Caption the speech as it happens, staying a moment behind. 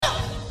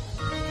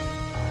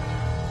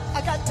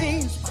I got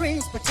beans,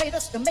 greens,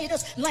 potatoes,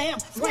 tomatoes, lamb,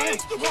 ram,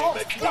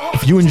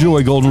 If you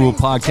enjoy Golden Rule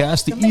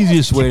Podcast, the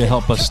easiest way to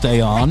help us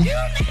stay on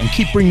and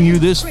keep bringing you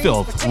this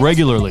filth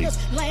regularly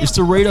is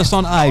to rate us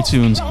on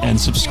iTunes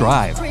and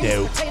subscribe.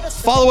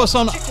 Follow us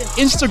on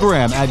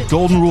Instagram at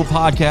Golden Rule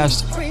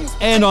Podcast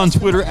and on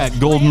Twitter at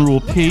Golden Rule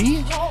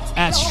P,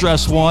 at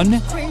Stress1,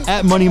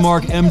 at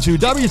Moneymark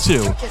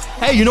M2W2.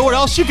 Hey, you know what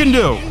else you can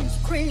do?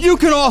 You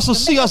can also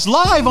see us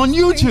live on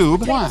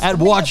YouTube at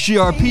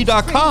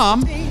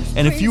WatchGRP.com.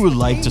 And if you would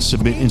like to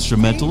submit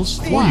instrumentals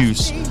for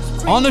use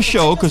on the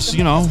show, because,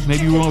 you know,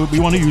 maybe we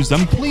want to use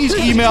them, please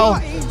email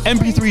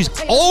MP3s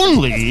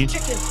only to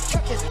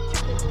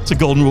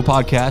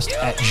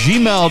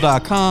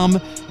goldenrulepodcast@gmail.com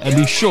and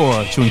be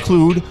sure to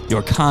include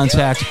your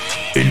contact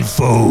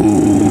info.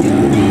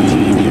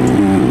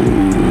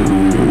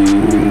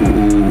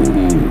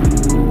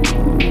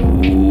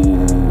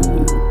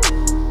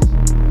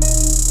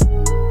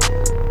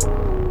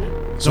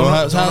 So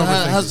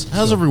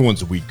how's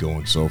everyone's week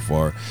going so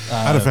far?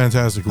 I had a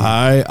fantastic week.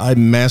 I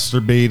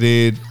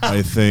masturbated,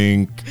 I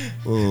think,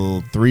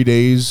 3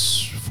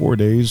 days, 4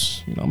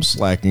 days. You know, I'm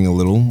slacking a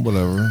little,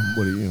 whatever.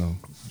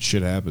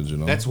 Shit happens, you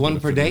know. That's one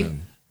per day?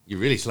 You're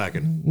really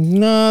slacking.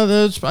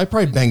 No, I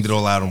probably banged it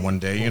all out in one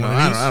day, you know.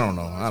 I don't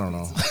know.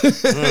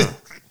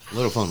 A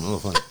little fun.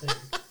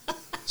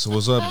 So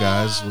what's up,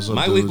 guys? What's up,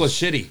 My week was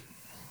shitty.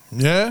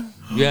 Yeah?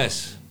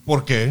 Yes.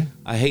 ¿Por qué?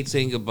 I hate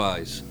saying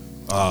goodbyes.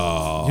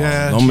 Oh,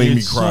 yeah, don't make me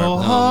It's cry. so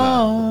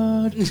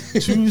hard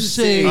to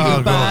say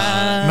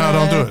goodbye. No,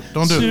 don't do it.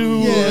 Don't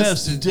do it.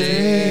 Yesterday.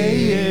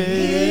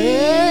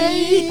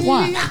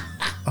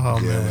 Oh,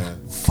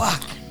 man.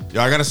 Fuck.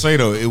 Yeah, I gotta say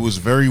though, it was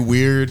very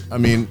weird. I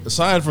mean,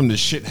 aside from the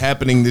shit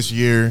happening this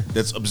year,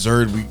 that's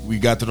absurd. We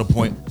got to the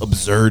point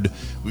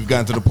We've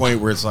gotten to the point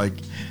where it's like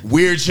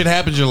weird shit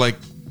happens. You're like,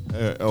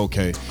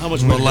 okay. How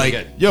much money like, did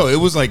I get? yo, it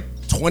was like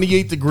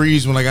 28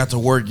 degrees when I got to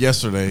work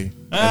yesterday,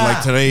 and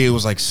like today it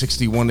was like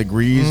 61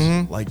 degrees.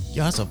 Like,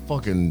 yeah, that's a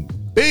fucking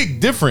big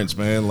difference,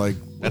 man. Like,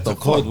 That's a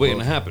cold waiting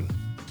to happen.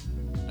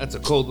 That's a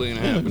cold waiting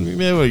to happen.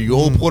 Remember, you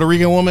old Puerto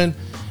Rican woman.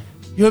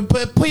 You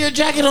put your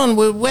jacket on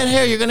with wet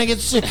hair. You're gonna get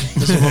sick.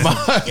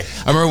 I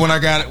remember when I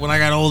got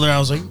older, I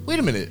was like, wait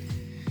a minute.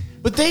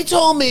 But they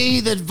told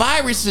me that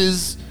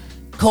viruses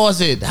cause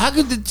it. How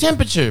could the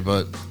temperature?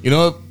 But you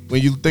know,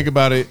 when you think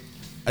about it,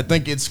 I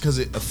think it's because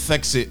it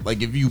affects it.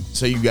 Like if you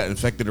say you got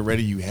infected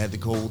already, you had the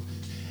cold.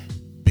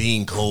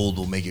 Being cold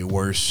will make it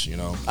worse, you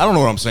know. I don't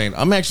know what I'm saying.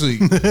 I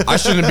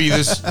shouldn't be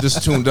this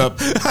tuned up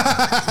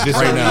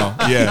right now.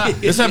 Yeah,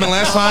 this happened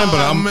last time, but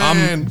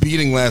I'm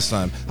beating last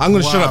time. I'm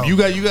gonna shut up. You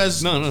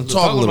guys No,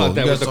 talk a little about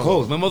that you with guys the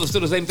cold. My mother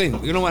still the same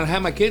thing. You know when I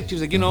had my kid, she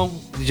was like, you know,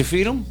 did you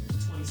feed them?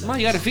 Mom,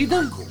 you gotta feed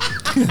them.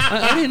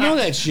 I didn't know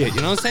that shit.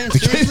 You know what I'm saying?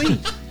 Seriously.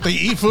 They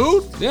eat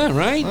food? Yeah,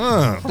 right. You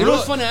know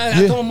what's funny?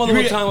 I told my mother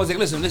one time, I was like,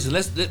 listen,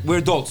 we're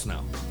adults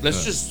now.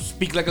 Let's just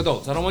speak like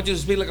adults. I don't want you to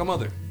speak like a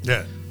mother.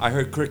 Yeah. I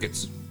heard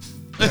crickets.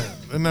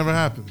 It never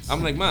happens.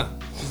 I'm like, Ma.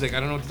 She's like,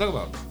 I don't know what to talk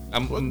about.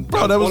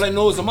 Bro, all I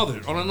know is a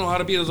mother. All I know how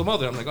to be is a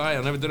mother. I'm like, all right,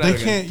 I'll never do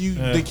that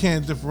again. They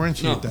can't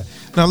differentiate No. that.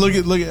 Now look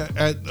at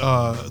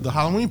the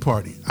Halloween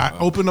party. I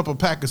opened up a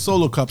pack of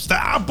Solo cups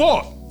that I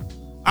bought.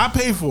 I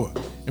paid for it,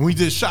 and we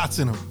did shots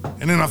in them,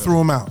 and then I threw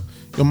them out.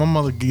 Yo, my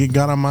mother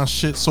got on my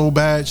shit so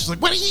bad. She's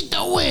like, "What are you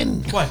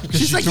doing?" What?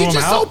 She's like, "You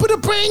just opened a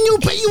brand new,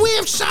 but you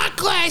have shot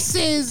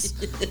glasses."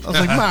 I was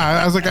like,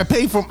 "Ma," I was like, "I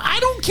paid for them. I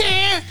don't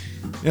care."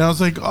 And I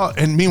was like, "Oh,"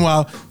 and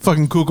meanwhile,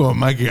 fucking Kuko and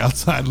Mikey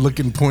outside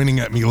looking, pointing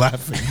at me,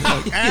 laughing.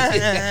 Like,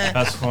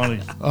 That's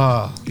funny.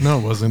 no,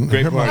 it wasn't.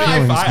 Great Hurt my party.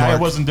 feelings, I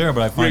Mark. wasn't there,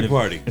 but I find Great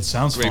party. It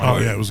sounds Great fun. Oh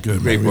yeah, it was good.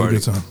 Great man. We had a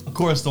party. good time. Of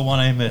course, the one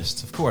I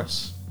missed. Of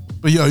course.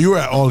 But yo, you were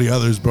at all the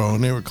others, bro,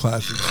 and they were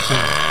classics too.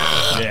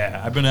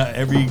 Yeah, I've been at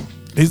every.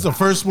 He's the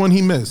first one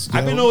he missed.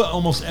 I've been to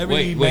almost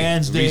every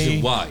man's day.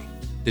 Reason why?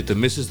 Did the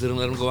missus didn't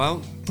let him go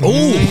out?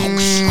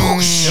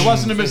 It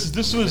wasn't a missus.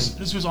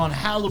 This was on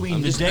Halloween.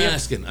 I'm the just day.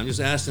 asking. I'm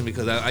just asking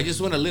because I just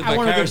want to live I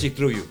wanna vicariously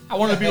through you. I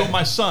want to be with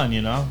my son.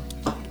 You know.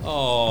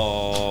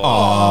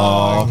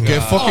 Oh.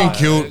 Get fucking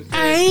cute.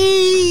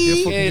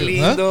 Qué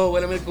lindo.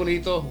 Huéleme el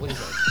culito. What is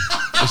that?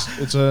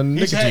 It's a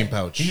He's nicotine had-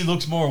 pouch. He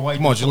looks more white.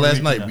 Come on, than it's your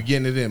last Puerto night. Rican We now.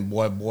 getting it in,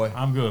 boy.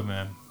 I'm good,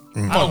 man.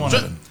 Mm. I don't want.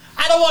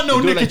 I don't want no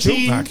You do it like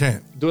nicotine. I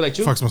can't. Do it like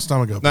you? Fucks my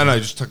stomach up. No,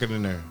 just tuck it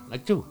in there.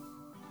 Like you.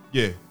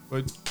 Yeah,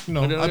 but you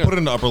know, No. I put it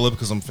in the upper lip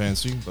because I'm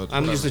fancy. But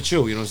I'm used to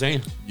chew. You know what I'm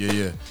saying?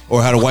 yeah.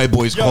 Or how the white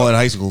boys call it in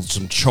high school,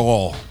 some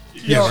chaw.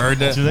 You ever heard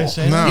that? Do they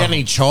say No. that? You got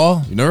any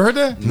chaw? You never heard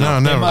that? No,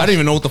 never. I didn't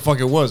even know what the fuck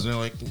it was. And they're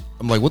like,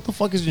 I'm like, what the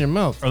fuck is in your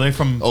mouth? Are they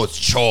from? Oh, it's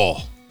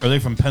chaw. Are they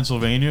from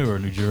Pennsylvania or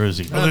New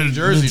Jersey? New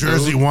Jersey, New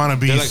Jersey dude. wannabe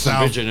They're like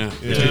some South. bitch in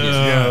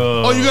there.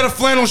 Oh, you got a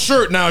flannel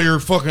shirt now.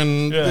 You're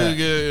fucking. Yeah.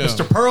 Yeah.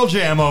 Mr. Pearl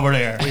Jam over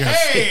there.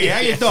 Hey, how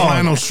you doing?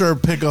 Flannel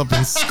shirt pickup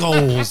in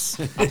Skulls,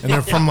 and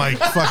they're from like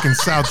fucking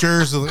South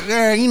Jersey. Like,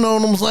 yeah, you know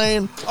what I'm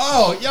saying.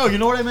 Oh, yo, you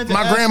know what I meant to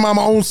My ask?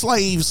 grandmama owned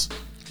slaves.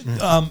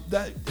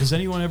 Has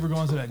anyone ever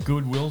gone to that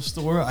Goodwill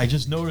store? I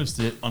just noticed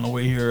it on the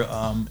way here.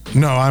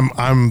 No, I'm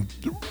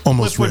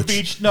almost Cliffwood rich.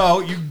 Beach.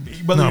 No,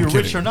 whether No, I'm you're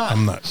rich kidding. or not.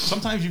 I'm not.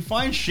 Sometimes you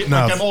find shit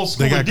No, like them old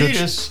school they got good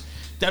Adidas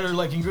that are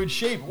like in good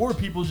shape, or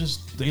people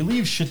just they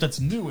leave shit that's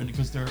new and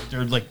because they're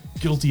like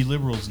guilty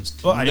liberals and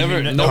stuff.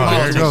 Never- No no Oh, there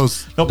politics. it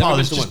goes. No Never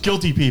politics. been to Just one.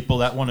 guilty people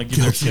that want to give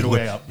their shit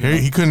away up.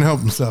 He couldn't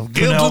help himself.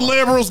 Guilty help.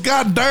 liberals,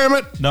 god damn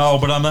it. No,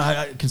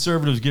 but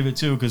conservatives give it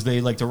too because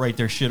they like to write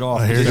their shit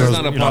off. Here it This goes. is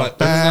not a You know, politics.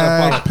 This is not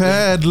a politics.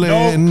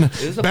 Backpedaling, Nope. Is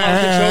this a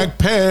politics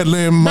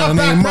backpedaling, money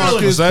backpedaling.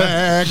 markets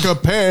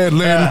backpedaling.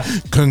 Yeah.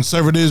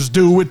 Conservatives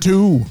do it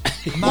too.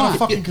 I'm not a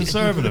fucking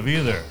conservative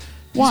either.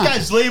 These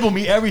guys label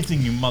me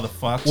everything, you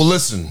motherfuckers. Well,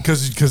 listen.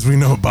 Because we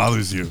know it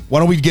bothers you. Why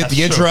don't we get That's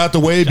the intro true. out the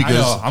way because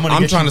know. I'm gonna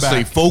I'm get trying you to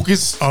stay back.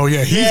 focused. Oh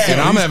yeah,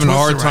 And I'm having a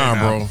hard time,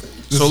 bro.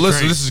 This So is listen,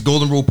 great. this is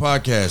Golden Rule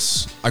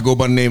Podcast. I go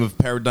by the name of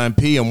Paradigm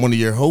P. I'm one of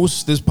your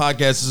hosts. This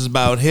podcast is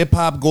about hip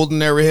hop,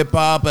 golden era hip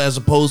hop, as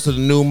opposed to the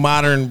new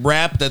modern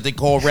rap that they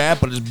call rap,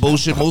 but it's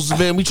bullshit most of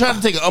it. And we try to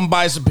take an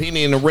unbiased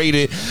opinion and rate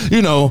it,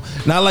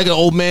 not like an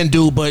old man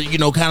do, but kind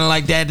of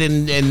like that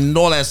and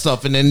all that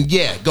stuff. And then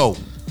go.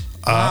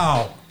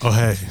 wow. Oh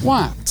hey,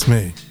 What? It's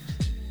me,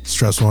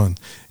 Stress One.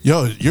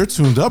 Yo, you're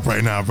tuned up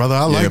right now, brother.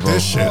 I like bro.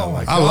 this shit. Oh,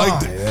 my I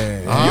liked God.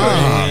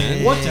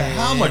 it. What the?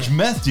 How much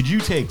meth did you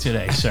take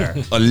today, sir?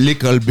 A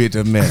little bit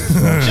of meth.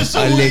 Just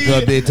A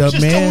little bit of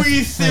just meth. a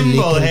wee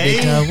thimble,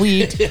 hey?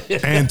 weed.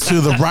 And to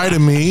the right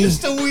of me,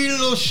 Just a wee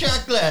little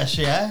shot glass,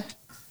 yeah.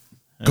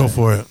 go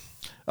for it.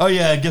 Oh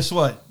yeah, guess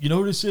what? You know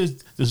who this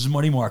is? This is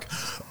Money Mark.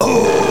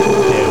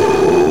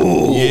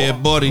 Yeah,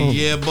 buddy.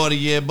 Yeah, buddy.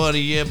 Yeah, buddy.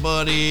 Yeah,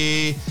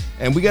 buddy.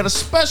 And we got a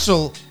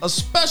special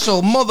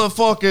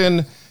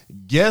motherfucking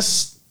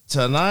guest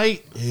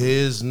tonight.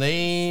 His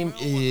name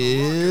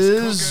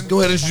is. Go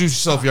ahead and introduce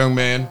yourself, young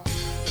man.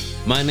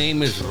 My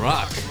name is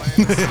Rock.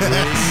 He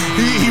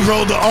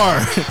rolled the R.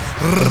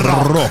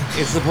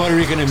 It's the Puerto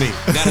Rican in me.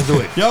 Gotta do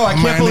it. Yo, I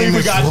My can't believe name we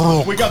is got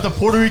Rock. the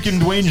Puerto Rican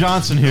Dwayne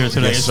Johnson here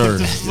today. Yes, sir.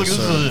 Look, this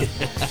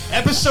is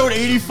episode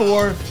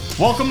 84.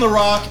 Welcome The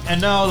Rock, and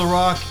now The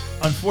Rock,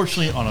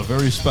 unfortunately, on a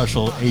very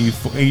special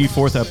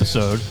 84th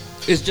episode,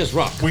 It's just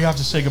Rock. we have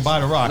to say goodbye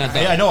to Rock. Not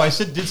that. Yeah, I know. I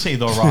did say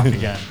The Rock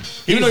again.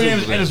 Even though your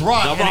name is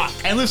Rock. The Rock.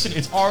 And listen,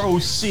 it's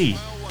ROC. See,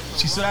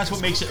 so that's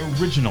what makes it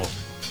original.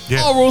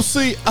 Yeah.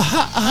 ROC.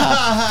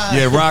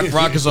 Yeah,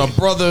 Rock is our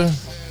brother.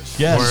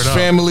 Yes. Word up.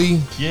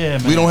 Family. Yeah,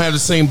 man. We don't have the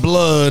same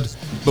blood,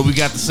 but we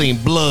got the same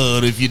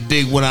blood. If you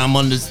dig what I'm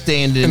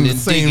understanding And and, the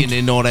same- digging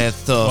and all that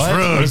stuff. What?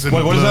 Drugs in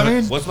What the does that blood.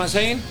 mean? What's my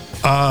saying?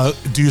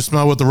 Do you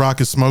smell what the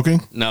Rock is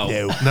smoking? No.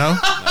 No.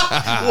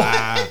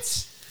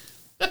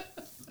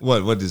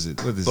 What is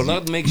it? What is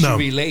Blood makes No. you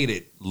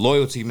related.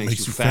 Loyalty makes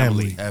you you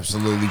family.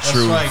 Absolutely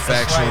true. right,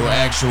 that's Factual, right,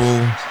 man.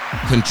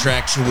 actual,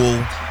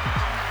 contractual.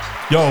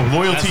 Yo,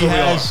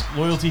 That's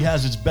loyalty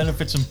has its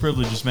benefits and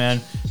privileges, man.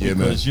 Yeah,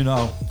 because you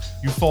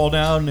fall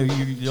down,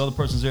 the other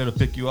person's there to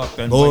pick you up,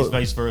 and Loyal-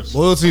 vice versa.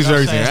 Loyalty is You know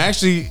what I'm everything.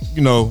 saying?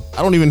 Actually,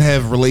 I don't even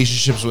have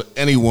relationships with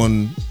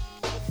anyone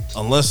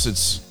unless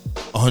it's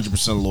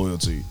 100%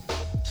 loyalty.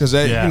 Because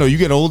Yeah. you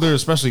get older,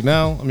 especially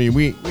now. I mean,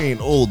 we ain't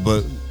old,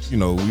 but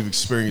we've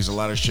experienced a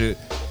lot of shit.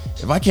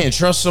 If I can't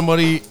trust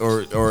somebody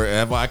or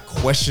if I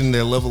question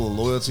their level of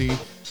loyalty,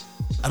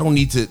 I don't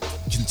need to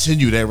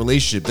continue that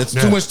relationship. That's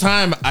Yeah. too much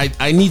time.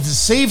 I need to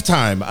save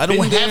time. I don't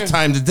Been there. have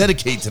time to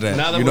dedicate to that.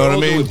 Now that You know we're what I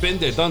older, mean? we've been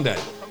there, done that.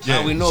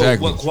 Now we know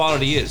exactly. what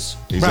quality is.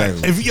 Right.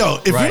 If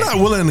Right. you're not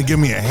willing to give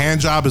me a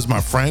hand job as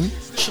my friend,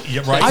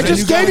 Yeah, right. I Then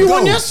just you gave gotta you go.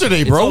 one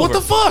yesterday, bro. What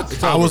the fuck?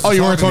 I was. Oh,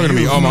 you weren't talking to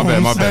me. you, Oh, my you bad.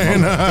 know My what bad.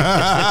 I'm My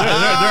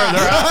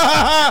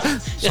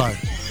bad. saying? Sorry.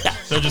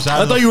 They're just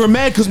I thought you were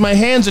mad because my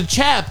hands are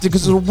chapped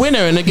because it's winter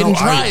and they're getting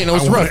dry and it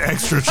was I want rough.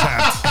 extra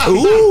chapped.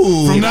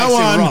 Ooh. From now likes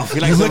it on, rough. He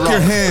you likes it lick your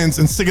rough. hands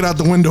and stick it out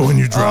the window when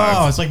you Oh,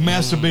 drive. it's like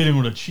masturbating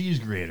with a cheese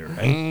grater,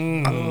 right?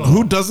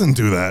 Who doesn't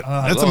do that?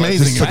 That's Lord,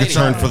 amazing. it's Took a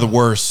exciting. turn for the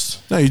worst.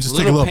 No, you just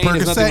take a little pain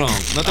is nothing wrong.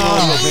 Percocet. Nothing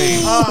wrong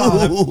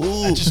with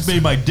pain. That just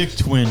made my dick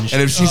twinge.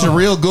 And if she's a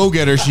real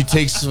go-getter, she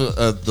takes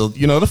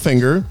the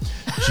finger,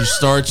 she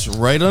starts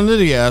right under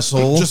the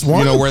asshole, Just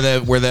one? where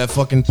that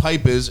fucking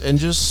pipe is, and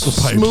just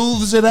pipe.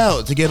 smooths it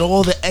out to get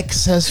all the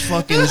excess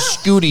fucking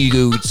scooty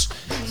goots,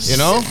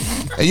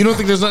 And you don't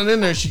think there's nothing in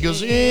there. She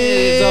goes,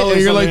 There's yeah, always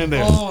and you're something like, in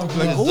there. oh,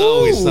 There's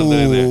always something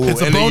in there.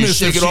 It's a and then you bonus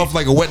shake if it she- off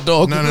like a wet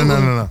dog.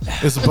 No.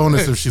 It's a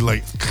bonus if she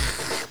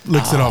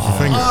licks it off her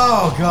finger.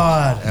 oh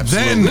God.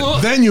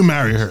 Then you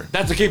marry her.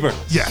 That's a keeper.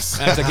 Yes.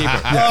 That's a keeper.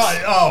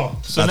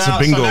 So That's a now,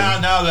 bingo. So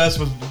now that's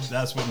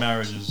what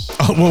marriage is.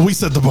 Oh, well, we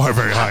set the bar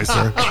very high,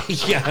 sir.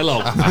 Yeah, hello.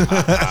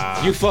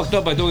 You fucked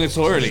up by doing it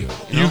so early.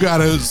 You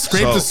gotta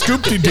scrape So- the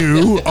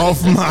scoop-de-doo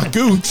off my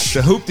gooch.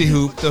 The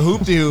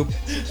hoop-de-hoop.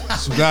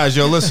 So guys,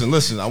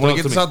 listen. I want to Talk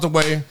get to this me. out the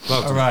way.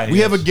 All right. We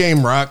have a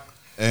game, Rock,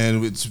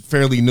 and it's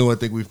fairly new. I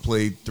think we've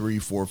played 3,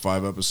 4,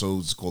 5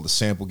 episodes. It's called the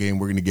sample game.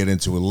 We're going to get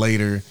into it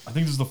later. I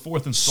think this is the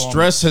 4th installment.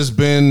 Stress has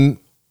been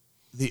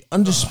the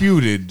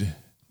undisputed,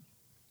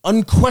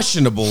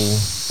 unquestionable,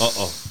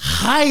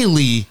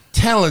 highly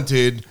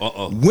talented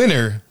Uh-oh.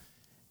 winner.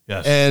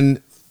 Yes.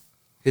 And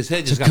His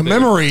head to just got bigger.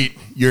 commemorate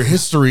your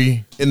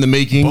history in the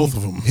making, Both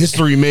of 'em.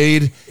 history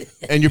made,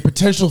 and your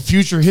potential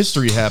future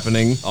history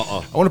happening.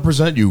 I want to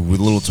present you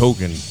with a little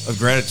token of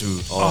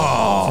gratitude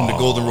from the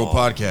Golden Rule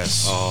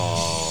Podcast.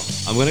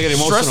 I'm gonna get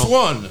emotional. Stress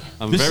one.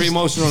 I'm This very is-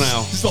 emotional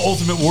now. This is the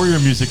ultimate warrior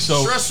music.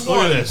 So Stress look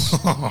one. at this.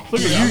 Look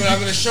at you. I'm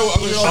gonna show.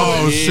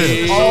 Oh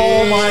shit!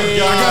 Oh my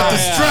god! I got the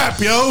strap,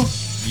 yo.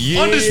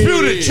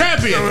 Undisputed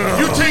champion.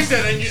 You take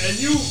that and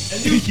you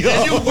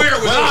wear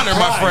it with honor,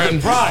 my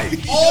friend. Pride.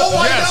 Oh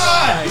my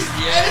god!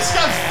 And it's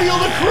got Feel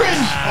the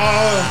Cringe.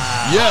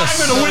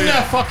 Yes. I'm gonna win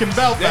that fucking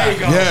belt back.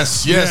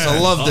 Yes. I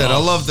love that. I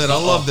love that. I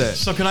love that.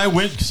 So can I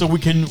win? So we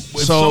can.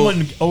 If So-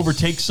 someone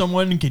overtakes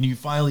someone, can you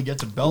finally get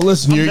the belt?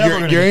 Listen, I'm you're never you're,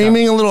 gonna you're get that.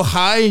 aiming a little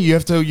high. You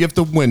have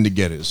to win to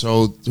get it.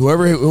 So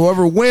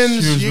whoever wins,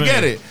 Excuse you me.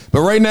 get it.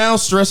 But right now,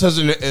 Stress has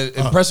an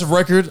impressive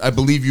record. I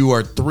believe you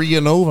are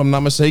 3-0, if I'm not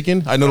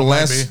mistaken. I know the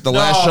last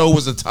No. show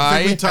was a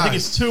tie. we I think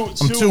it's two. I'm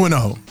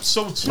 2-0.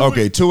 So two.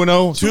 Okay,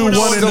 2-0. 2-1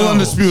 Still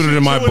undisputed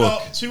in my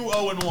book.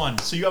 2-0-1.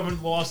 So you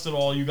haven't lost at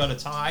all. You got a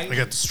tie. I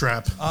got the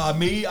strap.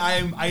 Me, I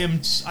am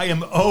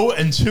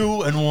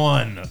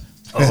 0-2-1.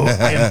 Oh,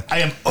 I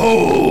am.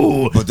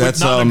 Oh, But that's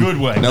not in a good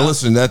way. Now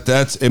listen,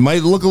 that's it.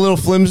 Might look a little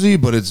flimsy,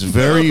 but it's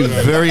very,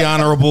 very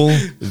honorable.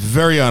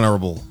 Very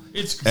honorable.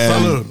 It's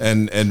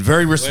And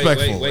very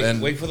respectful. Wait, And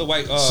wait for the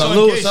white.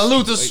 salute,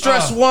 salute to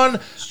Stress One,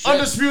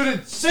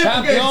 undisputed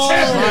champion.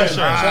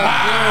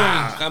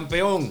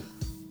 Campeón.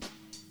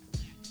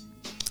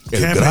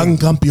 El gran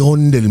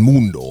campeón del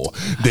mundo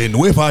de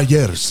Nueva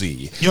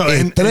Jersey. Yo, en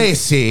and-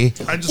 13.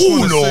 I just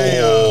wanna Uno. say,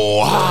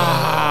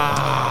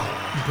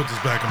 Ah. Let me put this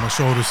back on my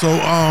shoulder. So,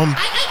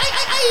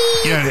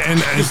 yeah,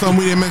 and something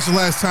we didn't mention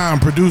last time,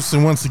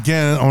 producing once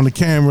again on the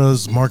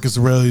cameras, Marcus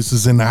Aurelius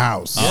is in the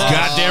house.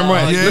 Goddamn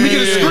right. Yeah, Let me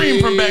get a yeah, scream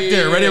from back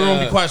there. Ready? Everyone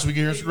be quiet so we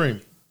can hear a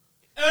scream.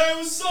 Hey,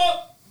 what's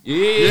up?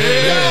 Yeah,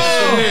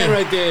 that's the man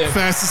right there.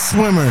 Fastest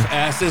swimmer.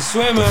 Fastest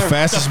swimmer.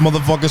 Fastest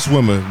motherfucking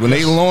swimmer. When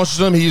they launched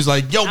him, he was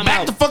like, yo, I'm back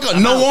out. the fuck up.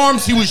 I'm No out.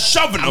 arms. He was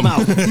shoving them.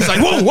 He's like,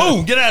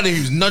 whoa, get out of here.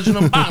 He was nudging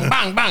them. Bang,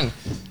 bang, bang.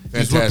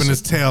 He's whipping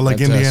his tail like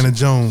Fantastic. Indiana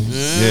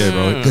Jones. Yeah,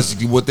 bro. Because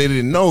what they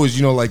didn't know is,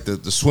 like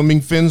the swimming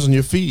fins on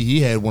your feet,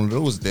 he had one of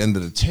those at the end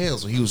of the tail.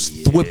 So he was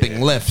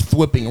thwipping left,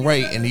 thwipping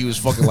right, and he was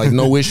fucking like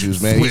no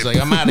issues, man. He's like,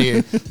 I'm out of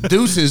here.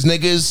 Deuces,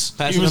 niggas.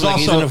 Passing He was him like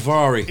he's also in a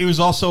Ferrari. He was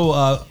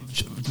also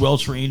well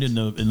trained in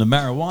the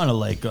marijuana,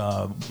 like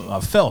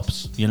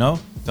Phelps. You know,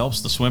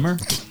 Phelps the swimmer.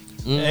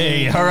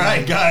 Hey, all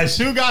right, guys,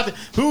 who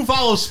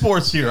follows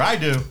sports here? I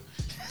do.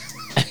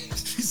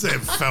 He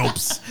said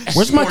Phelps.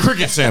 Where's my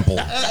cricket sample?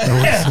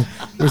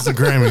 Where's the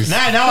Grammys?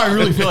 Now I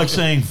really feel like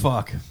saying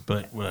fuck,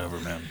 but whatever,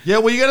 man. Yeah,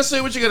 well, you gotta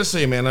say what you gotta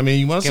say, man. I mean,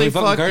 you want to Can say we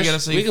fucking fuck, you curse? gotta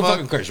say We can fuck.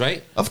 fucking curse,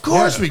 right? Of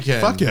course we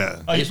can. Fuck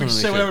yeah. Oh, you just can wanna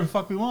say make whatever sure. the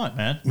fuck we want,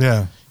 man.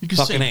 Yeah. You can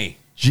Fucking say A.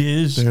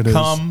 There it jizz, is.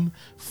 cum,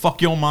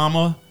 fuck your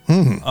mama.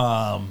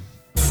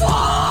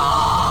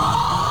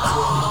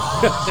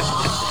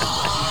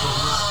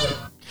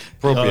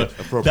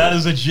 Appropriate. That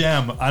is a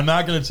gem. I'm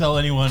not going to tell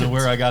anyone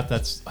where I got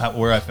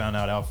where I found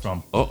that out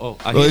from. Oh,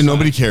 I Well, hear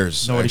nobody something.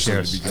 cares. Nobody actually,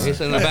 cares. because- I hear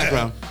something in the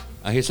background.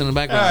 I hear something in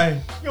the All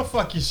background. right, go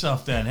fuck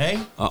yourself then, hey?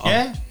 Uh-oh.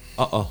 Yeah?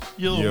 Uh-oh.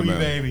 You little Yeah, wee man.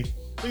 baby.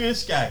 Look at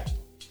this guy.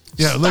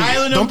 Yeah, look,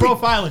 Styling and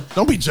profiling.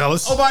 don't be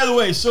jealous. Oh, by the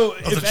way, so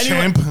of if the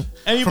anyone, champ.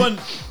 anyone,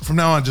 From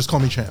now on, just call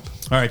me champ.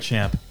 all right,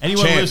 champ.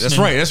 Anyone Champ.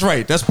 listening? That's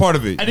right. That's part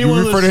of it. Anyone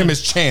you refer to him listening?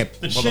 as champ,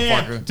 The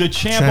motherfucker. champ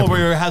Champion. over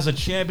here has a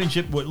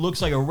championship, what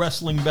looks like a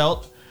wrestling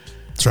belt.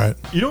 That's right.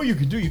 You know what you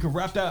could do? You could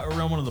wrap that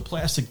around one of the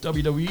plastic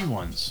WWE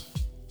ones.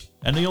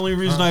 And the only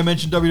reason I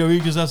mentioned WWE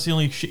because that's the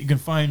only shit you can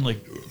find.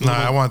 Like, Nah,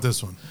 I want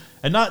this one.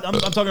 and not I'm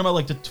talking about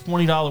like the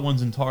 $20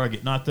 ones in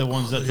Target, not the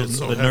ones that the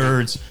so heavy.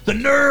 nerds. The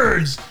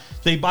nerds.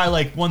 They buy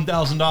like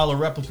 $1,000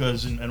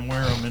 replicas and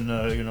wear them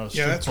in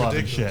strip that's club and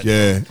ridiculous.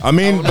 shit. Yeah, I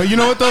mean, but you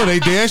know what though?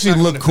 They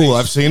actually look cool.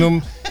 I've seen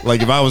them.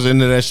 Like if I was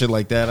into that shit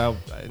like that, I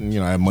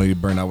have money to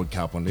burn. I would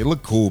cop one. They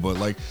look cool, but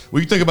like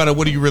when you think about it,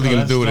 what are you really gonna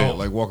that's do with it? dope.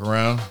 Like walk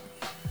around?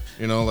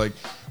 Like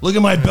look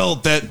at my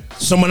belt that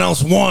someone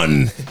else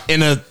won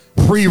in a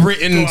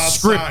pre-written, Go outside.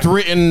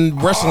 script-written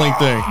wrestling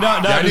thing. No,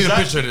 Yeah, I need does a that-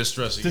 picture of this,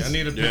 Stressy. I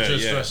need a picture of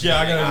Stressy. Yeah,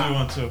 I gotta do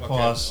one too.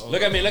 Pause.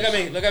 Look at me, look at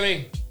me, look at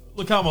me.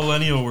 Look how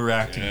millennial we're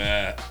acting.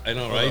 Yeah, I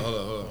know, right?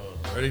 Hold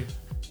on. Ready?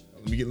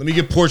 Let me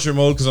get portrait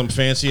mode because I'm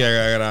fancy.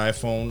 I got an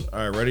iPhone.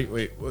 All right, ready?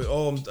 Wait.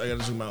 Oh, I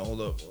gotta zoom out.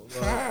 Hold up.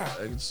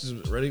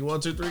 Ready?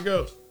 1, 2, 3,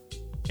 go.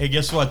 Hey,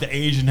 guess what? The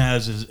Asian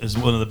has is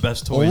one of the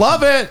best toys.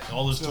 Love it.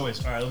 All those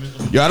toys. All right, let me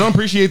Yeah, I don't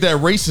appreciate that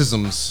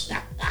racisms. did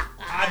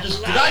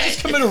I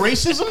just commit a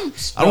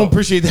racism? I don't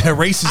appreciate that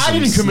racism. I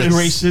didn't commit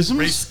racism.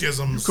 Race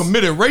schisms.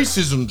 Committed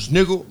racisms,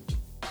 nigga.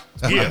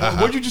 Yeah.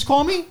 What'd you just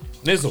call me?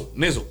 Nizzle.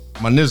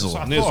 My nizzle.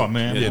 I thought,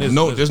 man. Yeah.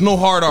 No, there's no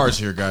hard R's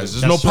here, guys.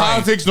 There's no That's right.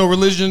 politics, no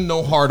religion,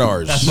 no hard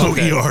R's. That's No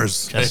okay.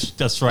 ERs.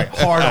 That's right.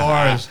 Hard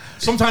R's.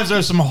 Sometimes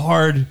there's some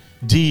hard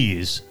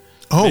D's.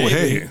 Oh,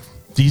 hey.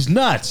 These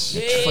nuts.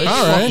 All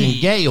right.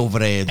 Fucking gay over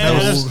there.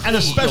 And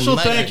a special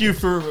thank you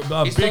for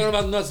He's big. talking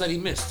about nuts that he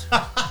missed.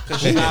 'Cause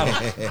she got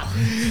him.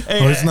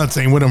 Oh, it's nuts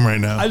ain't with him right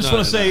now. I just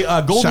want to say,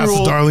 Golden Shouts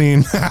Rule. to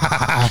Darlene.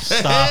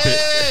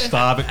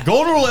 Stop it.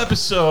 Golden Rule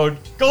episode.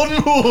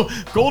 Golden Rule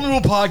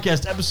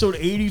podcast episode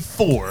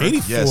 84.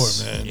 84,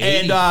 Yes. man.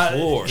 And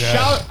 84.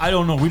 shout, I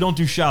don't know, we don't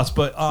do shouts,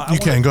 but I You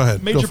can, wanna go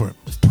ahead. major Go for it.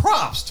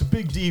 Props to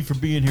Big D for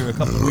being here a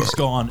couple of weeks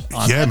ago on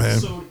Yeah, man.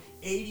 episode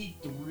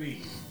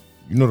 83.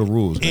 You know the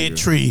rules. Ant nigga.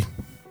 tree.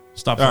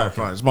 Stop All right,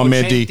 talking. fine. It's my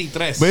man D.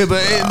 83.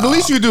 But at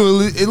least you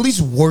do. At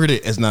least word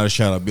it as not a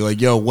shout out. Be like,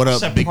 yo, what up,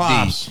 Except Big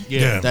props. D?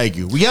 Yeah. Thank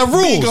you. We got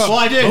rules. Well,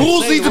 I did.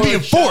 Rules Say need to the be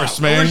word, shout enforced,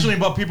 out. man. Originally,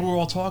 but people were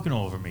all talking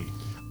over me.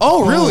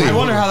 Oh, really? I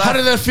wonder how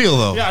did that feel,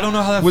 though? Yeah, I don't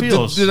know how that Did-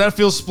 feels. Did that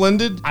feel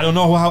splendid? I don't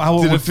know how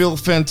it Did it would feel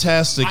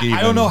fantastic? I even?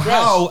 don't know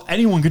how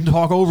anyone can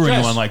talk over Yes.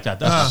 anyone like that.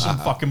 That's just some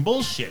fucking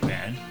bullshit,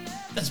 man.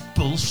 That's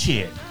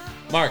bullshit.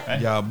 Mark,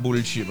 Yeah,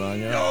 bullshit, man.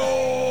 Yeah.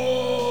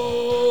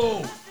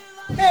 Oh!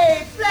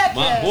 Hey, Fleck.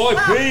 my boy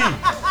P.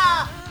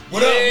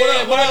 What up? What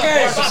up? What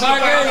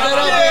up?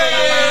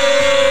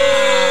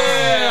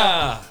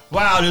 Yeah.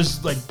 Wow,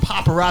 there's like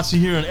paparazzi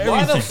here and everything.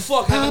 Why the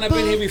fuck haven't I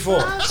been here before?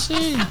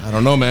 I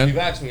don't know, man. You've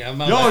asked me.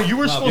 Yo, you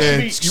were supposed Yeah, to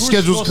be. You were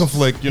schedules supposed-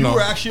 conflict, you know. You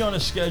were actually on a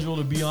schedule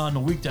to be on the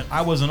week that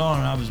I wasn't on,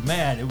 and I was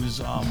mad. It was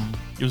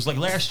like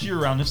last year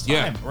around this time,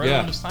 Yeah, right yeah,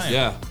 around this time.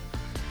 yeah.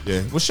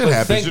 Yeah. Well, shit But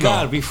happens. thank you know.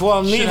 God, before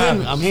I'm leaving,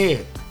 happens. I'm here.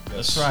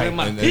 That's right. With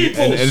my And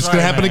people. it's That's gonna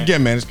right, happen man.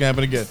 again, man. It's gonna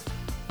happen again.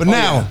 But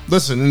now, yeah.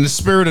 listen. In the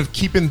spirit of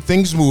keeping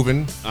things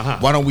moving,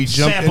 why don't we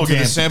jump Sample into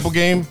game. the sample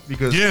game?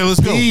 Because Yeah, let's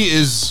go.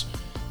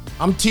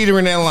 I'm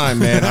teetering that line,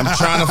 man. I'm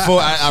trying to.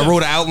 I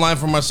wrote an outline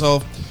for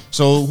myself.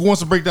 So, who wants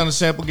to break down the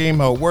sample game?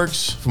 How it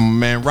works? From my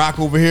man Rock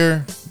over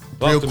here.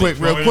 Real to me. quick,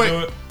 real Want me to do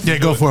quick. it? Yeah,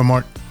 go for it,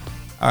 Mark.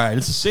 All right,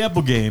 it's a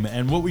sample game,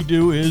 and what we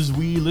do is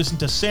we listen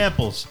to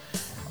samples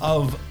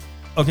of.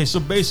 Okay, so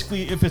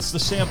basically, if it's the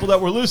sample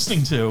that we're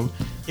listening to,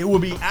 it will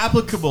be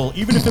applicable,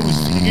 even if it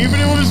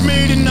was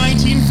made in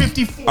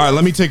 1954. All right,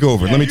 let me take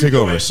over. Yeah, let me you take do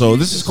over. it. So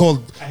this is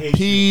called I hate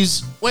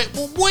Peas. Wait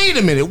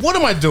a minute. What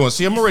am I doing?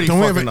 See, I'm already. Don't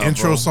we have fucking an up,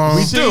 intro bro.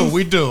 song?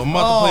 We do. I'm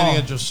about to play the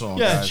intro song.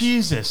 Yeah, guys.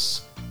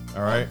 Jesus.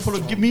 All right.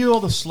 Give me all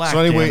the slack. So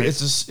anyway, damn it.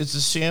 it's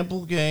a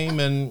sample game,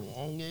 and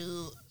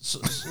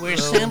We're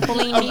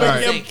sampling all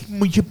right. music.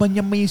 Let's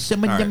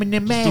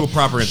do a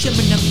proper intro.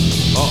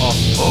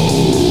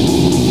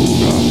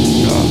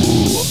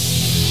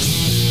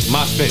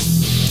 My spit.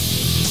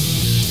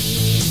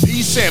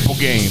 Peas sample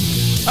game.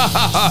 If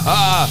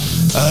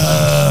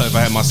I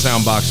had my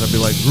sound box, I'd be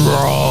like,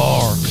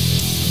 roar.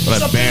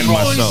 But I banned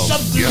myself.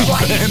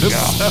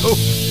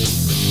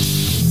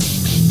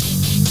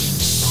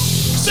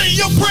 Say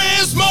your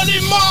prayers, Money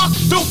Mark.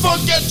 Don't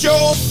forget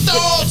your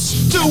thoughts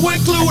to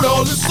include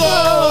all the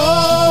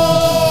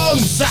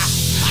songs. I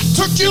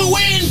took you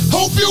in,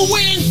 hope you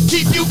win,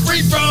 keep you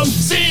free from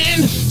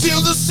sin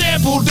till the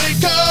sample day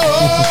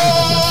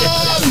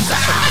comes.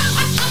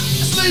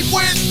 Sleep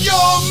with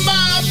your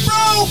mind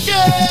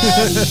broken.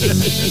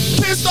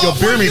 Pissed off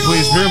beer me, when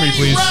please, you beer me, ain't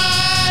please.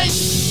 Right.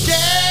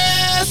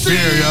 Yes, Beer,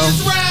 it yo.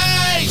 is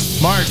right.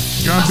 Mark,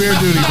 you're on beer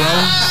duty, bro.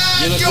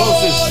 You're the Your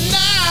closest.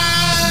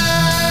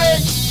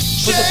 night.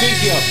 Put the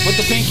pinky up. Put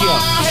the pinky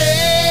up.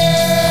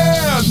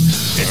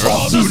 It's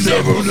all to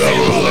never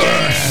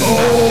land.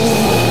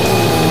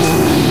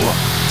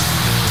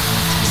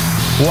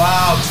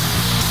 Wow.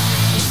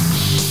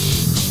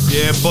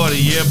 Yeah, buddy.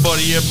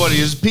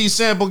 It's a Peas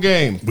sample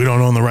game. We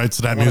don't own the rights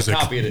to that music.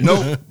 Copied it.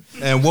 Nope.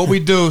 And what we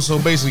do, so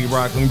basically,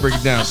 Rock, let me break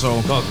it down.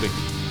 So Talk to me.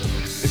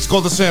 it's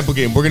called the sample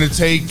game. We're going to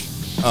take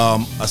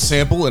a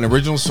sample, an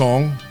original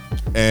song,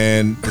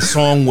 and the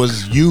song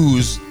was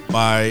used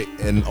by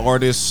an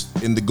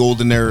artist in the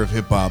golden era of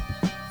hip hop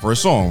for a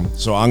song.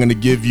 So I'm going to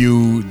give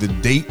you the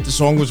date the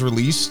song was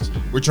released.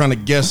 We're trying to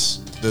guess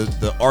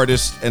the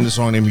artist and the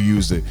song name who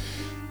used it.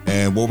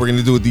 And what we're going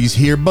to do with these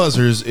here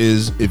buzzers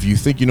is if you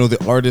think you know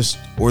the artist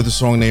or the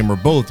song name or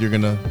both, you're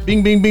going to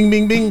bing, bing, bing,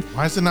 bing, bing.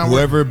 Why is it not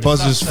Whoever working?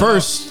 buzzes It's not set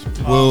first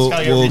up. will It's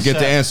gotta get get the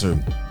reset. answer.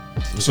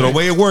 So the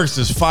way it works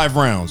is 5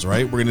 rounds,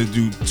 right? We're going to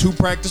do 2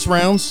 practice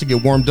rounds to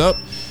get warmed up,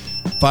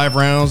 5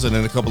 rounds, and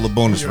then a couple of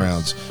bonus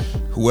rounds.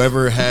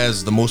 Whoever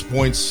has the most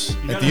points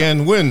at the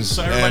end wins.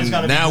 so everybody's And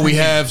gotta be now we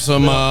drinking. have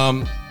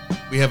some,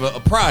 we have a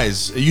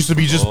prize. It used to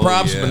be just Oh,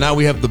 props, yeah. but now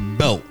we have the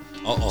belt.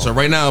 Uh-oh. So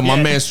right now, my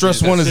Yeah, man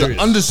Stress that's One is the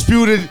serious.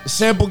 undisputed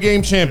sample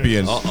game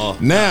champion. Uh-oh.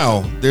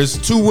 Now there's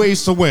 2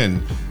 ways to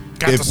win.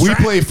 Got If the we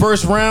strap. play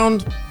first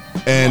round,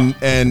 and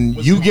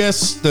you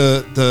guess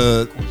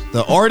the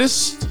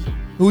artist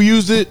who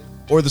used it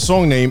or the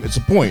song name, it's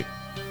a point.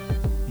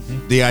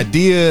 The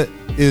idea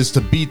is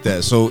to beat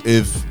that. So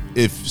if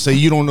say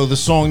you don't know the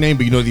song name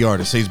but you know the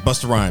artist, say it's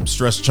Busta Rhymes,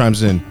 Stress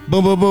chimes in,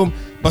 boom, boom, boom,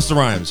 Busta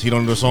Rhymes. He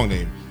don't know the song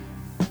name.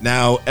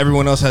 Now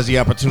everyone else has the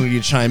opportunity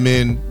to chime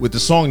in with the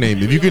song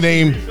name. If you can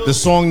name the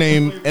song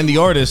name and the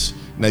artist,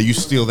 now you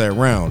steal that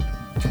round.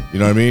 You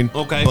know what I mean?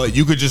 Okay. But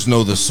you could just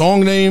know the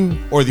song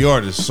name or the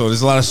artist. So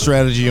there's a lot of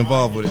strategy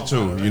involved with it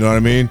too. You know what I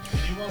mean?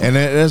 And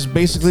that's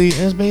basically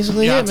Yeah,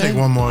 it, I'll take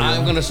man. one more.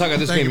 I'm gonna suck at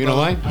this Thank game. you, You know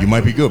why? You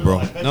might be good,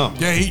 bro. No.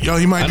 Yeah,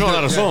 he might. I know be a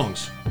lot of good.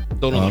 songs.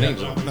 Don't know the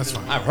names. Of them. That's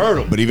fine. I've heard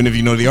them. But even if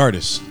you know the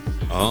artist,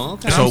 Oh,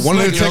 okay. so one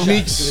of the Give it a shot.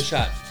 techniques. Give it a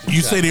shot.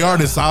 You say the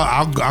artist,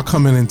 I'll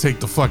come in and take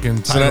the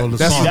fucking title of the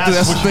that's song.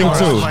 that's the what thing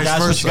you- too. Vice That's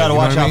what versa, you got to you know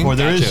watch what I out mean? for.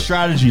 There is Gotcha.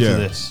 strategy Yeah. to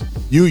this.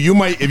 You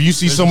might, if you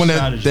see There's a someone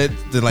strategy.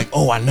 they're like,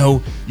 oh, I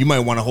know, you might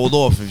want to hold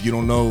off if you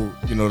don't know,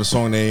 the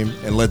song name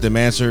and let them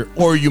answer,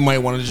 or you might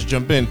want to just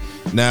jump in.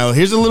 Now,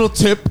 here's a little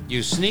tip.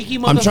 You sneaky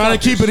motherfuckers. I'm trying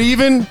to keep it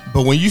even,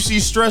 but when you see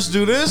Stress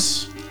do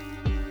this,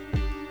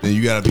 then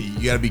you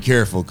gotta be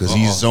careful because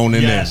he's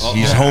zoning Yes. in.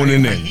 He's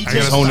honing in. He He's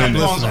takes honing the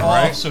in. songs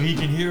right? off so he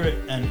can hear it,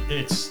 and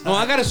it's. No,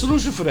 I got a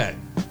solution for that.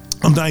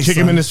 I'm nice. Kick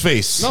him son. in his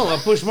face. No, I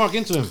push Mark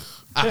into him.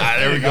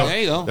 There we go. There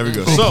you go. There we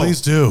go. Oh, So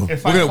please do.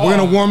 If we're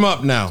gonna warm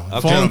up now.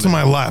 Fall into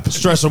my lap.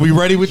 Stress, are we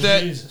ready with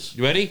that? Jesus.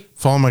 You ready?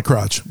 Fall in my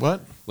crotch.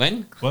 What?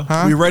 When?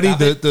 Huh? We ready?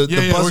 Stop it. The Yeah,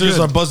 we're buzzers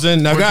good. are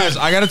buzzing. Now, We're guys,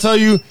 good. I gotta tell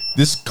you,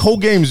 this whole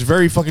game is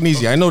very fucking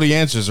easy. I know the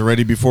answers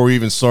already before we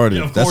even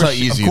started. Of That's course,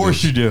 how easy Of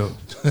course it you do.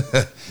 You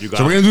is.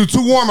 So we're gonna do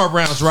 2 warm-up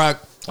rounds,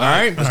 Rock. All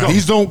right? let's go.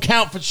 These don't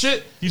count for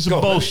shit. These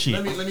are bullshit.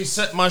 Let me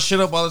set my shit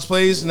up while this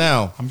plays.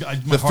 Now, my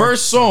the heart-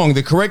 first song,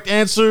 the correct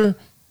answer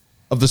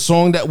of the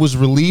song that was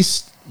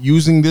released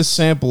using this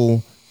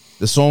sample,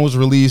 the song was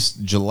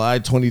released July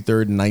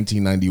 23rd,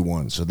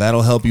 1991. So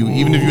that'll help you.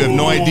 Even if you have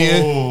no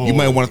idea, you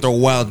might want to throw a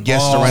wild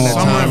guess around that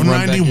Summer time. of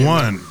run back in.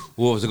 '91.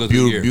 Whoa, it was a good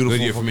Beautiful, year. beautiful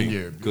Good year for me. fucking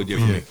year. Good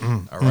year for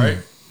me. All right.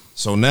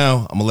 So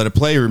now I'm gonna let it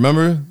play.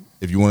 Remember,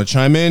 if you want to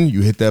chime in,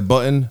 you hit that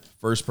button.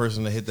 First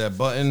person to hit that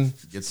button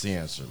gets the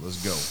answer.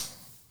 Let's go.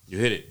 You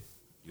hit it.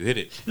 You hit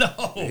it. No.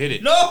 You hit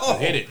it. No. You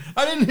hit it.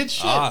 I didn't hit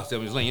shit. Ah, so I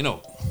was letting you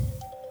know.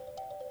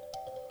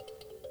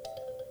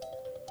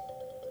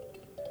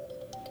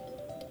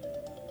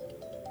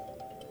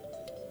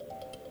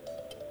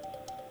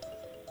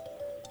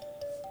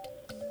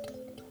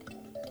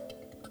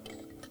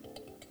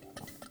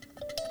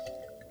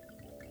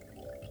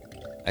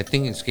 I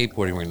think in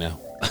skateboarding right now.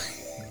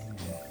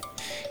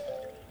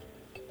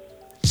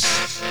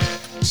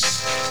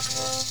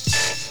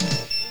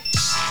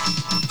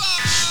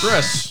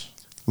 Stress.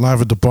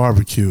 Live at the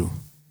barbecue.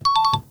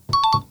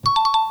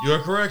 You're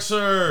correct,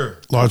 sir.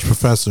 Large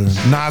Professor.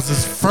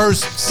 Nas's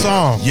first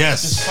song. This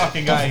Yes.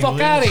 fucking guy. Fuck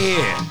out of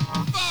here.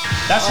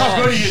 That's how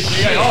good he is.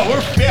 Yeah. Oh,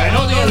 we're. Yeah. I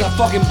don't think he has a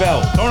fucking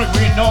belt. Don't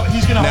agree. No,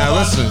 he's gonna. Now hold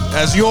on. listen,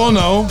 as you all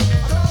know,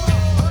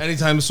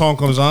 anytime the song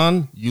comes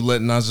on, you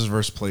let Nas's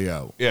verse play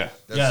out. Yeah.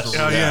 That's Yes. the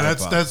Oh rule yeah,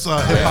 of that's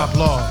hip-hop. hip hop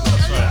law.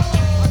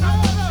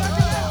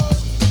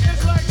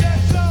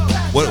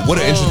 What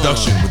an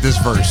introduction with this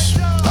verse.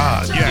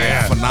 Ah,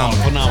 yeah.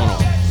 Phenomenal. Phenomenal.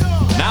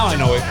 Now I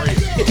know it.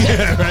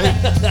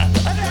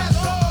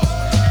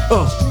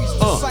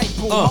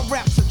 Disciple. My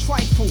raps a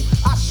trifle.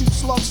 I shoot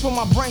slugs from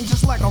my brain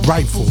just like a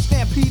Rifle. rifle.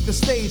 Stampede the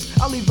stage.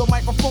 I leave the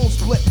microphone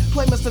split.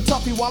 Play Mr.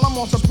 Tuffy while I'm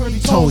on some pretty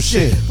Tone tone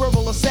shit. shit.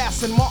 Verbal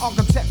assassin. My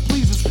architect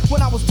pleases.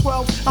 When I was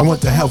 12, I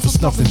went to hell for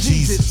snuffing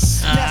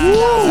Jesus. Nasty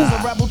Nas is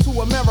a rebel to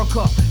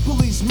America.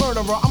 Police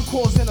murderer. I'm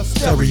causing a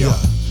stereo. Stereo.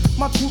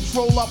 My troops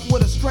roll up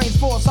with a strange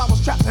force. I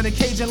was trapped in a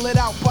cage and lit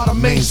out by the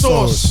main Main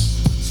source.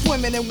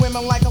 Swimming in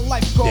women like a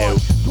lifeguard.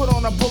 Put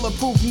on a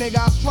bulletproof nigga,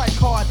 I strike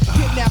hard.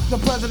 Kidnap the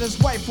president's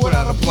wife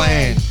without a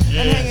plan.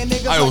 And hanging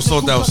niggas I always like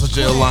thought the that was Ku such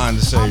a Klux line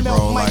to say, Klan. I melt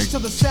bro, mics like- till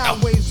the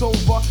sound waves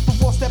over.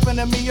 Before stepping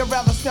to me, I'd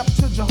rather step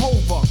to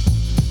Jehovah.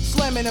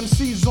 Slamming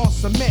MCs on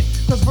cement.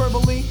 Cause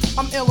verbally,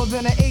 I'm iller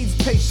than an AIDS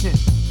patient.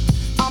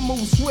 I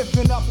move swift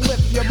and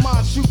uplift your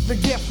mind. Shoot the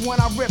gift when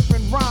I rip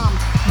and rhyme.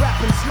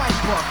 Rapping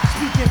sniper,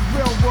 speaking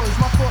real words.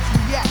 My thoughts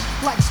react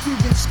like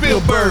Steven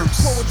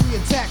Spielberg's. Poetry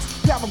attacks,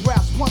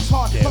 paragraphs punch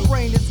hard. My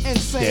brain is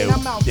insane.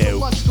 I'm out to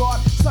lunch guard.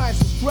 Science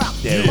is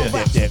dropped. My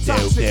raps are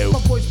toxic. My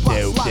voice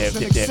pops locks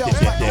and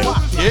excels like a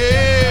rock.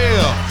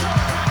 Yeah.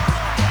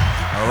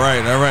 All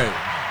right.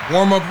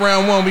 Warm up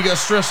round 1. We got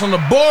Stress on the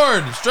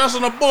board. Stress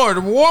on the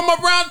board. Warm up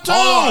round 2.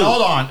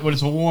 Hold on. But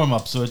it's a warm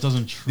up, so it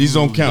doesn't. These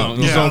don't count.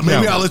 These Yeah, don't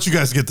maybe count. I'll let you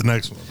guys get the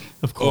next one.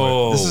 Of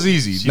course. This is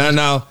easy.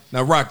 Now,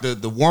 Rock.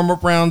 The warm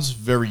up rounds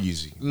very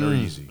easy, very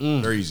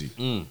easy.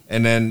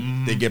 And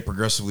then they get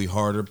progressively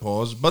harder.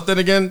 Pause. But then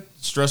again,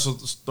 Stress will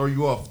throw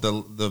you off.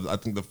 I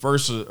think the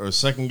first or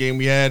second game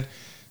we had,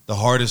 the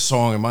hardest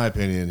song in my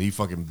opinion. He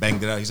fucking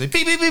banged it out. He said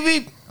beep beep beep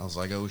beep. I was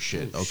like, oh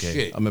shit. Okay,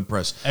 shit. I'm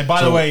impressed. And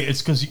by the way,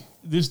 it's because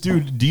this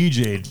dude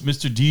DJ'd,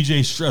 Mr.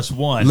 DJ Stress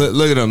 1.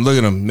 Look at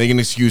him making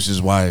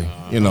excuses why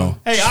Hey,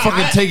 just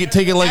fucking take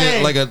it like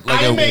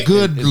hey, a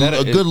good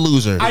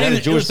loser. Is that a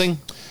didn't- Jewish it thing?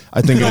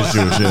 I think it is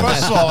Jewish. Yeah.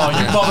 First of all,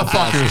 you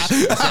motherfuckers.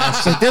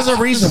 It's like, there's a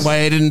reason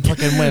why I didn't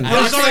fucking win.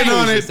 There's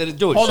already- Instead of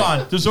Jewish. Hold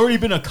on. There's already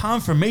been a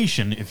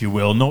confirmation, if you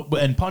will, no,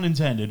 and pun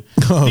intended.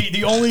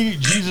 The only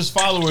Jesus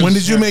followers. When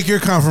did you make your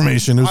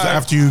confirmation? It was All right.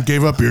 after you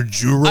gave up your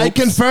Jew rope. I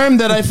confirmed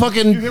that I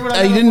hear what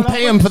I didn't put up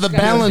pay with? him for the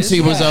balance he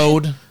was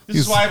owed.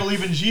 This is why I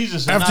believe in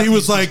Jesus. And After not he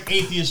was these like-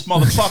 atheist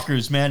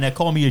motherfuckers, man, that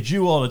call me a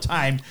Jew all the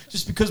time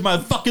just because my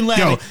fucking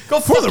language. Yo,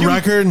 for the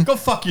record, go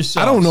fuck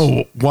yourself. I don't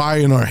know why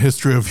in our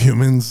history of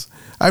humans,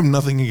 I have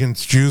nothing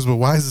against Jews, but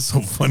why is it so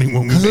funny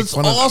when we Because make it's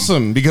fun of them?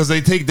 awesome. Because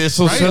they're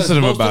so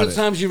sensitive most about of the it.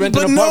 times you rent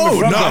But an apartment no,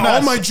 from no, them.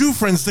 all my Jew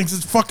friends thinks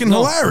it's fucking No,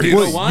 hilarious. You know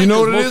Well, why? you know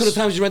 'Cause what it most is? of the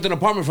times you rent an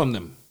apartment from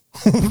them.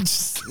 You know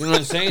what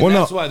I'm saying? Well, no.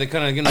 That's why they're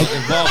kind of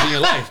involved in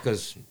your life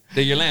because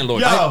they're your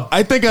landlord. Yo.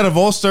 I think out of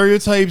all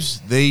stereotypes,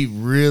 they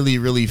really,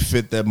 really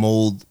fit that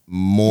mold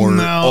more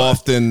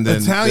often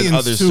than Italians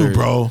other too, stereotypes.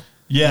 bro.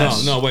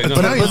 Yes. No, wait, no.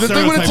 But no, But the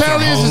thing with Stereotypes are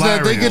Italians is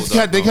that they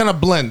hilarious. kind of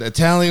blend.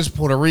 Italians,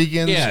 Puerto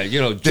Ricans. Yeah, you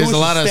know, there's Jews a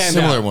lot of stand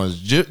similar out. ones.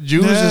 Jews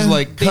Yeah. is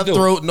like They do.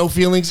 cutthroat, no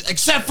feelings.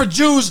 Except for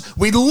Jews,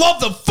 we love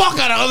the fuck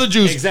out of other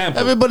Jews.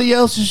 Example. Everybody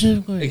else is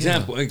shit.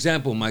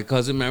 Example. My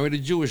cousin married a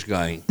Jewish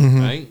guy,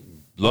 Mm-hmm. right?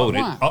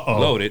 Loaded. Uh-oh.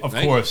 Loaded. Of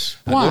right? course.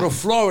 I go to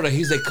Florida.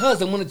 He's like, cuz,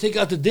 I'm going to take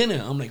you out to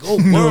dinner. I'm like, oh,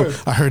 No, word.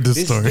 I heard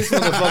this story. This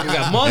motherfucker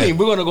got money.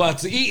 We're going to go out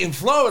to eat in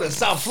Florida,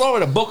 South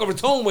Florida, Boca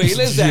Raton, where he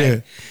lives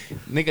at.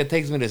 Nigga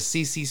takes me to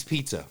CC's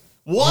Pizza.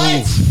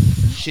 What?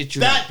 Shit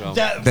you That, not,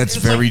 bro. That's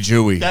it's very like-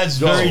 Jewy. That's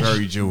Very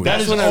very Jewy. That's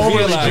That is when I overly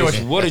realized Jewish.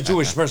 what a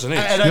Jewish person is.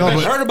 And No, I've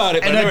but- heard about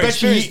it, but And I I never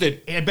bet you, experienced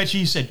it. I bet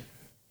you he said,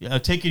 yeah,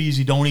 take it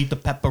easy. Don't eat the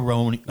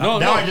pepperoni. No, now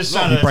no, I just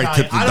no. sounded He probably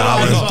Italian. tipped the I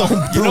don't know.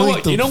 dollar. You know Don't what?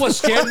 eat the- You know what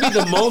scared me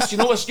the most? You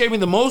know what scared me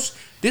the most?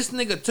 This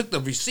nigga took the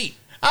receipt.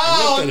 and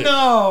Oh looked at it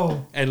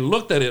no! And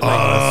looked at it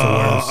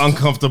like,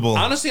 Uncomfortable.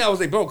 honestly, I was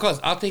like, bro, cuz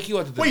I'll take you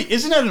out to dinner. Wait,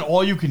 isn't that an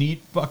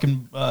all-you-can-eat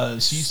fucking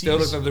CC's? Still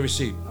looked at the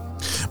receipt.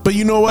 But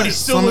you know what? But he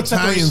still Some looks at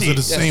the Italians are the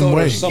receipt. Yeah, same so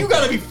way. there's some- You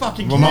gotta be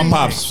fucking Well, kidding my me.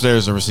 pops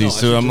there's a receipt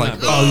too. I'm like,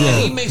 Oh, yeah.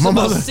 He makes My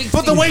about mother- 16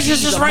 but the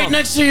waitress is a right month.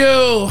 next to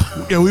you.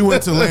 Yeah, we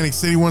went to Atlantic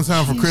City one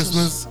time for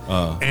Christmas,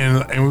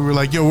 and we were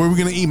like, "Yo, where are we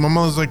gonna eat?" My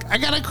mother's like, "I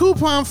got a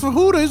coupon for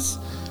Hooters."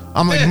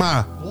 I'm like,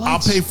 "Ma, I'll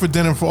pay for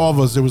dinner for all of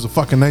us." There was a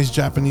fucking nice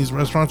Japanese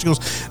restaurant. She goes,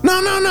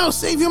 "No,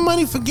 save your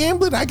money for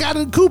gambling. I got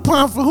a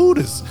coupon for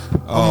Hooters."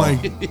 I'm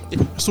like,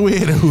 so we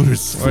ate at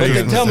Hooters. But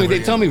they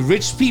tell me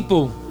rich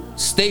people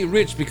stay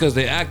rich because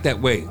they act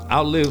that way.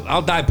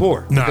 I'll die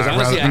poor. Nah, Because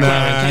honestly, rather- I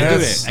can't do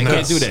that's- that. I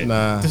can't do that.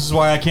 Nah. This is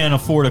why I can't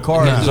afford a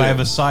car because I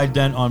have a side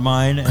dent on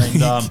mine, and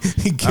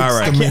He kicks All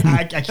right. them in.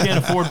 I can't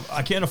afford.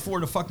 I can't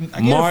afford a fucking. I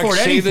can't Mark afford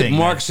say anything.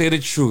 Mark say the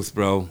truth,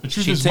 bro.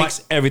 truth She is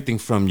takes everything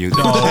from you.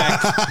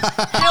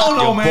 Hell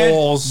no, Your man.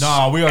 balls.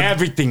 No, we are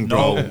everything,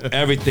 bro.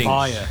 Everything.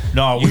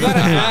 No, You we gotta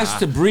ask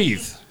to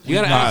breathe. You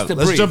gotta All ask right, to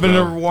let's breathe. jump bro.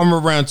 into warmer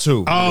round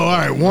 2. Oh, all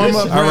right, warm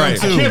up. All right. I round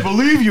can't two.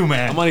 believe you,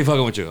 man. I'm only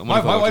fucking with you. I'm My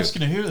only fucking wife's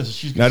with gonna hear this.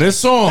 She's Now gonna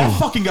this that song,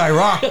 fucking guy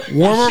rock.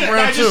 warm up Shit,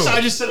 round 2. I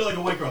just said it like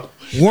a white girl.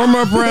 Warm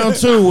up round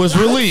 2 was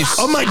released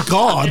Oh my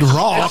God,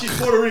 rock! She's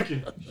Puerto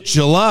Rican.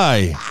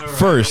 July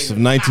 1st of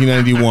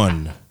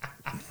 1991.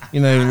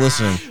 You're not even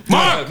listening.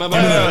 Mark!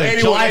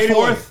 July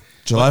 4th.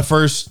 July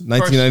 1st,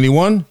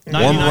 1991.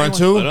 Warm up round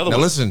 2. Another Now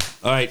one. listen,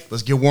 All right,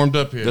 let's get warmed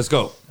up here. let's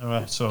go. All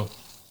right, so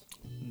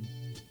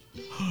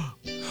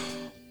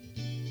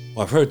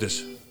Oh, I've heard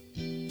this.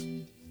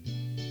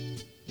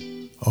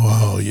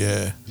 Oh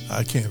yeah,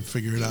 I can't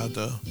figure it out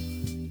though.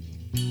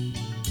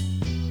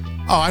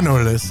 Oh, I know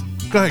what it is.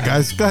 Go ahead,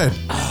 guys. Go ahead.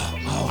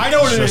 I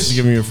know what it Supposed to is.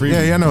 give me a free.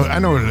 Yeah, I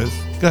know what it is.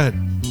 Go ahead.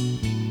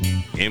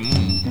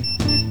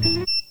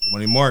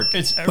 Money Mark.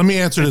 It's Let me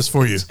answer this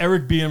for you.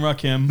 Eric B and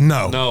Rakim.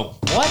 No, No,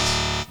 What?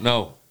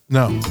 no.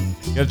 no.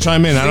 You gotta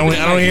chime in. I don't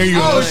hear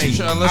you unless you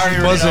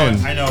buzz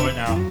in. I know it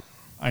now.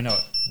 I know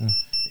it.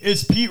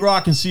 It's Pete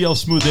Rock and CL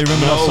Smooth. They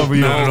rimmed us over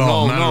you. not at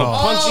all, not at all.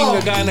 Punching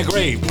the guy in the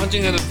grave,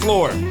 punching on the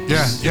floor.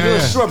 Yeah, yeah,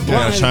 yeah.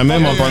 Yeah, chime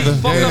in, my brother.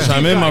 yeah.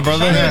 Chime in, my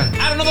brother.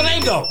 I don't know the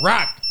name though.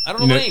 Rock. I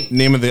don't know the name.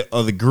 Name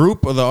of the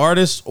group or the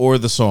artist or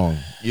the song.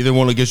 Either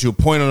one will get you a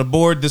point on the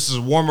board. This is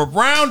a warm up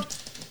round,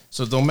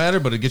 so it don't matter,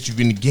 but it gets you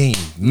in the game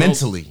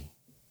mentally.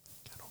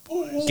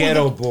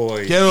 Ghetto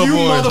Boys. Ghetto You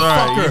Boys. All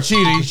right, motherfucker.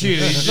 you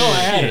cheated. You cheated. No, I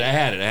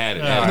had it.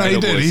 No, he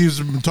Ghetto did. Boys. He was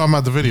talking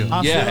about the video.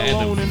 Yeah,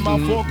 and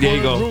there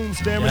you go.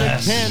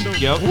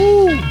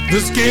 Yep.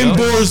 This game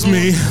bores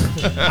me.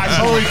 I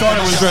totally thought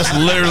it was. Stress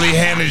literally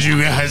handed you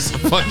guys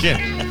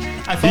fucking.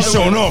 I thought He's it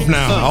showing was- off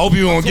now. I hope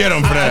you won't get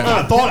him for that.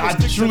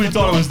 I truly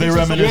thought it was they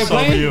reminisce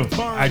over you.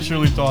 I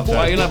truly thought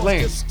Why you're that. not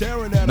playing?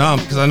 No,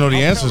 because I know the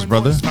answers,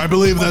 brother. I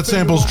believe that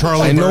samples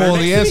Charlie. I know Bird. all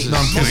the answers. No,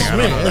 I'm kidding. I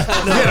don't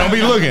know. Yeah, don't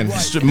be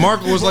looking.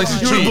 Mark was like to You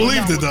would have cheat.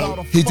 believed it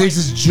though. He takes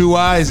his Jew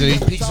eyes and he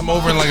peeks them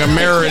over in like a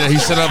mirror that he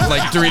set up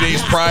like 3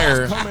 days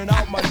prior.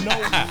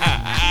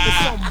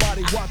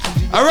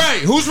 All right,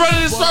 who's ready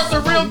to start the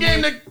real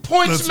game? The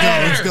points Let's go.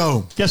 matter. Let's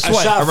go. Guess I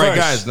what? shot All right, first.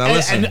 guys, now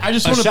listen. And I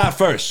just I want shot to.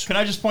 first. Can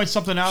I just point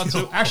something out?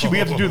 So actually, we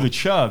have to do the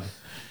chug.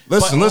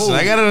 Listen,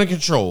 I got it under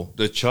control.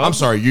 The chub? I'm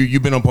sorry,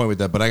 you've been on point with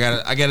that, but I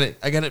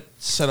got it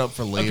set up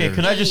for later. Okay,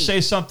 can I just say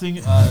something?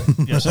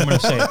 Yes, I'm going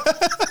to say it.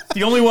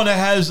 The only one that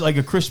has like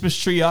a Christmas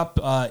tree up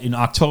in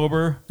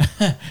October,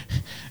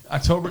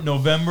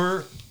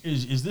 November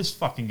is this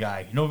fucking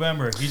guy.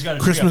 November, he's got a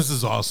tree Christmas up.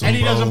 is awesome. and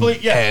he bro. doesn't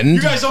believe. Yeah, And?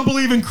 you guys don't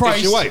believe in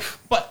Christ. your wife.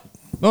 But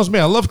No, it's me.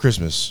 I love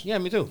Christmas. Yeah,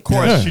 me too. of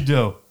course Yeah. you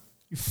do.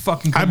 You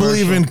fucking. I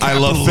believe in. I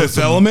love Fifth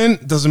capitalism.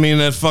 Element. Doesn't mean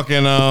that fucking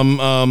you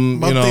know.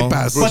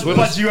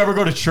 But do you ever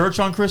go to church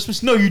on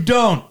Christmas? No, you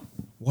don't.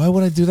 Why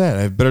would I do that?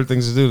 I have better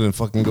things to do than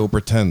fucking go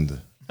pretend.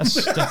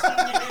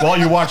 While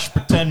you watch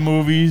pretend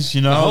movies,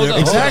 you know. Hold on,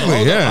 Exactly,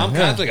 hold on. yeah, I'm yeah.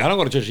 Catholic. I don't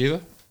go to church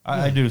either.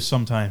 I do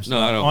sometimes. No,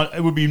 I don't.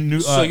 It would be new.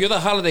 So you're the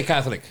holiday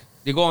Catholic.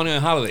 You go on your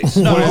holidays.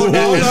 no, Isn't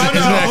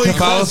that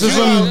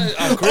Catholicism?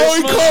 Oh,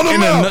 he called him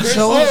In a out.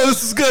 nutshell? Oh,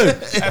 this is good.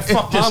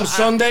 fuck this. Palm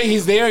Sunday,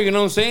 he's there. You know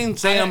what I'm saying?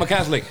 Saying I'm a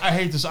Catholic. I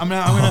hate this. I'm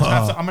gonna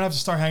have to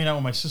start hanging out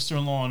with my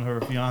sister-in-law and her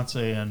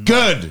fiance and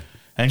Good.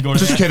 and go to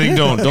Just kidding.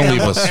 Don't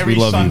leave us. every We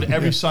love Sunday. you.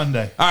 Every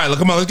Sunday All right, look,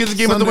 come on. Let's get this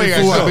game out of the way,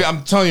 Sunday guys. fool.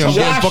 I'm telling you, I'm To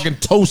getting wash- fucking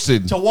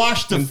toasted. to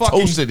wash the I'm fucking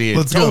toasted here.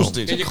 Let's go.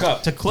 toasted. Get your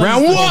cup. to cleanse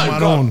Round the, one.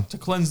 My own. to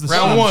cleanse the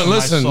Round sun one. from my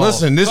Listen, soul.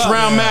 listen. This Oh,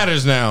 round yeah.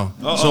 matters now.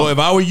 So if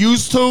I were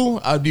used to,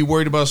 I'd be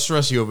worried about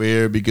Stressy over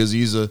here because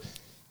he's the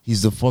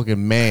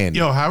fucking man.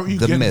 Yo, how are you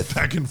the getting myth,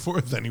 back and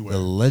forth anywhere? the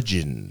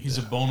legend? He's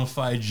a bona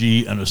fide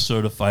G and a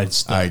certified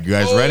stud. All right, you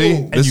guys ready?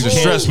 This you is can't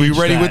Stress. We teach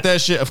ready that. with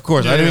that shit? Of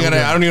course. Yeah, I don't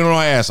yeah, even know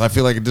why I asked. I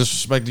feel like a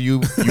disrespect to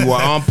you. You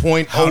are on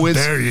point. How Always.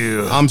 dare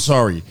you. I'm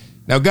sorry.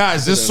 Now,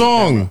 guys, this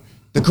song,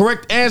 the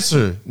correct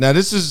answer. Now,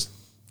 this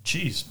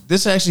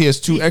actually has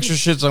two extra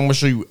shits I'm gonna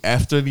show you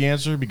after the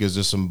answer because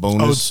there's some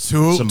bonus. Oh, it's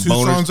two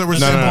songs that were no,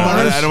 sample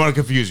bonus? I don't want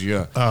to confuse you.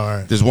 Yeah. Oh, all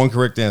right. There's one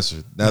correct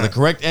answer. Now, the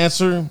correct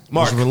answer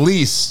was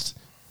released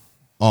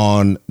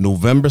on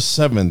November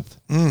 7th,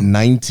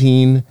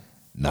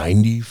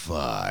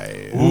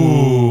 1995.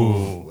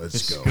 Ooh,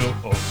 let's go.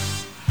 Oh.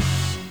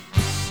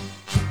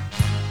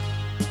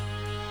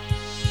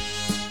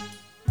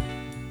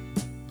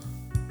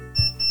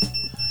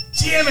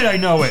 Damn it, I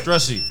know it.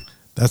 Stressy.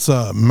 That's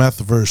a Meth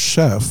versus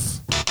Chef.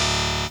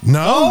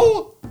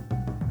 No.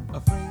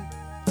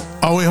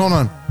 Oh wait, hold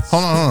on.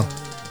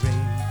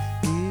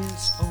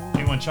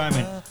 Anyone chime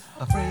in? All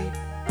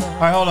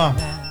right, hold on.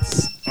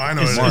 I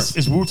know it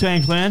Is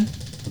Wu-Tang Clan?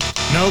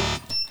 Nope.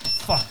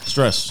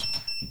 Stress.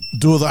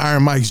 Duel of the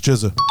Iron Mike's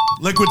Jizza.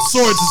 Liquid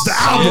Swords is the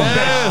album.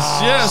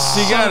 Yes,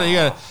 you got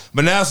it.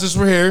 But now since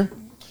we're here,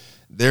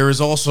 there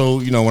is also,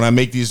 when I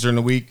make these during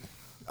the week,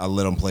 I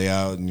let them play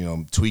out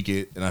and, tweak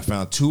it. And I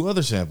found two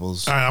other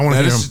samples. All right, I wanna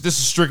Now, hear this 'em. This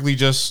is strictly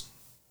just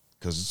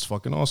because it's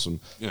fucking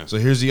awesome. Yeah. So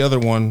here's the other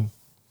one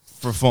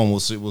for fun. We'll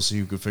see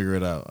who can figure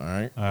it out. All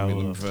right. right, Let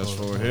me hold fast on.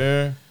 forward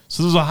here.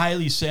 So there's a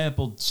highly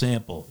sampled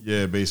sample.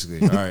 Yeah,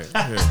 basically. All right. Here.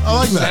 I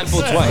like that.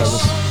 Sample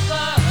twice.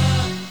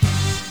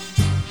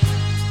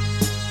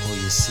 Oh,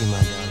 you see,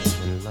 my darling,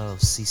 when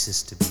love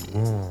ceases to be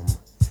warm,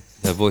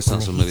 That voice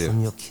sounds and the heat familiar.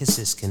 from your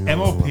kisses can no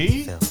longer be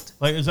M.O.P.? felt.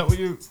 Like, is that what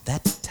you...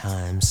 That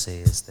time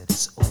says that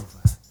it's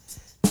over.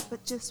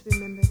 But just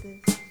remember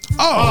this.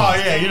 Oh,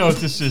 yeah, you know what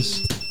this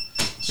is.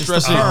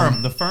 Stress The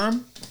Firm. The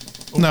Firm?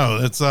 No,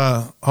 it's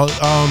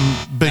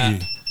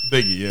Biggie.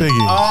 Biggie, yeah.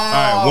 Biggie. All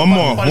right, one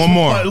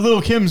more. But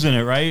Lil Kim's in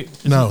it, right?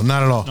 No,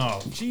 not at all. No,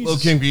 Jesus. Lil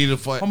Kim can eat a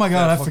fight. Oh my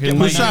God, I forget Who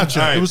my shot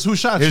you? All right. It was Who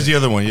Shot Here's You. the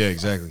other one. Yeah,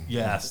 exactly.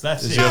 Yes,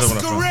 that's Here's it. the other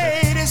one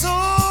I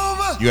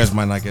found. You guys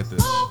might not get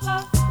this.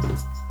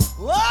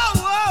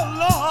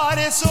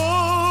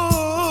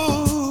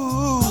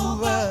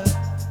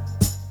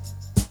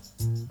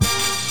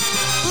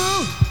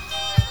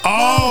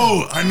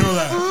 Oh, I know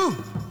that. Hold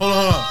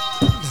on.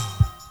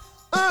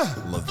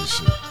 Love this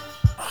shit.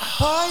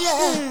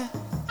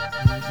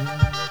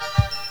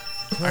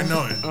 I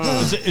know it.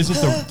 Is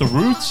it the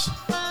Roots?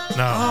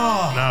 No,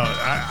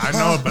 I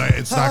know it, but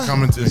it's not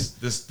coming to me.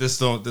 This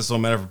don't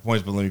matter for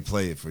points, but let me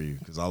play it for you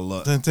because I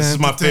love. This is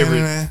my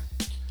favorite.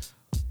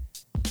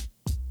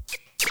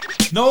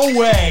 No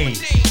way.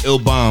 Il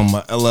Bomb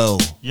by LL.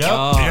 Yep. Yeah,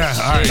 all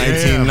right.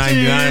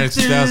 1999 to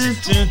 2000.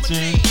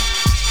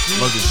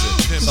 Love this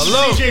shit.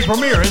 Hello. DJ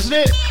Premier, isn't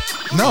it?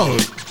 No,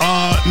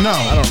 no.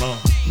 I don't know.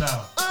 No.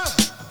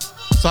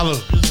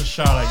 Salud. This is a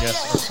shot, I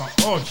guess. Or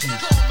something. Oh, jeez.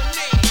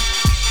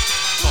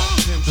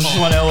 This is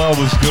when LL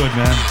was good,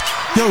 man.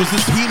 Yo, is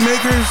this Heat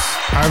Makers?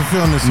 I'm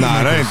feeling this.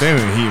 Nah, Heat they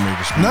Makers. ain't Heat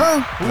Makers.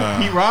 No,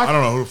 Pete Rock? I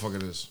don't know who the fuck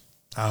it is.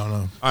 I don't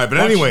know. All right, but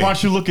Why anyway,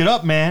 don't you look it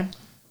up, man?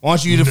 why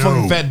don't you eat a No.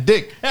 fucking fat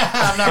dick? All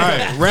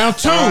right, round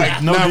two.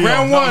 right, no now, deal,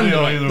 round no one. deal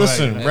either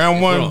Listen, way. round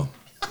Hey, one. bro.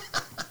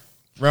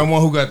 Round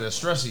one. Who got that?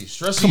 Stressy's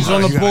Come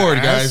on the you gotta board,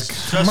 ask.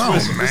 guys. Come on,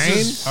 This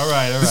man. All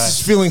right. This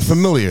is feeling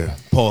familiar.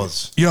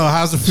 Pause. Yo,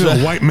 how's it feel?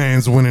 White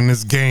man's winning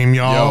this game,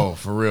 y'all. Yo,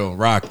 for real,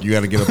 Rock, you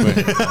got to get up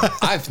in.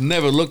 I've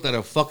never looked at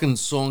a fucking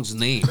song's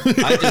name.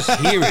 I just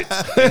hear it,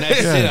 and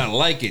that's it. I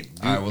like it.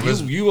 All right, well,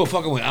 you were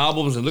fucking with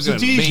albums and looking at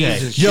It's a DJ.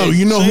 names and shit. Yo,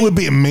 you know who would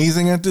be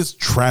amazing at this?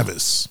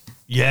 Travis.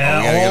 Yeah.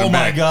 we gotta get Oh, him my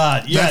back.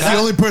 God. Yeah. That's the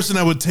only person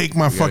that would take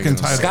my fucking get him.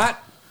 title. Scott.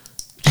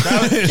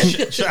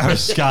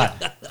 Travis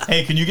Scott.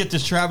 Hey, can you get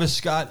this Travis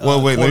Scott?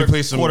 Well, wait, let me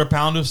play some- Quarter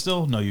pounder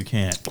still? No, you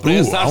can't. Play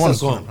a I salsa want a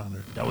song.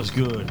 pounder. That was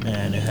good,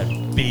 man. It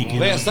had bacon.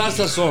 Play a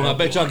salsa song. I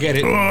bet y'all get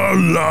it.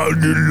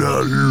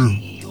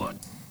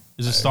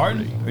 Is it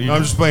starting? Are you No,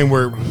 I'm just playing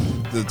where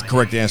the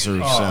correct answer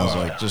sounds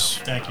like. Just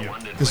Thank you.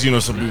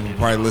 because some people are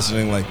probably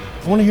listening, like,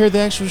 I want to hear the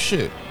actual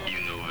shit.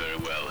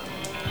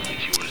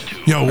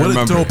 Yo, what a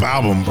remember. dope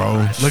album,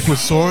 bro. Liquid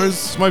Swords.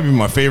 This might be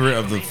my favorite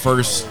of the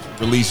first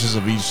releases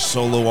of each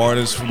solo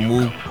artist from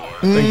Wu? I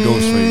think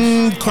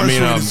Ghostface.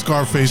 Incarcerated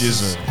Scarface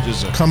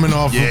GZA. coming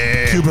off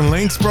of Cuban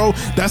Links, bro.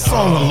 That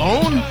song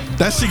alone,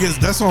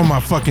 that's on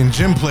my fucking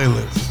gym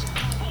playlist.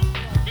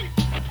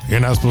 You're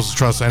not supposed to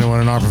trust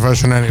anyone in our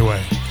profession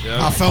anyway.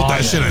 I felt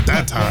that shit at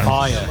that time.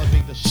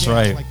 That's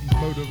right.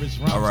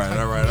 All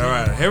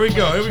right. Here we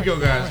go,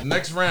 guys.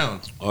 Next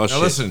round. Oh, now shit.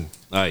 listen.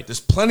 All right. There's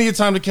plenty of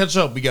time to catch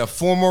up. We got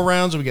 4 more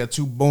rounds and we got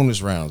 2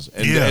 bonus rounds.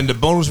 And the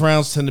bonus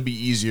rounds tend to be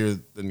easier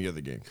than the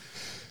other game.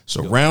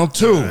 So round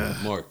 2.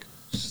 Mark,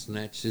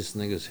 snatch this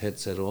nigga's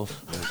headset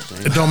off. You know what I'm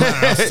saying? It don't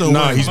matter. I still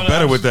Nah, win. he's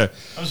better with that.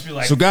 I'll just be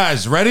like, So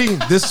guys, ready?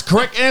 This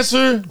correct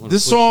answer.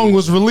 This song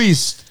was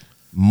released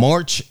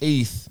March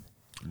 8th,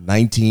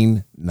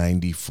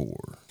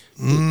 1994.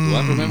 Do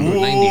I remember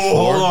Ooh,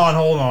 94?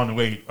 hold on,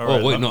 wait. All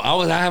right, Oh, wait, no.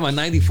 I had my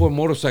 94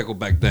 motorcycle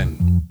back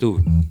then.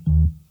 Dude.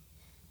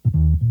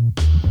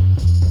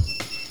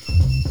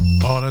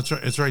 Oh, that's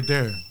right. It's right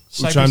there.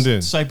 Who chimed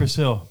in? Cypress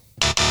Hill.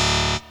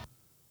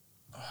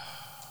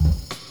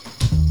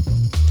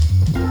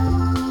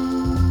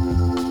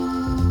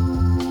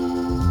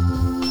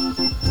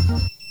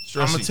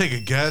 I'm gonna take a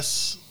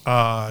guess.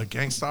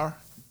 Gangstar.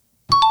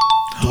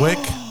 Dwick.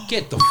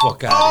 Get the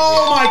fuck out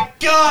Oh of my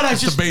God! I The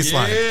just bass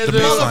line. Yeah, The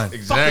dude. bass line.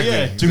 Exactly.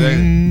 Yeah. exactly.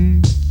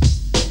 here.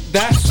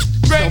 That's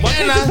great. Why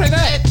can't you play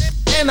that?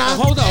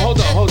 Hold on.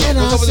 What's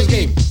up with this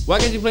game? Why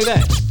can't you play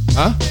that?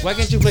 Huh? Why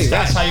can't you play that?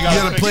 That's how you You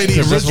gotta play the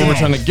Because that's what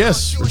original. we're trying to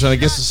guess. We're trying to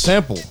guess the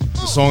sample.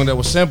 The song that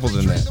was sampled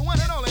in that.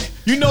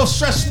 You know,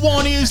 Stress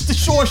One is the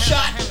short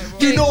shot.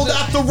 You know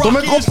that the me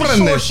Rock is the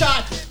comprendes. short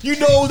shot. You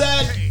know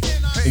that.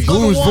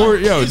 Guru's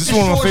voice, yo, this is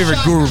one of my favorite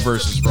Guru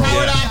verses, bro.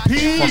 Paradigm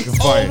P. Fucking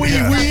fire. Oh,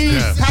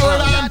 Yeah.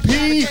 Paradigm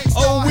P.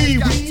 Oh,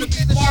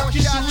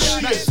 Marcus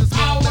Aurelius.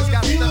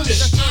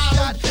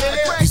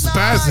 He's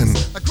spazzing.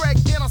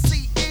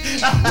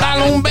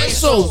 Long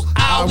pesos,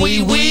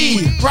 we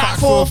rock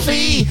for a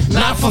fee,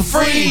 not for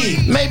free.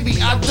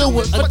 Maybe I do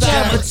it for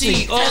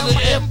charity or the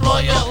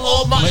employer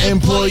or my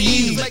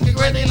employee.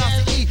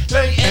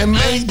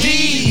 MAD,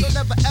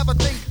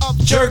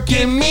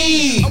 jerking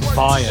me.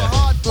 Fire.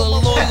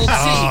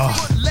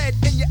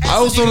 I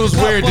also know it's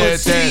weird that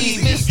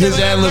his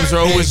ad-libs are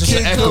always just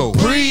an echo.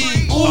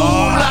 Ooh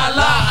la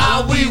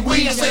la, we.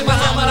 I say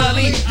Muhammad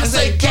Ali, I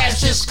say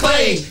Cassius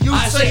Clay. You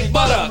say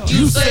butter,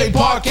 you say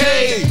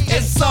parquet.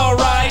 It's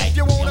alright.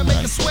 In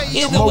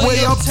the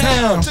way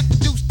uptown,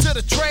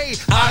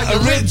 I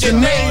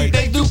originate,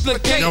 they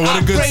duplicate. Yo, what a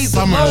I good praise the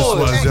summer this Lord.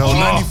 was, yo.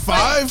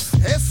 95?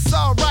 It's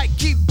alright,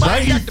 keep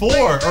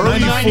 94, early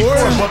 94,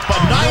 but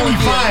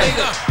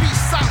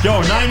 95.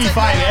 Yo,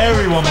 95,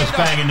 everyone was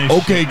banging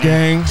this. Okay,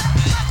 gang.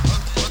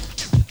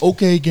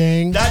 Okay,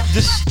 gang.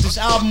 This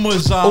album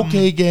was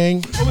Okay,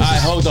 gang. All right,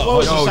 hold up. What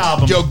was this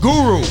album? Yo,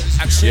 Guru.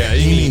 Yeah,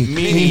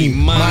 me,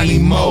 money,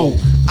 mo.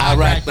 I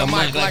rack the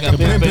mic like a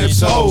pimpin'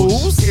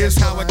 toes. Here's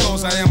how it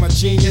goes. I am a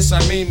genius. I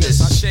mean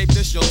this. I shape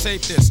this. You'll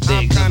tape this.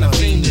 I'm They kind of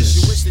gonna mean fiendish.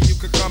 this. You wish that you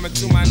could come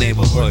into my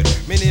Neighborhood.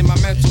 neighborhood. Meaning my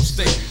mental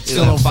state.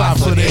 Still on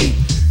 5'8".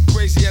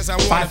 Crazy as I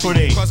want to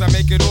 5'8". be. Cause I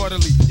make it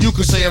orderly. You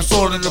could say I'm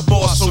sort of the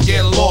boss, so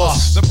get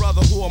lost. The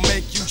brother who will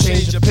make you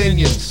change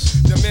opinions.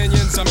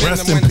 Dominions. I'm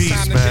Rest in in the peace,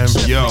 time to man. get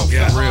shit Yo, from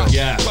yeah, the real. heart.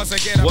 Yeah. Cause I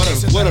get a What a-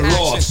 piece of what a the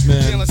loss, action.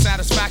 man. Feeling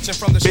satisfaction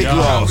from the Big strong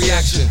loss.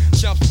 reaction.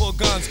 Chumps pull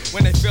guns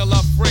when they feel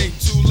afraid.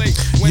 Too late.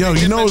 When Yo,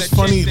 they you dip know in what's the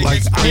funny? kick, they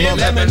Like, get I love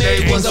that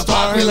Lemonade was a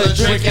popular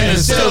drink and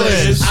it still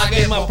is. I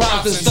gave my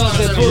props to sons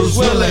and Bruce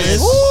Willis.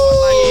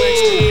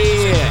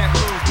 Yeah.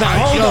 Now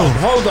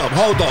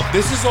hold up.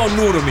 This is all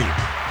new to me.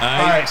 All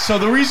right, so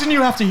the reason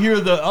you have to hear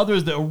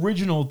the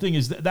original thing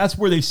is that's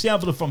where they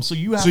sampled it from. So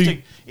you have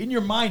to, in your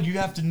mind, you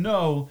have to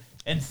know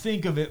and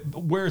think of it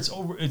where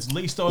it's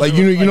laced on. Like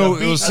you know, a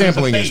beat. it was There's a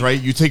sampling beat. is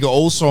right. You take an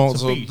old song.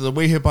 It's a So beat. the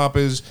way hip hop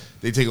is,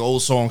 they take an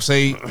old song.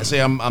 Say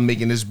I'm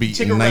making this beat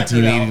Take in a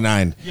record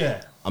 1989. out.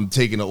 Yeah. I'm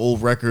taking an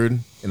old record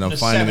and I'm The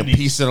finding a 70s.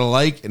 piece that I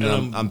like, and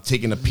then I'm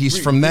taking a piece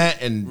from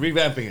that and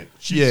Revamping it.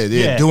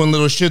 yeah, doing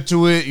little shit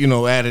to it. You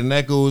know, adding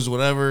echoes,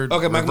 whatever.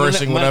 Okay,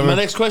 reversing, whatever. my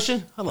next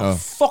question. How the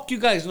fuck you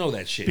guys know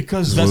that shit?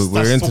 Because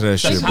We're into that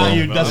that's shit, how bro.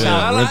 you. That's Yeah.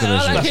 how. I into that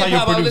like shit. That's how hip you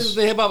hop. I produce.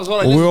 listen to hip hop. Is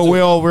what I Well, listen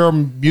to. we're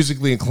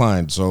musically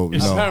inclined, so you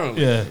know,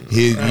 Apparently. Yeah.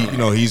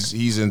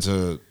 he's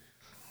into.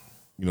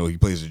 You know, he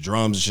plays the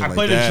drums and shit I like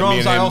play the that. drums, Me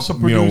and I him, also You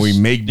know, we produce-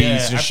 make beats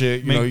yeah, and I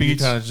shit. You make know, you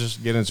beats. kind of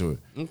just get into it.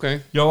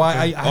 Okay. Yo,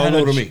 I had All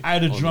new to me. I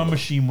had a drum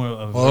machine where.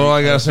 All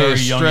I gotta say is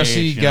Stressy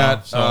age, you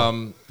got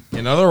know, so.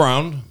 another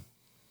round.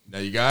 Now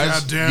you guys,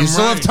 Goddamn you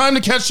still have right. time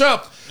to catch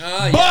up.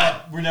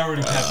 But we're never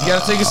gonna catch. You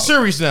gotta take it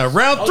serious now.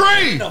 Round In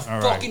three. the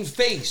fucking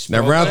face.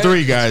 Now, bro. round Go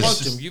three, ahead. guys.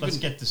 Punch him. You Let's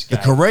can- get this guy.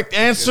 Correct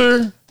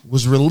answer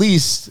was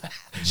released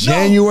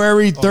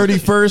January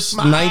 31st,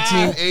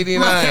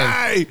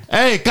 1989.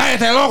 Hey,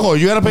 cállate, loco.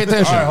 You gotta pay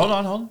attention. All right, hold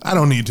on. I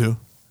don't need to.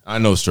 I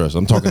know, Stress.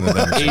 I'm talking to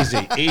them.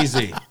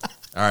 Easy. All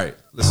right,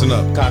 listen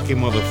up. Cocky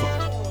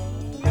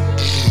motherfucker.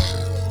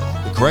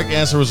 The correct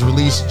answer was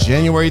released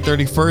January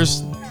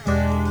 31st,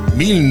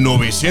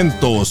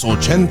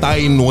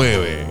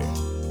 1989.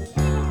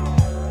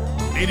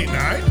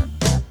 89?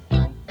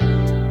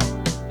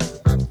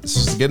 This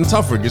is the getting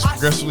tougher. It gets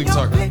progressively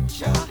tougher.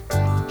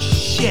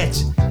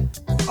 Shit.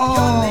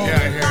 Oh. Yeah,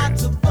 I hear it.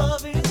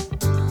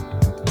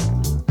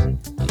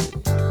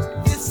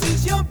 This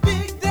is your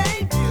big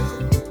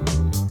debut.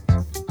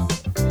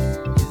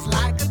 It's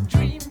like a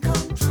dream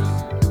come true.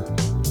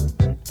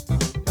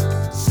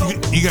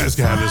 You guys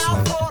can have this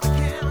one.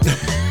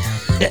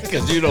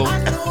 Because you don't.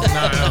 No.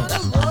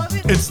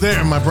 It's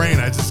there in my brain.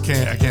 I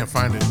can't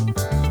find it.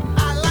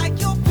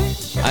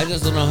 I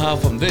just don't know how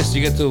from this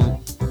you get to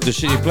the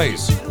shitty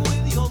place.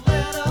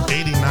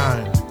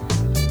 89.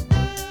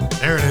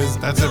 There it is.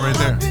 That's it right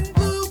there.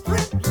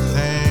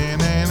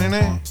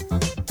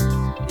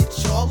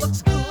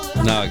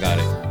 Now I got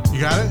it. You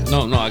got it?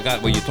 No, I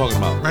got what you're talking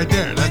about. Right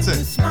there. That's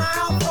it.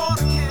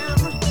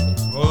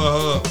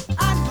 Hold up.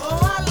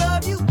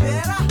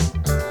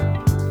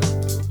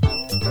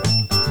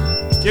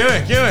 ¿Quién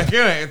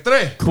es?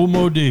 Tres. Cool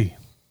Mo D.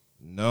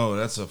 No,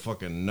 that's a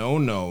fucking no.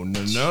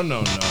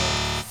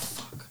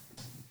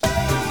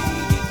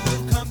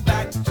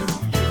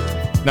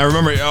 Now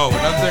remember,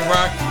 another thing,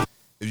 Rock.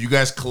 If you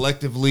guys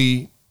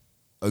collectively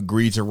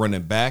agree to run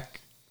it back,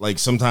 like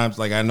sometimes,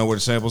 like I know where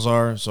the samples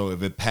are. So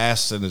if it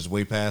passed and it's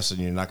way past, and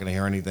you're not gonna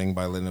hear anything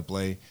by letting it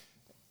play,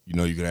 you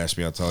can ask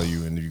me. I'll tell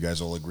you. And if you guys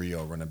all agree,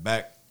 I'll run it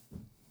back.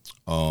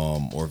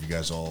 Or if you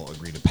guys all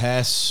agree to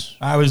pass,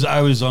 I was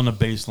on the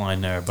baseline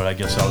there, but I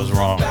guess I was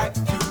wrong. I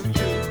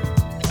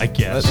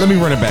guess. Let me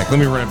run it back.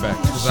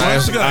 'Cause I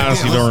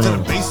honestly don't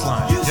remember.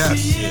 Baseline.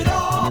 Yes.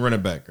 Let me run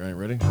it back. All right,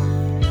 ready?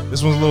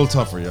 This one's a little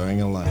tougher, yo. I ain't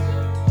gonna lie.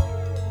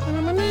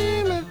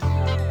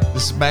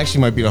 This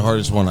actually might be the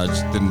hardest one. I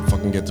just didn't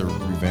fucking get to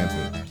revamp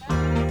it.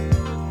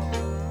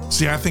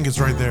 See, I think it's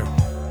right there.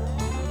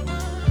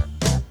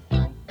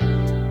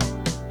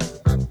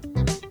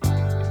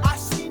 I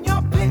seen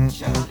your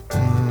picture.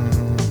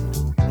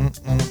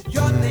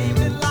 Your name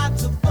in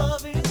lights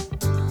above it.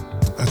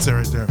 That's it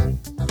right there.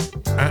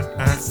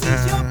 This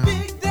is your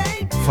big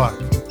day. Fuck.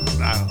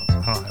 I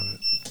don't have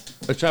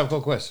it. A Tribe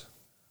Called Quest.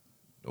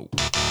 Nope.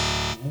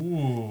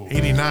 Ooh.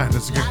 89.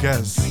 That's a good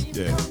guess.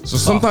 Yeah. So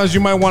sometimes you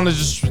might want to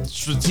just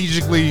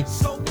strategically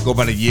go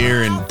by the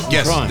year and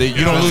guess.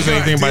 You don't lose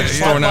anything by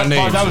just throwing out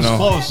names. That was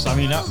close. I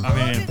mean,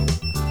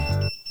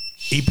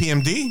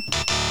 EPMD?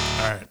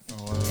 All right.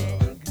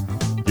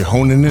 You're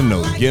honing in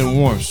though. You're getting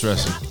warm,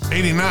 stressing.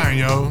 89,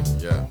 yo.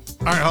 Yeah.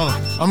 All right, hold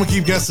on. I'm going to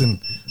keep guessing.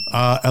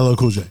 LL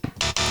Cool J.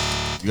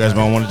 You guys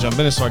might want to jump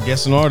in and start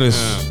guessing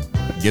artists. Yeah.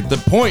 Get the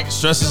point.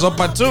 Stress is up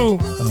by 2.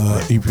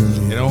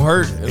 EPMD. It don't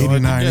hurt.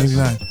 89.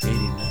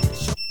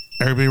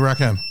 Everybody rock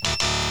him.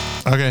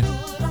 Okay.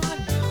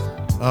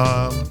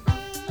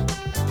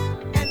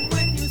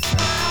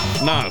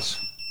 Nas.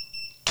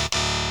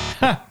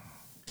 All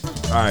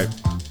right.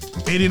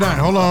 89.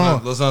 Hold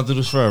on. Let's not do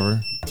this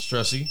forever.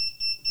 Stressy.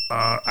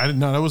 I didn't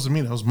know. That wasn't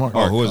me. That was Mark.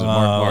 Oh, who was it?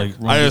 Mark.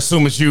 I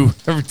assume it's you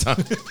every time.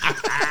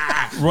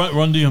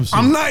 Run DMC.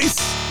 I'm nice.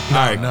 All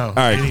right.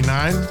 All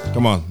 89.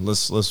 Come on.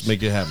 Let's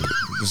make it happen.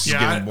 This is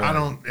getting boring. I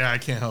don't. Yeah, I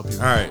can't help you.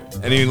 All right.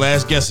 Any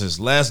last guesses?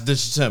 Last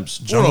ditch attempts?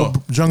 Jungle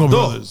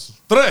Brothers.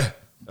 Tres.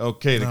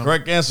 Okay. The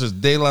correct answer is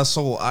De La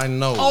Soul. I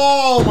know.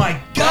 Oh my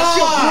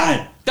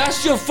God.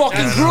 That's your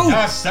fucking group.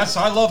 That's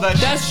I love that.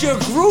 That's your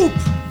group.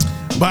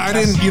 But I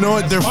didn't. You know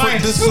what?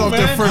 This is off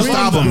their first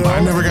album. I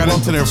never got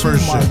into their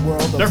first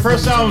shit. Their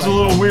first album's a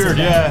little weird.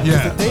 Yeah.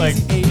 Yeah. Like.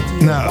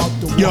 No.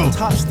 Yo.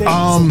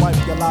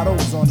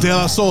 De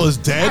La Soul is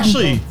dead.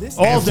 Actually,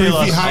 all and De 3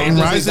 La Feet High Soul and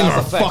Rising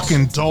are That's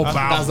fucking dope That's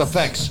albums.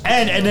 effects.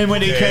 And then when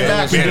they came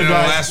back, the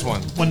last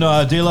one. When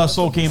De La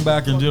Soul came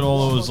back and did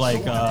all those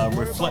like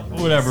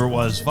whatever it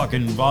was,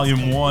 fucking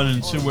volume 1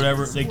 and 2,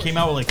 whatever. They came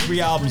out with like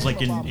 3 albums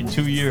like in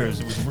 2 years.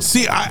 It was.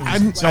 See, I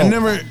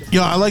never.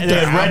 Yo, I like And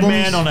their they had albums.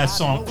 Redman on that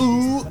song.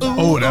 Ooh,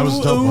 Oh, that was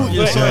a dope one.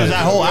 Yeah, Yeah.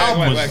 that whole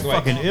album was Wait.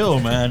 fucking ill,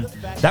 man.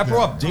 That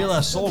brought De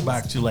La Soul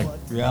back to like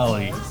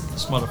reality.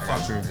 This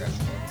motherfucker.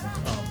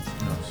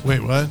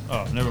 Wait, what?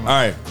 Oh, never mind. All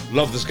right.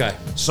 Love this guy.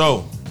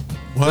 So,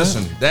 What?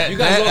 listen. That You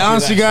got lucky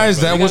honestly, that guys,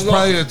 time, that brother. was You got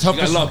probably lucky. the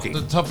toughest. You got lucky.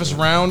 The toughest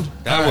round.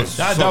 That was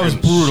That was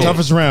brutal.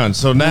 Toughest round.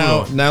 So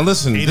now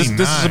listen. This is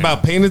 89.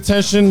 about paying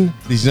attention.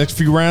 These next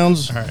few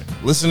rounds, All right.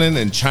 listening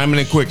and chiming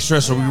in quick.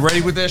 Stress. Are we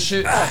ready with that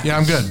shit? Yeah,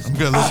 I'm good.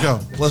 Let's go.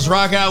 Let's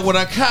rock out with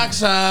our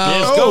cocks out.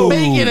 Let's go.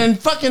 Bacon and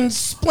fucking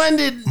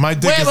splendid. My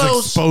dick huevos.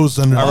 is exposed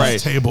under All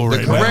this right. table The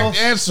right now. correct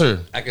answer.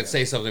 I can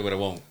say something, but I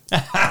won't.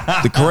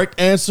 The correct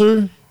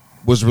answer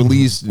was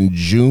released in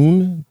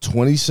June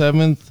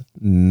 27th,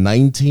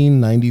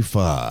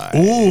 1995.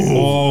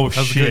 Oh That was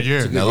a shit! good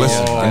year. Now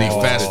listen, I need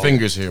fast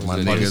fingers here, my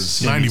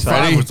niggas.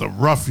 95 Ready? was a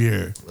rough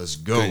year. Let's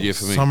go. Good year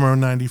for me. Summer of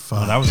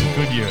 95. That was a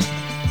good year.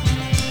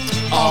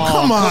 Oh,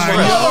 come on. yo.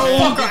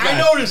 Motherfucker, I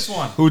know this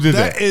one. Who did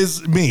that? That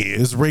is me.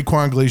 It's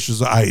Raekwon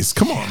Glaciers of Ice.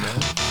 Come on, man.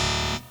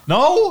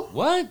 No,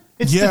 What?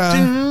 it's Yeah.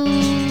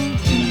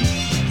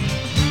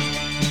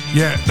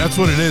 Yeah, that's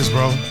what it is,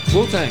 bro.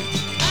 Wu-Tang.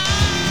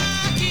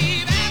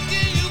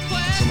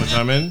 So much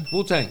I'm in.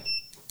 Wu-Tang.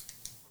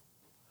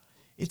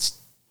 It's.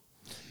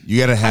 You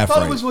got a I half thought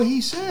right. it was what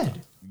he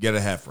said. get a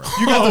half right.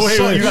 You got the wait,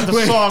 song. wait, You got the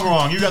wait. song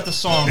wrong. You got the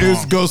song wrong.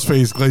 It's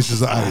Ghostface,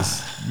 Glaciers of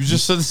Ice. You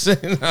just said the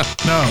same.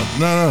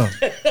 No.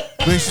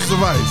 Glaciers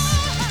of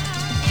Ice.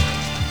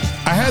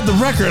 I had the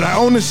record. I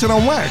own this shit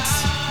on wax.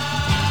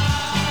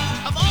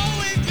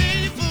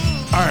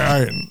 All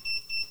right.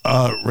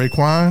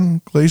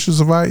 Raekwon, Glaciers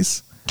of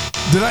Ice.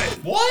 Did I?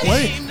 What?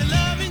 Wait.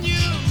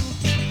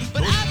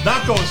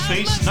 Not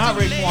Ghostface. Not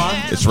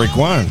Raekwon. It's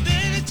Raekwon.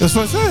 That's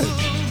what I said.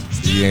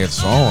 You ain't got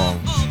the song wrong.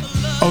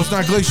 Oh, it's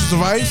not Glaciers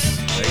of Ice?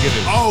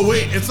 Negative. Oh,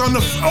 wait. It's on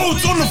the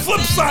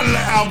flip side of the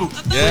album.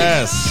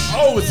 Yes.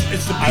 Oh, it's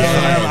the I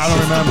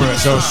don't remember it.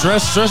 So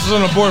Stress is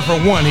on the board for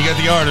 1. He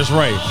got the artist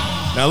right.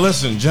 Now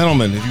listen,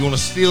 gentlemen, if you want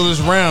to steal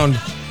this round,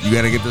 you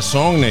got to get the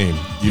song name.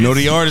 You know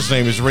the artist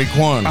name is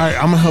Raekwon. All right,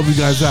 I'm gonna help you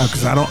guys out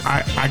because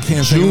I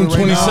can't. June think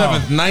of it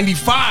right 27th,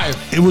 95.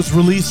 now. It was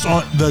released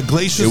on the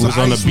Glaciers. It was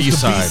of on the Ice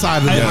B-side.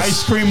 of this.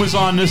 Ice Cream was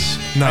on this.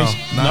 No, Ice,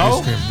 not no?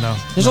 Ice Cream. No.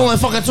 There's only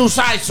fucking 2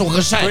 sides to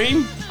a side.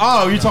 Cream?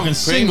 Oh, you're talking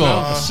single.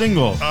 A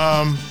single.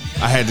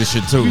 I had this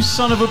shit too. You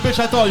son of a bitch!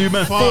 I thought you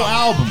meant full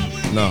album.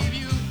 No.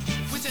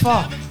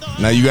 Fuck.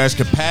 Now you guys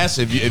could pass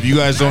if you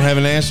guys don't have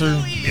an answer.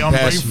 I'm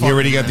Pass. brain You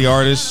already fucking, got the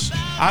artist.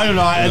 I don't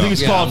know. I think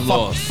it's called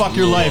Fuck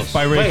Your Life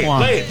by Raekwon.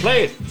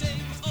 Play it.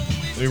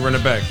 Let me run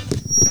it back.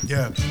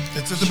 Yeah,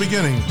 it's at the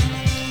beginning.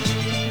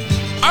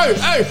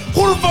 Hey,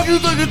 who the fuck you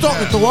think you're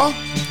talking to, huh?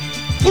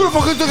 Who the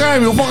fuck you think I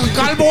am? You fucking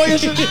cowboy and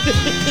shit?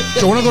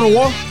 You wanna go to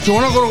war?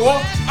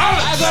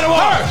 I got to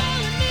war.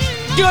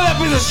 Give me that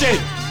piece of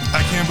shit.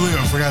 I can't believe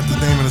I forgot the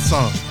name of the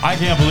song. I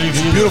can't believe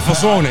it. Beautiful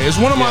song name. It's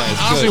one of my it's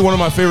honestly good. one of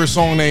my favorite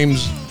song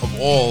names of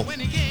all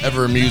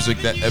ever in music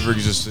that ever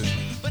existed.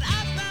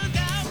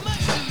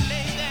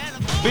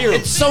 Beer.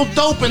 It's so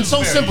dope and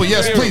so simple.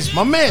 Yes, please.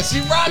 My man, see,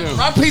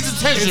 Rob pays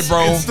attention,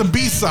 bro. It's the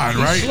B-side,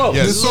 right? slow.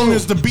 Yes. This song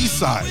is the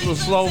B-side. A little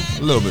slow.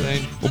 A little bit.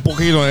 Un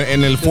poquito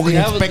en el fucking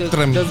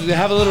spectrum. Does he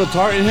have a little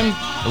tart in him?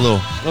 A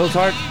little. A little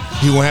tart?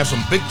 He gonna have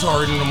some big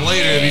tart in him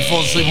later if he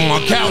falls asleep on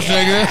my couch,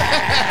 nigga.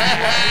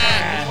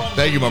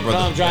 Thank you, my No, brother.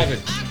 I'm driving.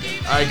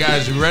 All right,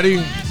 guys, you ready?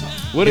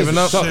 What is Giving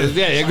it? up? So-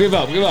 yeah, give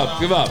up.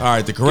 All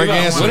right, the correct Give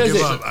up. answer. What is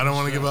it? I don't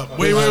want to give up.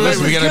 Wait.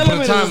 Listen, we gotta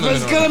put a time limit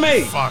It's on killing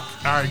it. me. Fuck.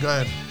 All right, go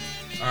ahead.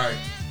 All right.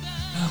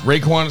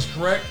 Raekwon is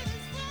correct.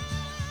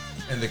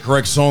 And the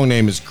correct song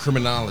name is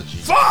Criminology.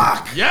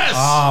 Fuck! Yes!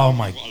 Oh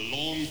my.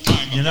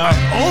 You know.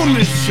 Own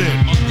this shit.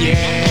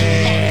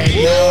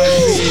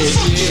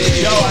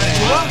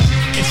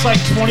 It's like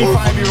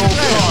 25-year-old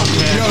song,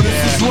 man. Yo,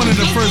 this is one of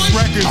the first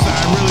records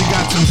that I really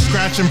got some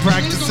scratching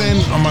practice in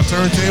on my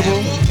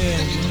turntable.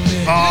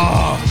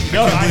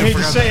 Yo, I hate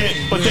to say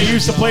it, but they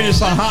used to play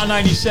this on Hot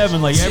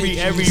 97 like every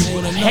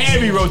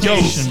heavy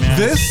rotation, man.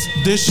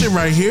 This shit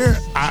right here,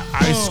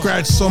 I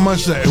scratched so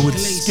much that it would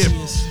skip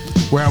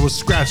where I was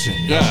scratching.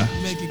 Yeah.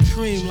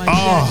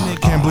 Oh, I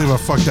can't believe I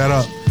fucked that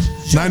up.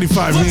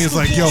 95 me is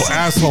like, yo,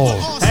 asshole.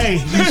 Hey,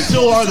 you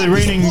still are the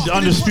reigning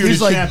undisputed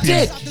He's like,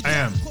 champion. dick. I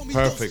am.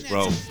 Perfect,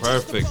 bro.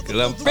 Perfect.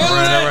 I'm feeling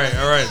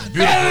All right. It's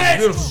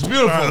beautiful.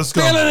 All right, let's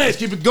go. Let's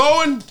keep it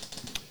going.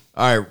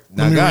 All right,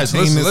 now me guys,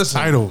 retain this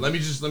listen. title. Let me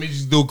just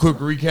do a quick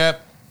recap.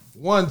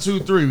 1, 2,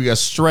 3. We got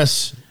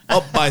Stress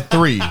up by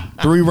 3.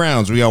 3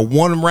 rounds. We got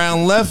 1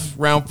 round left,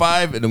 round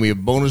 5, and then we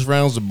have bonus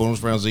rounds. The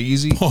bonus rounds are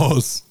easy.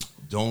 Pause.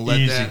 Don't let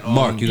Easy. that.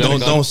 Mark, you got a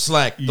gun? don't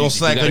slack. Don't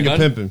slack got a on your gun?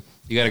 pimping.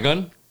 You got a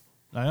gun?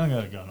 I don't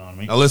got a gun on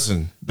me. Now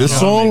listen, this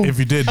song. If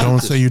you did, don't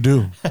say you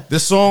do.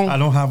 This song. I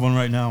don't have one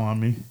right now on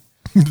me.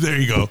 There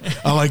you go.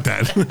 I like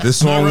that. This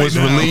song Not right was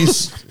now.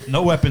 released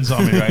No weapons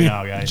on me right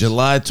now, guys.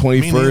 July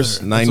Me neither. 21st,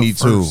 That's a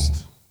 92.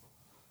 first.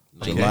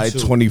 July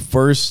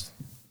 21st,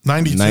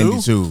 92?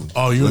 92.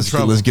 Oh, you in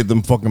trouble. Let's get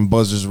them fucking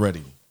buzzers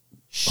ready.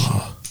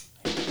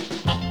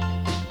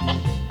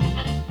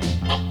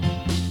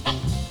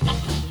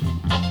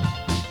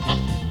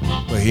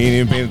 But he ain't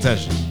even paying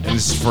attention. And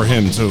this is for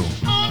him, too.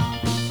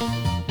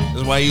 This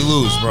is why you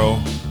lose, bro.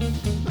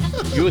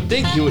 You would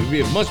think you would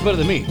be much better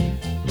than me.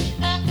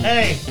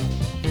 Hey,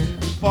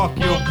 fuck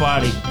your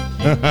body,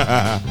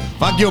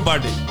 Fuck your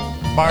body.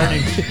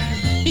 Barty.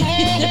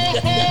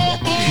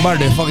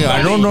 Marty, fucking,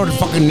 I don't know the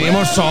fucking name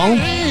of the song.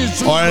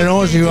 All I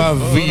know is you have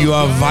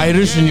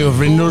virus in your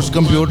Windows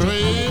computer.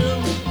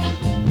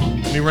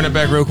 Let me run it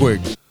back real quick.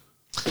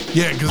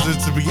 Yeah, because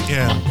it's the beginning.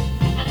 Yeah.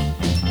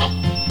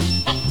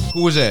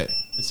 Who was that?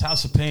 It's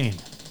House of Pain.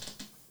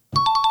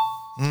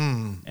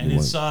 And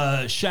it's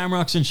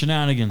Shamrocks and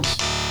Shenanigans.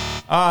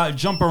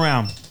 Jump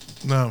Around.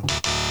 No.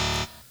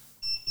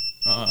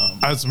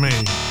 That's me.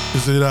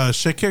 Is it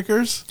Shit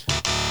Kickers?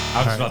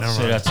 I was about to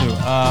say that too.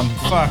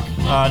 Fuck.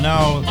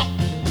 Now,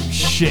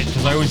 shit,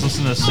 because I always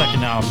listen to the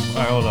second album. All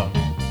right, hold on.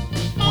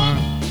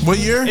 What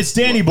year? It's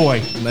Danny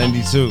Boy.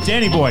 92.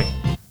 Danny Boy.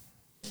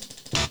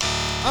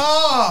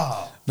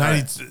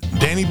 90.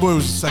 Danny Boy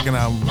was the second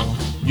album, bro.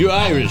 You're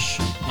Irish.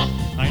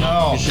 I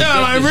know. Yeah,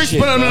 I'm Irish,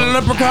 but I'm not a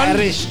leprechaun.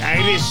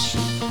 Irish.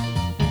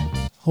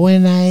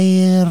 When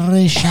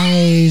Irish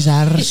eyes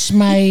are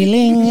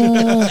smiling.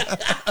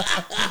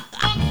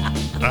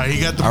 He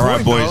got the All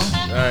right, point, boys.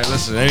 though. All right,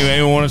 listen. Anyway,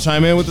 anyone want to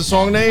chime in with the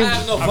song name? I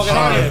have no fucking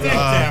idea.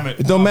 Damn it.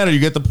 It don't matter. You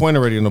get the point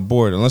already on the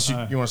board, unless you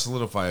want to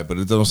solidify it. But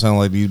it doesn't sound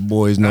like these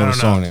boys know the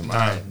song name. All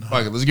right,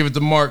 fuck it. Let's give it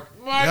to Mark.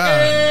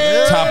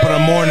 Top of the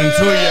morning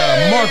to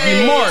ya,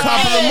 Marky Mark.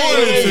 Top of the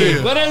morning to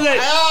you. What is it?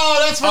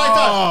 Oh, that's what I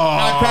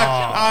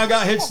thought. I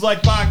got hits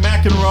like Bob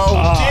McEnroe.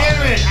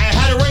 Damn it. I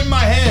had it right in my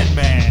head,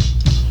 man.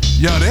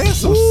 Yo, they had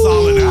some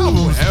solid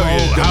albums, bro.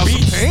 House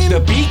of Pain. The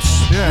beats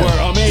were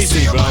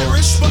amazing, bro.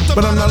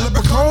 But I'm not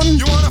leprechaun.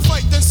 You wanna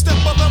fight, then step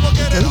up and we'll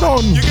get it Get it on.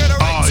 on. You get a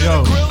right Oh, to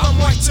yo. the grill. I'm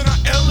white and I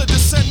L, a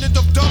descendant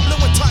of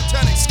Dublin with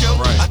Titanic skill.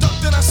 I duck,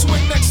 then I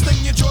swing, next thing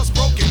your jaw's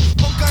broken.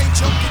 Punk, I ain't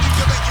joking, you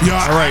can make Yo,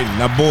 All right,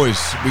 now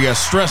boys, we got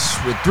Stress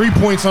with 3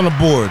 points on the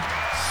board.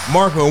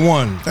 Marco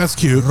 1. that's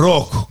cute.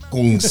 Rock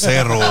con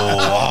cero.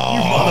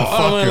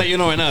 I'm gonna let you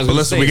know right now. It's But gonna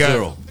listen, say we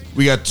zero.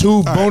 got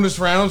 2 bonus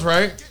rounds,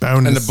 right?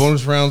 Bonus. And the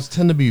bonus rounds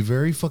tend to be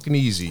very fucking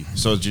easy,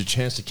 so it's your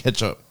chance to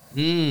catch up.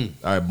 All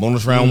right,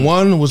 bonus round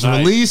 1 was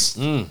released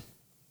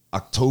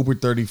October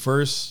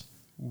 31st,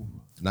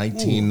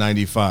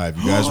 1995.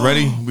 You guys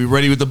ready? We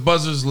ready with the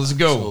buzzers? Let's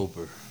go.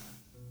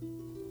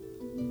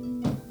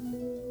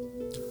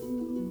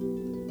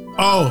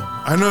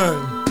 Oh, I know it.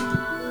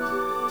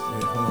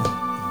 Wait, hold on.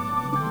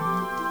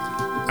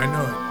 I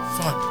know it.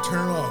 Fuck,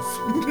 turn it off.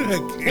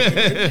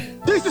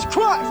 Jesus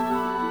Christ!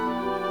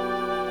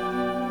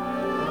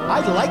 I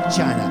like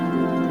China.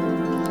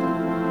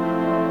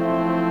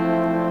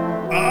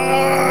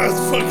 Ah, it's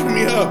fucking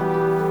me up.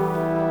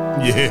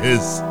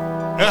 Yes.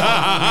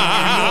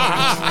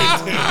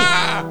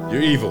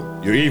 You're evil.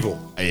 You're evil.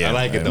 Yeah, I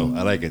like it I though. am.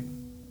 I like it.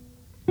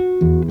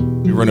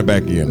 We run it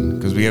back in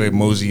because we got to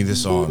mosey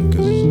this on.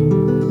 Because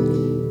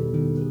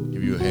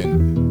give you a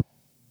hint.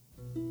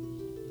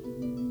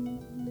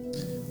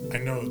 I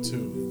know it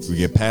too. We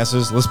get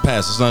passes. Let's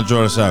pass. Let's not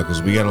draw this out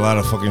because we got a lot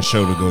of fucking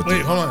show to go through.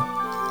 Wait, hold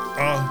on.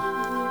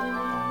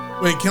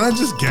 Wait, can I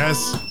just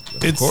guess?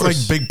 It's course. like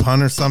Big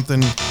Pun or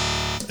something.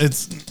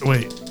 It's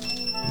wait.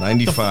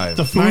 95.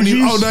 The 90,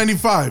 Fugees? oh,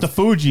 95. The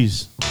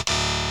Fugees.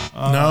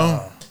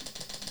 No.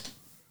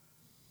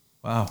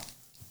 Wow.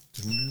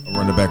 I'll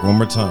run it back one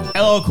more time.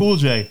 LL Cool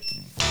J.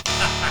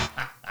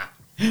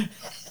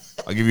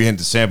 I'll give you a hint.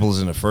 The sample is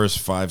in the first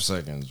 5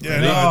 seconds. Yeah,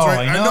 Ready? no, it's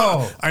right. I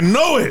know. I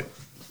know it.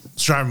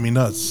 It's driving me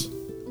nuts.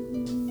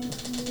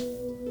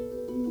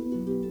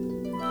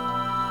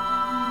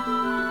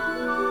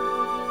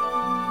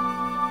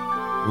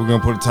 We're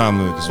gonna put a time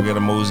limit because we got to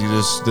mosey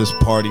this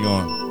party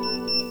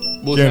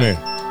on. Wu-Tang.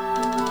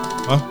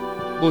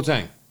 Huh?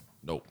 Wu-Tang.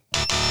 Nope.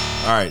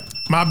 All right.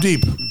 Mob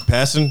Deep.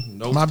 Passing?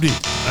 Nope. Mob Deep.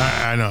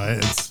 I know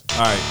it's.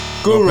 All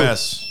right. Go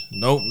pass.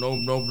 Nope. No.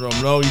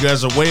 You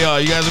guys are way out.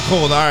 You guys are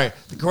cold. All right.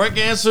 The correct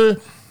answer: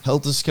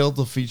 Helter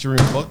Skelter featuring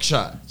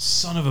Buckshot.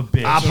 Son of a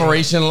bitch.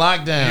 Operation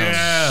Lockdown.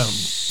 Yeah.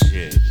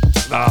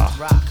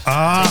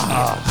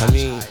 I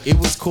mean, it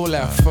was cool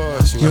at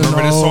first. You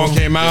Remember this song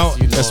came out?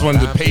 Yes, you That's know when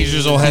the what I mean.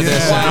 pagers all had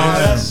that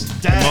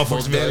sound.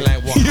 Motherfuckers be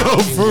like, Yo,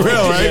 for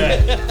real,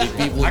 right?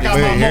 I got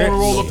my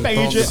Motorola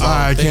pager.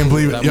 I can't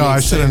believe it. Yo, I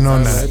should have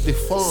known that.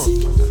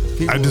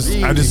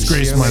 I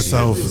disgraced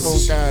myself.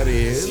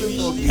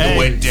 it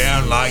went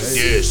down like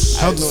this.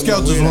 Helter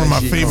Skelter is one of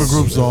my favorite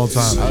groups of all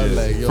time.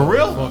 For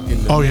real?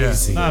 Oh yeah.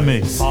 Not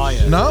me.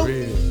 No?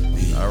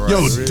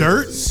 Yo,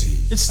 Dirt?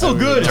 It's still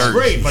good. It's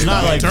great, but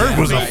not like Dirt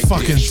was a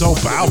fucking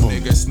dope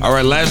album. All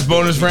right, last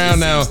bonus round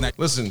now.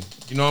 Listen,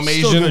 you know I'm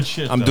Still Asian. good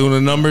shit, I'm though. doing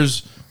the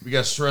numbers. We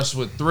got Stress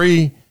with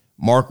 3,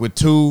 Mark with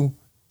 2,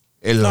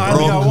 El I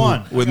only got Rojo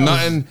one. with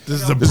nothing.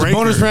 This is a This breaker.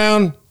 bonus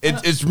round.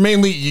 It's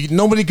mainly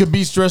nobody could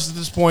beat Stress at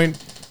this point.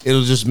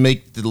 It'll just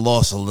make the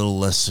loss a little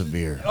less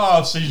severe.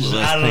 Oh, so you just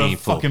Less added a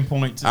painful. fucking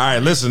point. All right,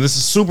 listen. This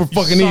is super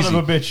fucking son easy.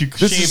 of a bitch, you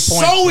this shaved is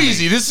points so for me.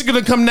 easy. This is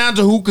gonna come down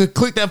to who could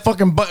click that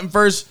fucking button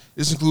first.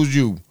 This includes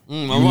you.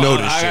 You know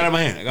this I shit. got it in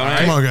my hand. I got it in my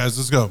Come hand. on, guys,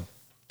 let's go.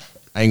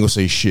 I ain't gonna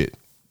say shit.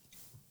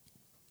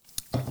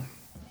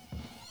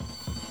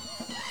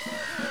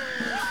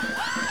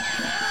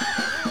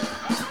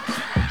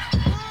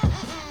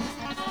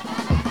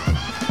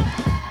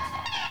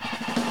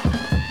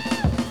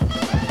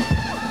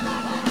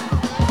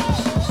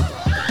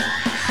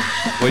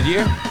 What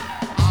year?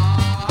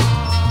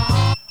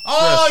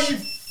 Oh, you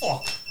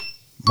fuck.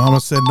 Mama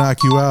said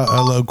knock you out,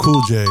 LL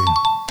Cool J.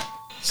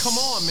 So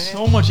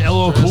much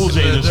LL Cool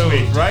J this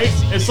week, right?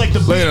 It's like the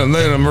Look at him.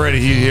 I'm ready.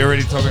 He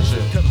already talking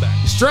shit.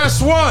 Stress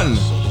 1.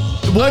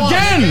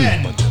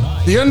 Again.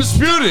 The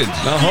Undisputed.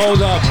 Now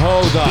hold up.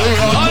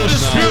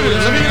 Undisputed.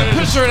 Let me get a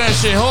picture of that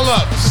shit. Hold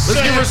up. Let's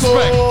give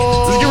respect.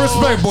 Let's give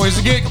respect, boys.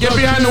 Get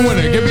behind the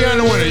winner. Get behind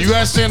the winner. You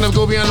guys stand up.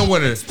 Go behind the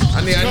winner.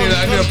 I need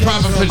a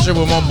proper picture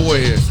with my boy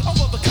here.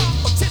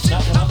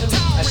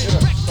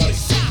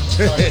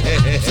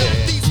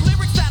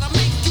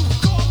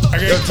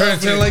 Yo, turn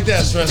like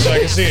that, Stress, so I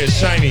can see it.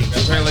 Shiny.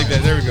 Turn like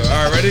that. There we go.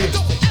 All right, ready?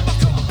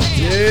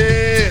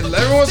 Yeah.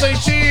 Everyone say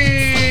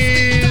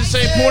cheese.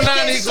 Say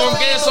punani con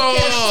queso.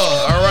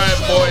 All right,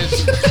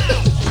 boys.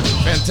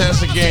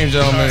 Fantastic game,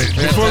 gentlemen.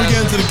 Before we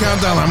get into the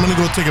countdown, I'm gonna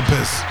go take a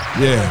piss.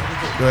 Yeah.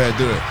 Go ahead,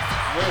 do it.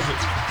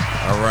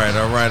 All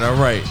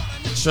right.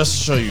 Just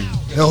to show you.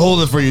 He'll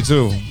hold it for you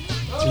too.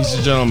 He's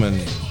a gentleman.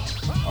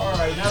 All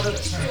right, now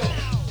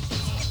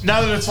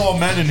that it's all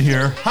men in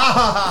here, ha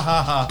ha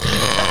ha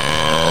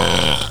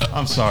ha.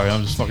 I'm sorry,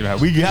 I'm just fucking out.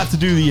 We have to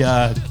do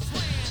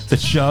the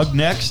chug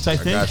next, I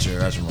think. I got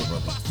you, my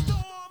brother.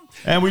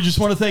 And we just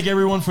want to thank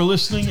everyone for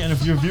listening. And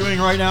if you're viewing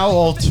right now,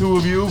 all 2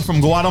 of you from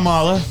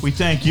Guatemala, we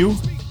thank you.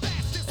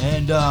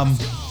 And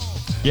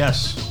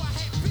yes.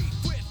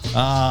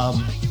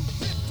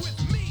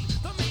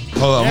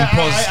 Hold on, Yeah, I'm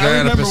gonna pause I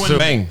remember this. when-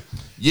 Bang.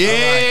 Yeah,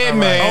 All right.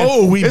 man.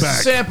 Oh, we it's back.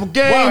 a sample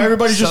game. Wow,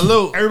 everybody just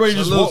salute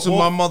woke- to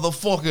my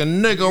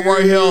motherfucking nigga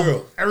right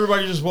here.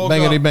 Everybody just woke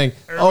Bangity up. bang.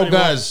 Everybody Oh,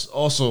 guys,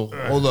 also,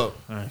 hold up.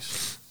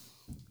 Nice.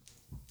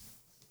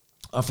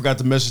 I forgot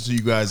to mention to you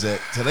guys that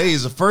today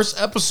is the first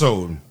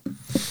episode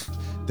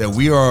that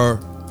we are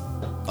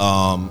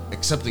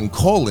accepting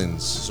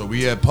call-ins. So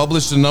we have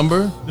published the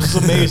number. This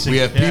is amazing. We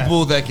have Yeah.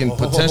 people that can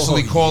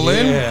potentially call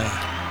in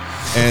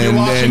You're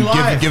watching and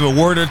live. give a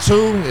word or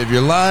two. If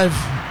you're live,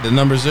 the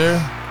number's there.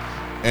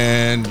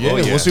 And yeah,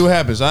 we'll see what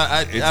happens.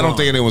 I don't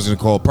think anyone's gonna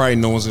call. Probably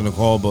no one's gonna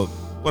call, but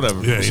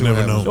whatever. Yeah, We'll see you what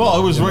never happens. know. Well,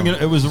 it was ringing.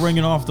 It was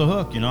ringing off the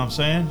hook. You know what I'm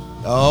saying?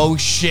 Oh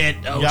shit!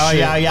 Oh, shit.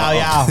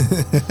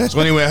 Yeah. So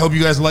anyway, I hope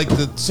you guys liked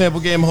the sample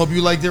game. I hope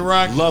you liked it,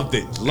 Rock. Loved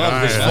it.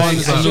 Loved it. Fun. I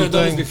It's a should new have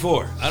done this thing.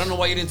 before. I don't know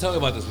why you didn't tell me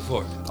about this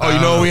before. Oh,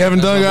 you know what we haven't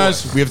done,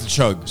 guys? We have to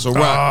chug. So,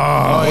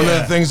 Rock, one of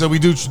the things that we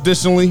do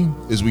traditionally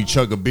is we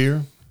chug a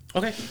beer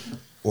Okay.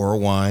 or a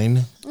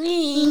wine.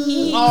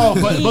 Oh,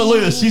 but look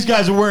at this. These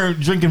guys are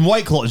drinking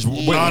White Claws.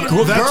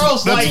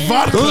 Girls that's like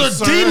vodka, Those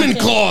sir. are demon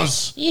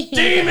claws.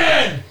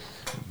 demon.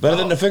 Better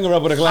than the finger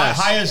up with a glass.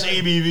 Highest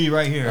ABV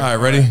right here. All right,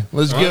 ready?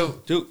 Let's go. 1,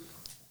 2.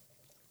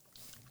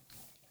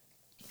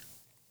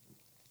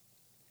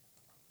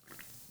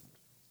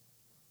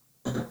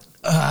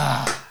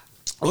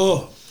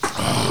 Oh,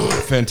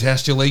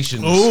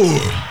 fantastulations.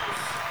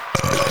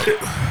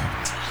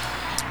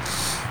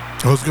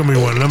 Oh, it's gonna be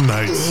one of them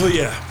nights. Oh,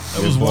 yeah.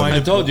 That was wine. I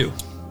told you.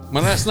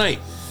 My last night.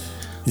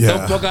 Yeah.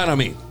 Don't punk out on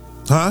me.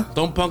 Huh?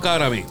 Don't punk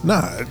out on me.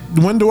 Nah.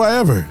 When do I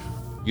ever?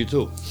 You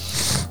too.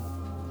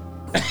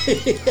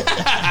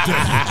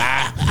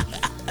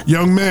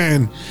 Young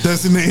man,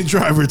 designated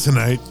driver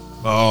tonight.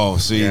 Oh,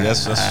 see,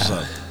 that's what's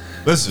up.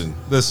 Listen.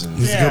 He's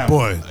a good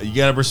boy. You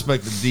gotta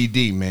respect the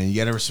DD, man. You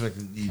gotta respect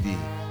the DD.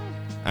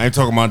 I ain't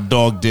talking about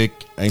dog dick.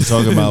 I ain't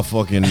talking about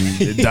fucking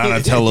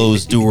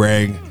Donatello's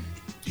do-rag.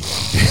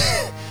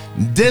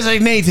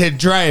 Designated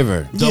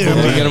driver. Yeah, You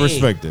man. gotta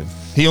respect it.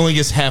 He only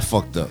gets half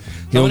fucked up.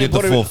 He don't get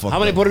the full fucked How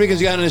many up. Puerto Ricans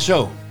you got in the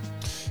show?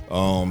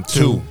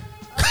 2.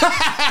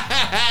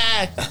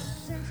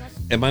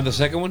 Am I the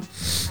second one?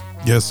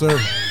 Yes, sir.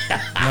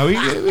 No, we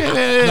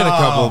had a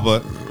couple,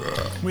 but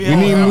we had-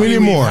 need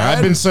more. had-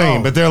 I've been saying,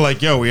 oh. but they're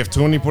like, yo, we have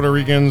 20 Puerto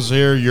Ricans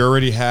here. You're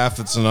already half.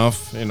 That's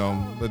enough. You know,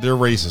 but they're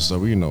racist, so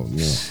we know.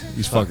 These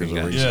fuckers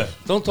are racist. Yeah.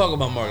 Don't talk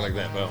about Mark like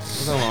that, bro.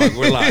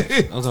 We're live.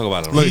 Don't talk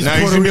about it. Look, He's now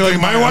he's Puerto gonna be like,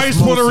 Rican my by wife's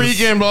osmosis. Puerto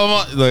Rican,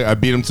 blah blah. Like, I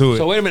beat him to it.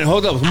 So wait a minute.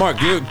 Hold up,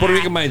 Mark. You're Puerto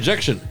Rican by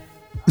injection.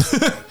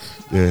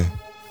 Yeah,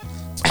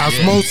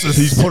 Osmosis.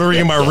 he's Puerto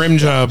Rican by rim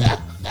job.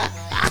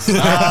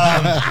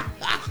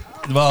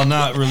 Well,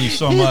 not really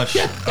so much.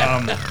 You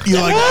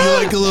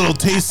like a little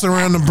taste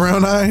around the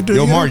brown eye, do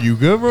Yo, you? Mark, you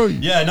good, bro?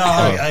 Yeah, no,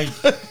 I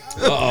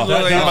Uh-oh.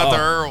 about the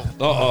Earl.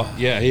 Uh-oh.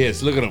 Yeah, he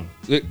is. Look at him.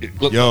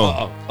 Look.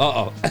 Yo.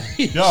 Uh-oh.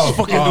 yo,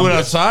 Fucking do it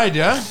outside,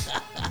 yeah.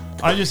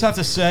 I just have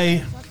to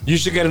say, You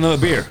should get another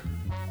beer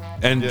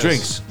and Yes.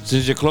 drinks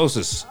since you're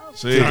closest.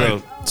 See,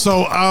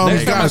 So, Next time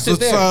I guys, sit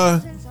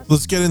there.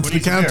 let's get into the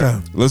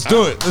countdown. let's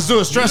do it. Let's do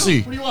it,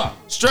 Stressy. what do you want?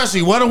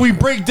 Stressy, why don't we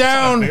break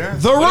down the rating?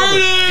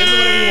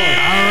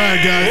 All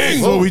right, guys. This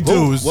is what we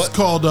do. It's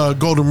called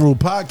Golden Rule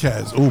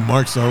Podcast. Oh,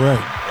 Mark's all right.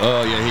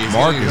 Oh, yeah, he's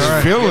Mark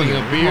is feeling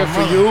getting it. a beer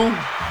for you.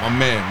 My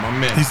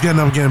man. He's getting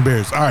up getting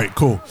beers. All right,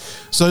 cool.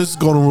 So this is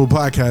Golden Rule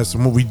Podcast,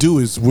 and what we do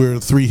is we're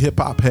 3 hip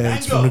hop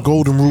heads from the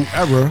Golden Rule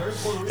era,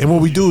 and what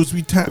we do is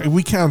we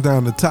count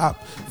down the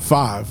top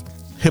 5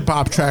 hip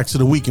hop tracks of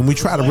the week, and we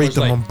try to rate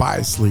them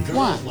unbiasedly.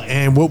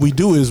 And what we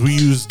do is we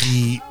use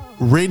the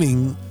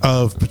rating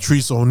of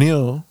Patrice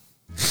O'Neal.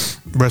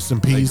 Rest in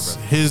peace.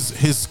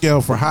 His scale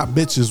for hot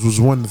bitches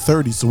was 1 to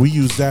 30, so we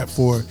use that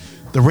for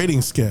the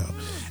rating scale,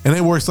 and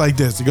it works like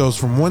this: it goes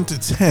from 1 to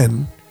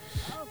 10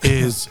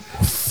 is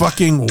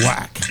fucking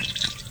whack.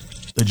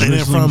 The And then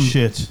drizzling from-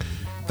 shit.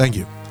 Thank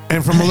you.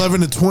 And from 11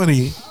 to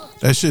 20,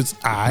 that shit's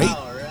aight.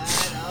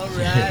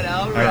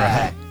 All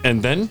right.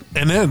 And then?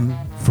 And then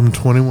from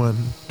 21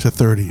 to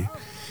 30,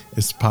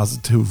 it's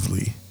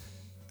positively,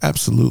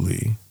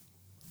 absolutely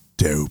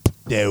dope.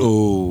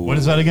 Dope. What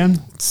is that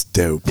again? It's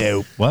dope.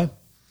 Dope. What?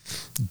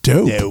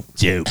 Dope. Dope.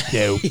 Dope.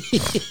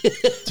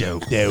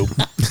 Dope. Dope.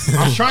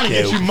 I was trying to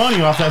get you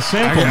money off that I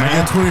sample, get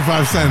man.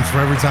 25 cents for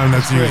every time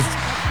that's used.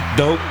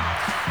 Dope.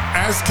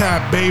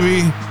 ASCAP,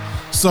 baby.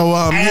 So,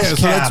 so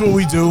that's ASCAP. what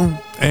we do.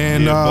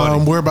 And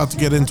we're about to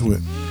get into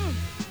it.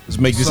 Let's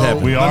make this So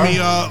happen.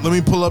 let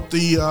me pull up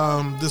the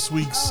this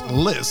week's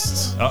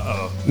list.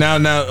 Now,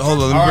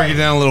 hold on. Let me break it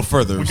down a little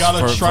further. We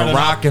gotta for try to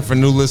Rock and for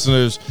new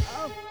listeners.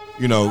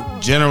 you know,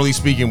 generally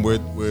speaking,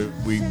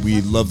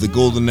 we love the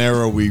golden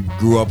era. We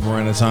grew up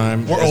around the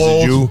time. We're as did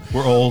old. you.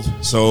 We're old.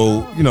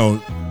 So, you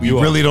know, we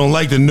really don't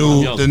like the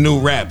new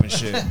rap and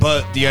shit.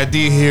 But the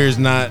idea here is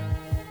not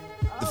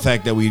the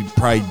fact that we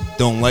probably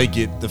don't like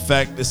it. The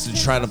fact is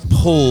to try to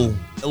pull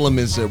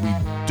elements that we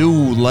do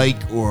like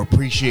or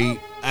appreciate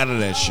out of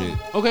that shit.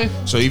 Okay.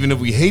 So even if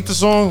we hate the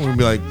song, we'll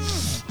be like,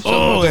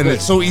 oh, and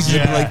it's so easy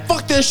to be like,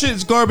 fuck that shit,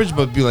 it's garbage.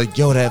 But be like,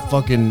 yo, that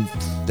fucking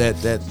that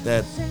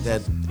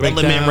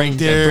element right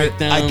there,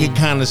 I can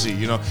kind of see,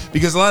 you know,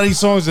 because a lot of these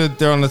songs that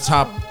they're on the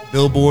top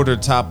Billboard or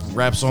top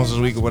rap songs this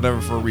week or whatever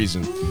for a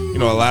reason. You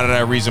know, a lot of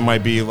that reason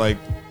might be like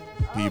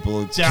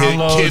people,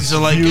 kids are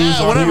like,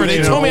 yeah, whatever.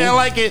 They told me I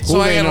like it,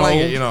 so I gotta like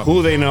it. You know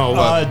who they know,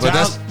 but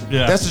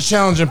that's the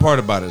challenging part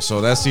about it.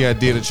 So that's the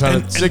idea to try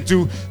to stick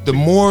to. The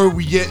more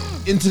we get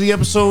into the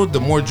episode,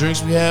 the more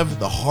drinks we have,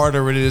 the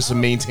harder it is to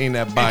maintain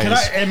that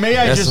bias. May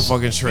I that's the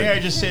fucking trick. May I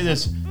just say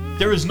this?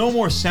 There is no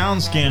more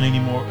SoundScan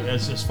anymore.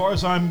 As far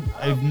as I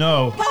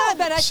know,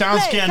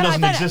 SoundScan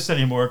doesn't exist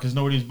anymore because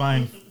nobody's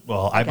buying.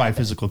 Well, I buy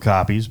physical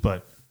copies,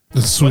 but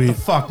that's sweet. What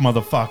the fuck,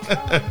 motherfucker?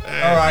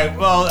 All right.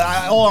 Well,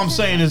 all I'm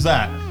saying is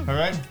that. All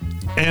right.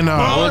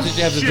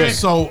 And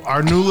so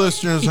our new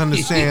listeners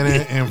understand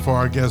it, and for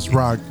our guest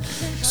Rock.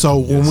 So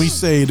when we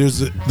say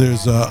there's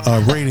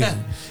a rating,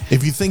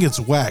 if you think it's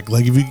whack,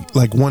 like if you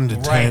like 1 to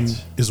 10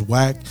 is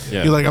whack,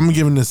 you're like, I'm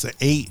giving this an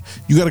 8.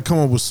 You got to come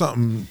up with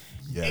something.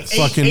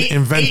 Fucking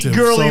inventive. 8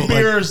 girly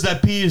beers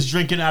that P is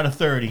drinking out of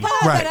 30.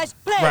 Right.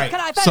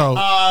 Right. So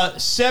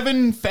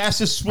 7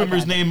 fastest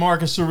swimmers named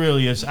Marcus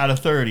Aurelius out of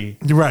 30.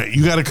 Right.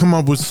 You got to come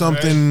up with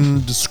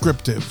something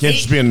descriptive. Can't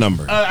just be a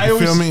number. You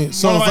feel me?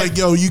 So it's like,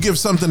 yo, you give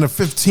something a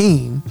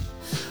 15.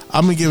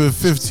 I'm gonna give it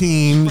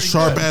 15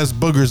 sharp ass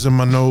boogers in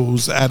my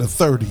nose out of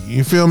 30.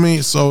 You feel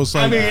me? So it's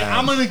like, I mean,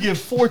 I'm gonna give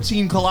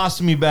 14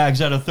 colostomy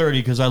bags out of 30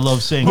 because I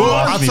love saying well,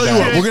 colostomy I'll tell you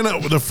bags.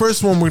 what. The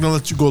first one we're gonna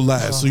let you go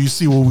last, so you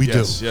see what we do.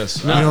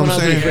 Yes. You know what I'm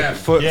saying?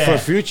 For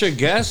future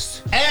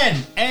guests,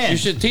 and you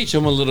should teach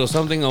them a little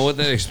something on what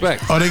they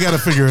expect. Oh, they got to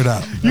figure it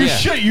out. You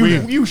should.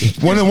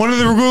 One of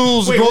the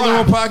rules of Golden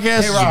Rule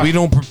Podcast is we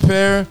don't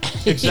prepare.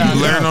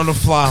 Exactly. We learn on the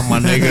fly, my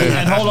nigga.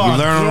 And hold on. We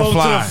learn on the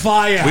fly. To the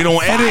fire. We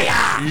don't edit.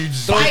 You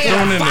just throw it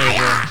in there, bro.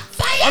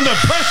 Under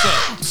pressure.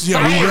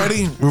 Yeah, we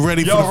ready? We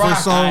ready for the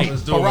first song?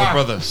 Let's do it, my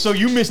brother. So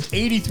you missed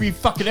 83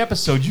 fucking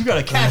episodes. You got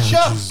to catch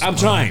up. I'm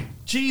trying.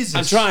 Jesus.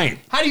 I'm trying.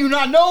 How do you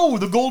not know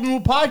the Golden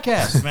Rule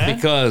Podcast, man?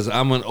 Because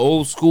I'm an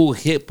old school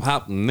hip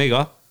hop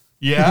nigga.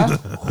 Yeah,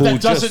 who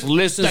just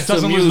listens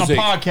to music. Listen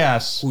to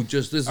podcasts. Who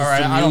just listens All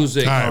right, to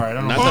music. All right, I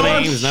don't know. Not the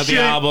names, not the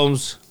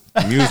albums.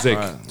 Music.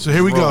 So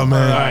here we go,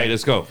 man. All right,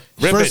 let's go.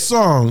 Rip First it.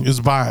 song is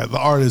by the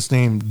artist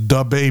named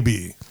Da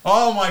Baby.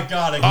 Oh my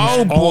god!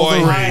 Oh boy, All the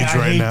rage I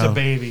right hate now. the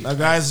baby. Now,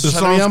 guys, The try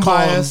to be song's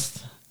called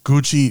unbiased.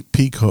 Gucci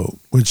Peacoat,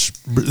 which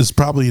is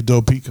probably a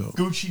dope peacoat.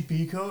 Gucci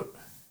Peacoat.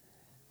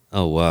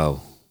 Oh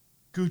wow.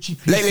 Gucci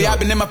Peacoat. Lately I've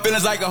been in my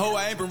feelings like a hoe.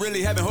 I ain't been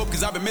really having hope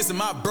cause I've been missing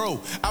my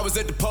bro. I was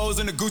at the pose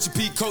in the Gucci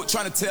Peacoat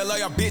trying to tell all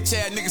y'all bitch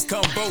ass niggas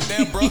come vote.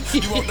 Damn bro,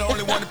 you won't the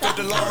only one that felt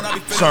alone. I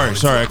be feeling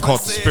Sorry, I caught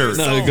the spirit.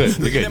 No, you're good.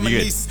 You're good.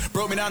 You're good.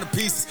 Broke me down to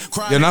pieces.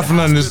 Yeah, not for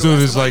nothing. This dude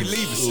is like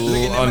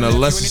on a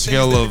lesser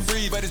scale of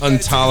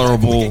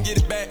intolerable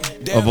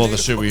of all the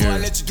shit we hear. I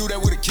mean,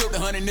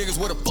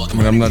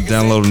 I'm not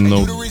downloading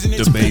no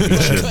the baby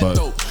shit, but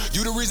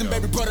you the reason,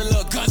 baby, brought a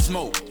little gun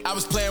smoke. I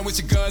was playing with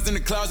your guns in the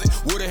closet.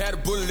 Would've had a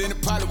bullet in the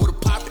pilot,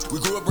 would've popped it. We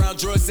grew up around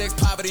drugs, sex,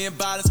 poverty, and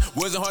violence.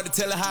 Wasn't hard to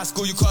tell in high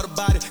school you caught a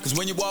body. Cause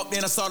when you walked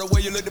in, I saw the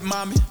way you looked at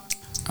mommy.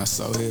 I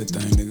saw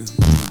everything, nigga.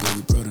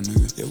 Baby brother,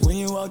 nigga. Yeah, when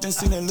you walked in,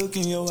 seen that look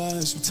in your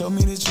eyes. You told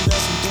me that you got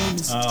some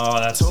demons. Oh,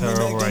 that's told me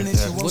terrible back right then that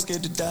there. you weren't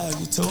scared to die.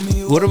 You told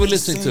me What are we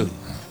listening to?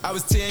 I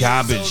was 10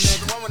 Garbage.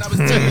 years old, when I was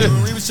 10,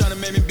 he was trying to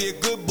make me be a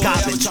good boy.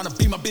 I was trying to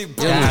be my big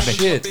brother. Yeah,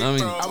 shit. I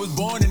mean, I was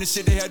born in the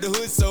shit they had the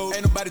hood, so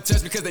ain't nobody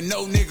touch me because they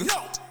know, nigga.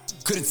 No.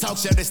 Couldn't talk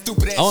shit, that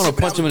stupid ass I wanna shit,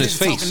 but punch him in was his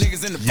busy face. talking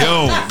niggas in the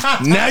yo,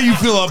 now you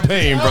feel our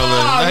pain, brother.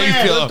 Now you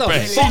feel our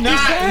pain. See,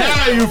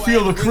 now you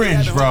feel the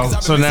cringe, bro.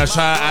 So now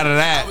try out of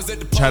that,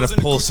 try to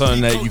pull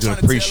something that you can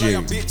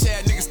appreciate.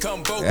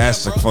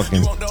 That's the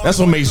fucking. That's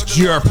what makes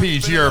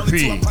GRP.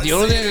 the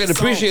only thing I can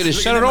appreciate is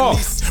shut it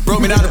off. Broke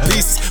me down to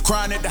pieces,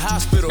 crying at the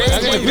hospital. I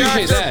can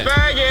appreciate that.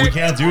 We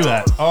can't do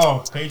that.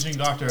 Oh, paging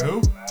Doctor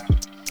Who?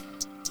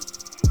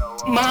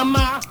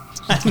 Mama.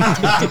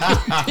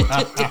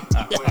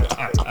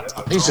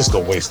 He's just a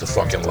waste of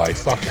fucking life.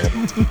 Fuck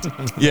him.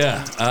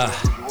 Yeah.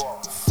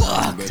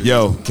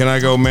 Yo, can I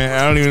go, man?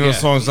 I don't even know the Yeah,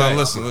 songs. right.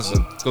 Listen.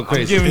 Go I'm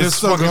crazy. giving It's this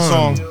still fucking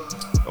going. song.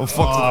 Oh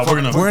fuck! We're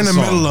in the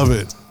middle of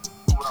it.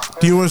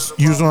 Do you want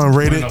to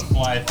rate it?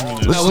 Fly through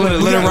this.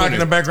 Listen, let it rock in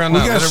the background. We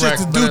now. got Let it shit rock.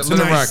 to Let do it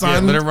tonight, rock. son.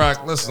 Yeah, let it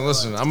rock.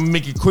 Listen. I'm gonna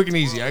make it quick and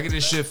easy. I get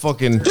this shit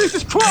fucking.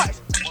 Jesus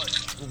Christ.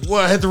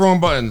 Well, I hit the wrong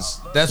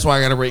buttons. That's why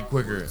I gotta rate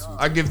quicker.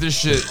 I give this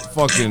shit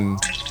fucking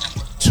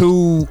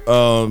 2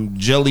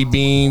 jelly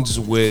beans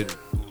with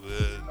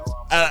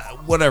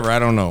whatever. I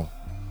don't know.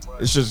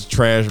 It's just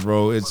trash,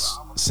 bro. It's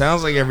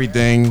Sounds like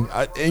everything.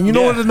 And you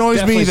know what annoys me?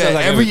 definitely sounds That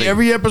like every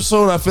everything.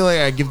 episode, I feel like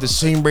I give the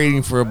same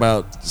rating for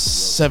about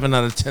 7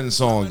 out of 10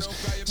 songs.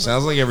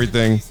 Sounds like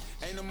everything.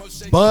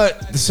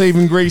 But the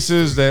saving grace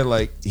is that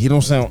like he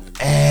don't sound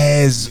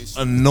as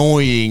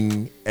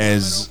annoying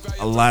as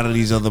a lot of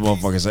these other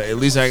motherfuckers. At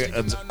least I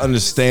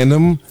understand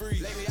them.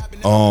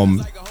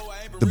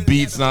 The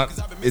beat's not.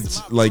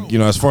 It's like, you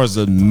know, as far as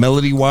the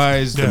melody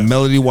wise,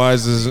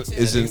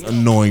 isn't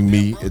annoying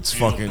me. It's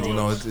fucking, you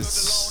know,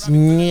 it's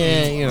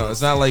yeah, you know,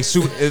 it's not like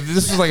super. If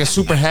this was like a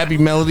super happy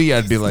melody,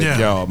 I'd be like,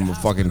 yo, I'm gonna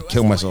fucking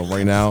kill myself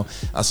right now.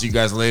 I'll see you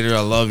guys later. I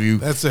love you.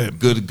 That's it.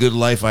 Good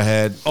life I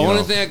had.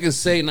 Only thing I can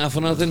say, not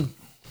for nothing,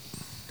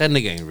 that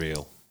nigga ain't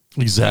real.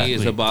 Exactly. He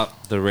is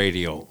about the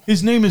radio.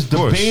 His name is the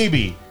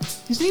baby.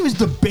 His name is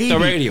the baby. The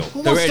radio.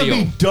 Who The wants radio.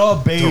 to be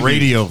the baby? The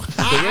radio.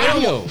 The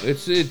radio.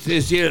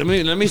 It's yeah. I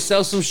mean, let me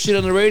sell some shit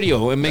on the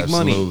radio and make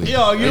money.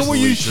 Yo, you know what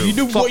you should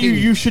do? What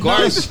you should not.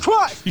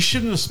 garbage. You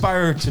shouldn't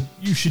aspire to.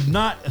 You should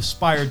not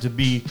aspire to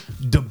be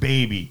the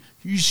baby.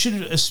 You should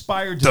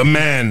aspire to The be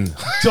man.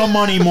 the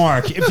money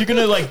mark. If you're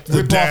gonna like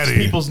rip off daddy.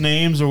 people's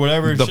names or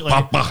whatever, The shit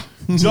like, papa.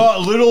 the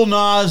Little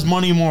Nas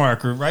money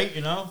mark, or right?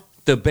 You know.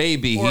 The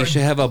baby. He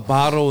should have a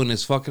bottle in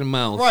his fucking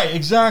mouth. Right,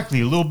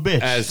 exactly. Little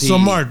bitch. As So,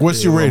 he- Mark,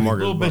 what's your rating?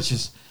 Little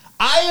bitches.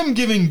 I am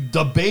giving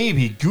the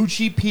baby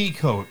Gucci pea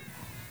coat,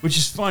 which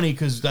is funny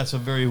because that's a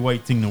very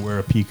white thing to wear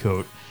a pea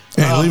coat.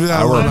 Hey, leave it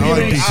out. I like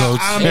giving- pea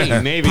coats.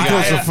 Hey, maybe Pea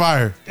coats are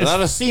fire. a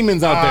lot of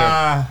Siemens out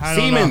I there.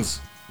 don't Siemens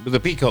with a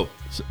peacoat.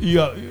 So, you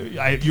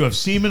have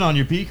semen on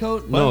your pea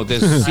coat? No, What?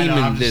 there's I know, Siemens.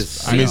 I'm There's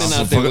just- I know. Siemens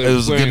out there. It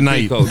was a good wearing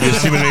night. peacoats. There's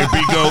semen in your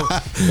Pico.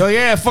 Oh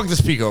yeah, fuck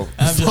this Pico.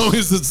 As long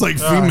as it's like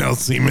female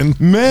semen.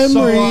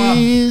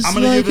 Memories. I'm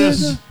gonna give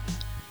this.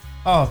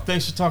 Oh,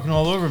 thanks for talking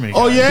all over me.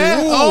 Oh guys.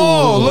 yeah.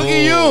 Oh, look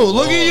at you.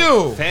 Look at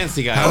you.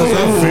 Fancy guy. How does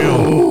that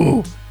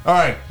feel? All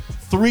right,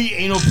 3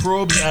 anal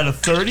probes out of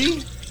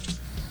 30.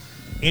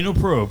 Anal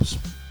probes,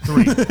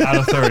 3 out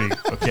of 30.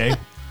 Okay,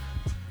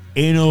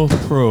 anal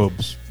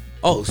probes.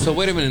 Oh, so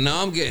wait a minute.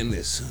 Now I'm getting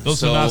this. Those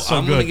so are not so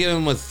I'm gonna good. give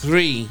him a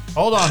 3.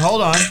 Hold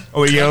on.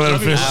 Oh yeah, let him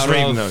me- finish out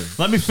straight. of- No.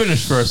 Let me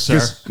finish first,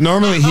 sir.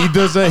 Normally he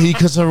does that. He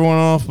cuts everyone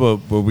off, but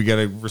we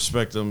gotta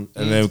respect him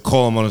and then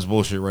call him on his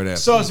bullshit right after.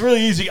 So it's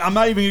really easy. I'm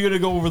not even going to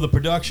go over the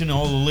production and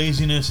all the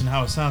laziness and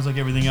how it sounds like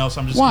everything else.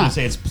 I'm just going to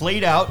say it's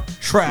played out,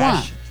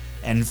 trash,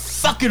 and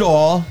fuck it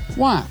all.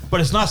 Why?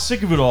 But it's not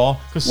Sick of It All,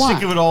 because Why?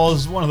 Sick of It All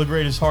is one of the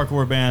greatest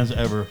hardcore bands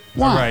ever.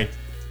 Why? All right.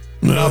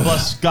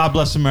 God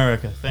bless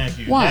America. Thank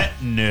you. Why?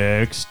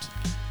 Next.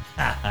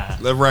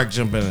 Let Rack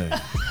jump in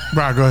there.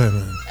 Right, go ahead,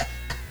 man.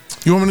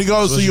 You want me to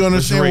go so you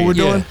understand what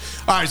we're Yeah. doing?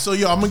 All right, so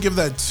yo, I'm gonna give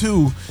that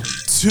two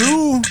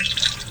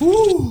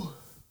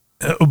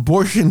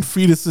abortion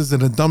fetuses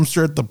in a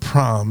dumpster at the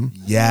prom.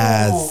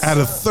 Yes. Out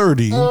of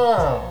 30.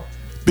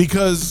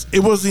 Because it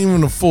wasn't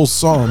even a full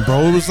song,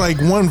 bro. It was like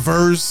one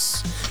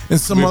verse and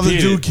some other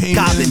dude came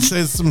in and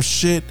said some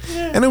shit.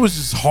 And it was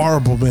just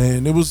horrible,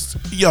 man. It was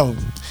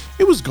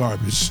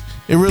garbage.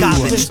 It really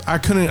was. I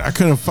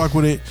couldn't fuck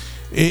with it.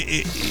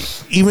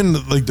 Even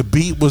like the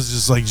beat was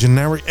just like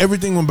generic.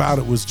 Everything about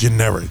it was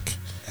generic.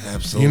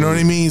 Absolutely. You know what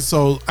I mean?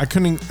 So I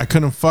couldn't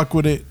fuck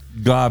with it.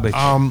 Garbage.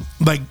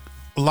 Like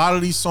a lot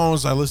of these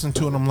songs I listen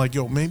to and I'm like,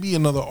 yo, maybe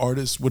another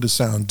artist would have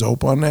sound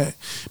dope on that.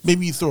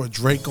 Maybe you throw a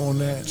Drake on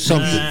that.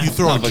 You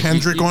throw No, a but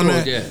Kendrick you on throw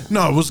that. it, yeah.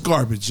 No, it was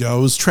garbage, yo.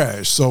 It was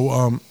trash.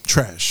 So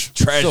trash.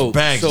 Trash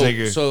bags,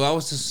 nigga. So I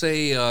was to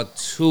say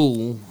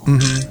 2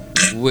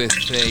 with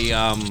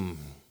a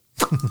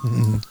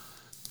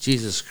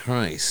Jesus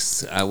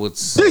Christ. I would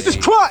say Jesus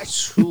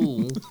Christ!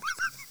 2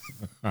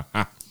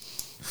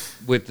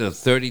 with the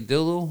 30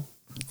 dildo.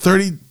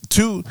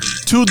 32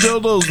 two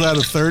dildos out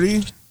of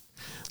 30.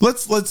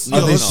 Let's Are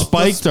they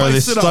spiked? Are they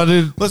spice it up.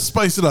 studded? Let's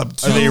spice it up.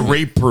 Are they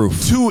rape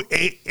proof? 2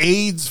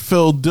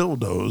 AIDS-filled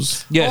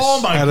dildos. Yes.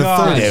 Oh my Out of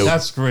God. 30.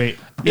 That's great.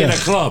 In a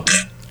club.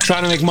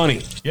 Trying to make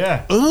money.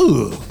 Yeah.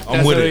 Ooh.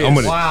 I'm with it. I'm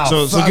with it. Wow.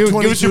 So give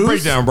us your 522s?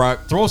 breakdown, Brock.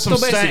 Throw some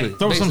So stank.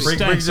 Throw some basically-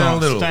 stank. break down a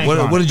little. Stank What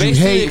on did it. you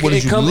hate? What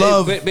did you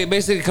love?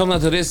 Basically, it comes down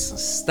to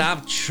this: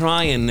 stop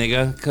trying,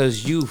 nigga,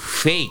 because you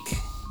fake.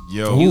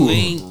 Yo, You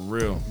ain't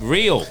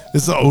real.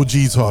 This is an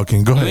OG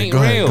talking. Go You ahead. ain't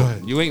Go ahead. real. Go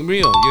ahead. You ain't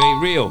real. You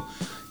ain't real.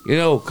 You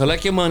know,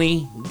 collect your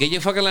money, get your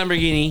fucking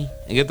Lamborghini,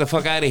 and get the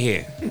fuck out of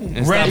here.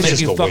 And stop Rent making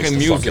just a waste fucking of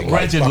music. fucking life.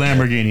 Rented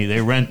Lamborghini.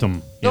 They rent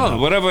them. No,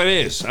 whatever it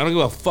is. I don't give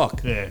a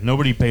fuck. Yeah,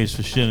 nobody pays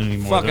for shit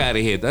anymore. Fuck out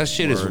of here. That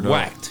shit is Word up.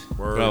 whacked.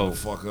 Word Bro. the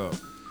fuck up.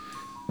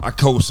 I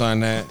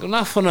co-sign that.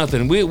 Not for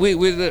nothing. We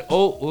the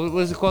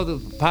what is it called? The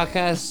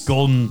podcast?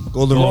 Golden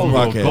Rule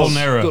podcast. Golden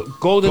era.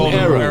 Golden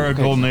era.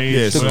 Golden age.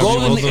 Yes. The whatever you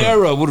golden want to do.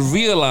 era would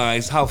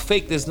realize how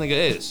fake this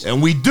nigga is.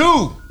 And we do.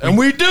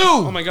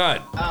 Oh my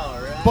god.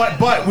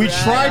 But we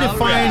try to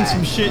find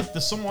some shit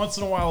that some once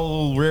in a while a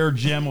little rare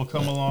gem will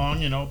come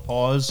along,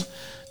 pause.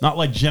 Not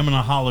like gem in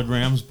a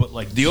holograms, but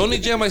like The only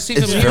gem I see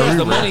from It's here very is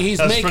the rare. money he's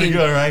That's making. pretty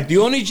good, right? The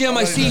only gem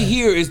I see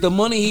here is the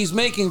money he's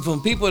making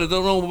from people that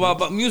don't know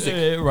about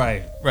music.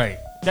 Right.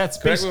 That's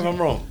Correct me basically if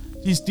I'm wrong.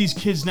 These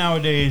kids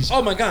nowadays.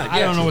 Oh my god. I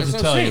yeah, don't know what that's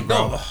to tell you, saying.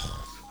 bro. No,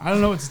 I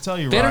don't know what to tell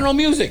you. they Rock. don't know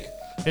music.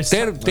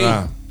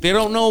 They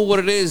don't know what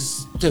it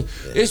is.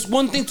 It's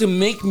one thing to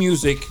make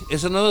music.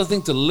 It's another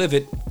thing to live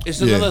it.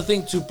 It's another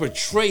thing to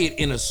portray it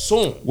in a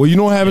song. Well, you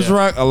know what happens,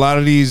 Rock? A lot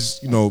of these,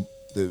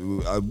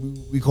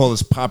 we call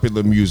this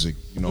popular music.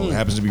 It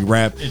happens to be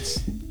rap.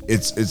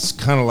 It's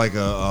kind of like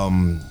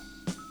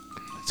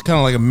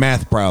a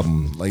math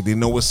problem. Like they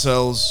know what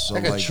sells. So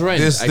like a trend.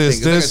 This, like a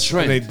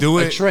trend. and they do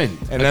it. A trend.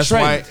 And that's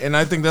why. And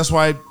I think that's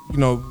why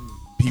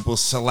people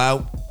sell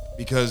out.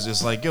 Because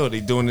it's like, they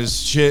doing this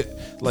shit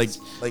like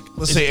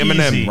let's say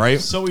Eminem, easy. right?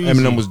 So easy.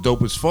 Eminem was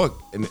dope as fuck,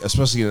 and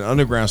especially in the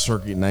underground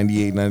circuit,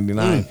 98,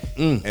 99,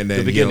 and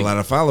then he had a lot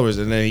of followers,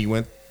 and then he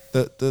went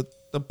the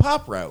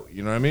pop route.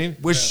 You know what I mean?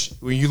 Which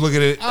when you look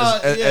at it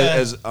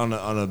as on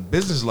a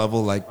business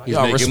level, like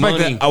I respect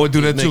money. that. I would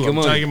do that too. I'm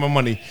money. trying to get my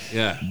money.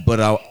 Yeah.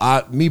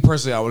 But me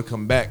personally, I would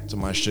come back to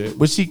my shit,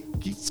 which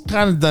he's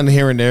kind of done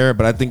here and there.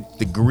 But I think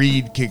the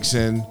greed kicks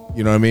in.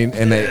 You know what I mean?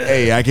 And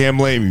hey, I can't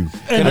blame you.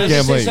 And I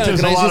can't blame you.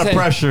 There's a lot of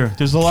pressure.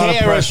 There's a lot of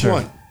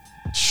pressure.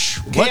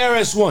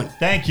 KRS-One.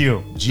 Thank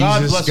you.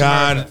 Jesus,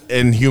 God,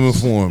 in human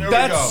form.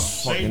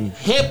 That's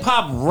hip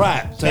hop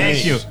rap.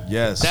 Thank you.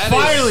 Yes.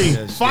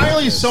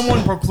 Finally,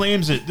 someone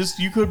proclaims it.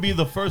 You could be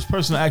the first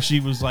person that actually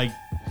was like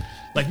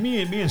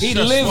me and he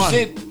Stress lives One.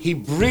 it. He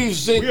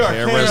breathes it. We are He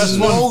KRS-One.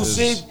 knows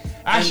it.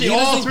 Actually, and he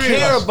all doesn't three of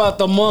care us. about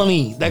the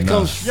money that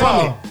comes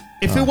from it.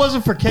 If it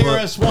wasn't for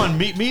KRS-One,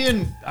 me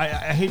and I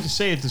hate to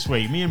say it this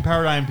way, me and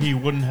Paradigm P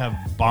wouldn't have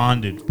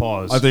bonded.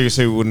 Pause. I thought you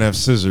say we wouldn't have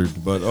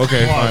scissored, but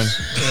okay, fine.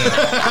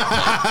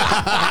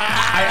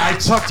 I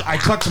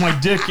tucked my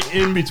dick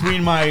in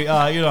between my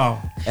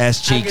ass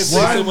cheeks.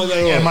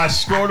 And my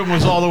scrotum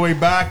was all the way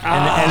back,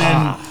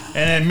 and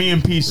then me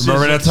and P.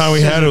 Remember that time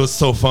we had? It was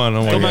so fun.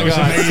 Oh my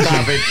God.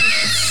 Stop it.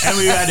 And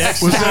we had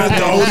ecstasy. Was that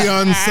the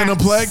Odeon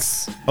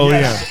Cineplex? Oh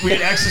yes. We had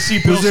ecstasy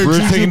pills. We were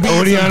taking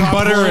Odeon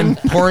butter and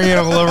pouring it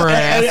all over our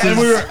asses.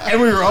 And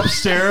we were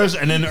upstairs,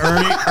 and then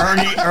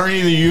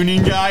Ernie, the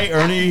union guy,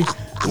 Ernie.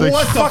 Like,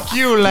 what the fuck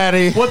you,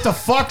 laddie? What the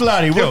fuck,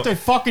 laddie? What the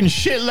fucking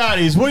shit,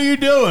 laddies? What are you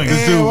doing?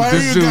 Why are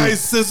you guys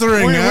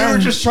scissoring? We were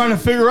just trying to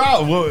figure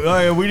out.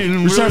 We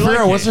didn't. We're trying to figure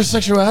out what's their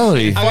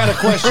sexuality. I got a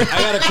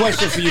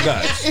question for you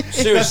guys.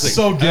 Seriously. That's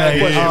so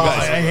gay.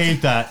 I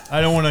hate that. I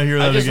don't want to hear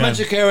that I just again.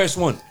 mentioned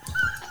KRS-One,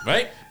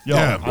 right? Yo,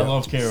 I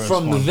love KRS-One.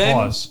 From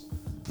then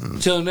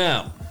till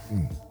now.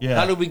 Yeah.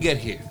 How did we get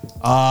here?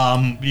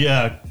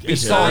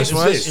 Besides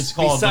this, it's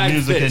called the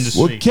music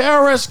industry. Well,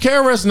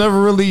 KRS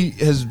never really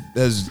has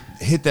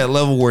hit that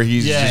level where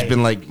he's just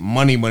been like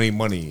money.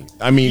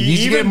 I mean,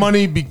 he's getting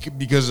money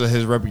because of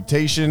his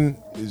reputation,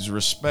 his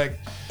respect.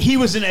 He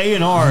was an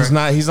A&R.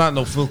 He's not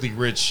no filthy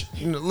rich.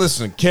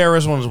 Listen,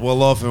 KRS-One is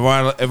well off.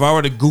 If I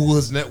were to Google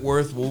his net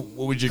worth, what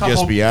would your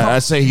guess be?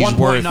 I'd say he's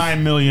worth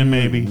 1.9 million,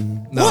 maybe.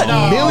 What?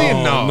 $1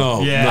 million?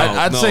 No. Yeah.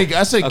 I'd say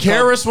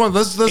KRS-One.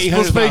 Let's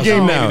play a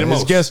game now.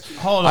 Let's guess.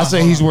 I'd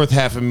say he's worth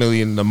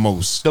 $500,000 the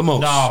most. The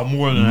most. No,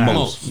 more than that.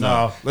 Most.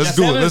 No. Let's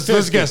do it. Let's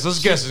guess. Let's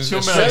guess.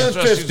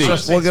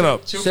 750. Look it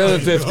up.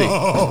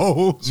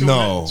 750.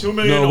 No. 2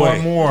 million or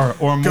more.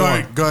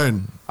 Go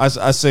ahead. I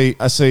say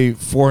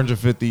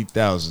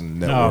 450,000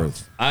 net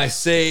worth. I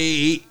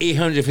say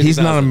 850,000. He's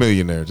not a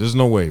millionaire. There's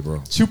no way, bro.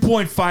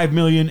 2.5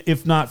 million,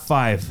 if not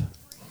 5.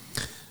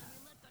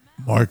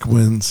 Mark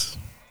wins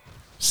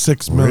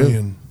 6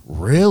 million.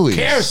 Really?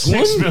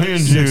 KRS-One? 6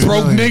 million, dude.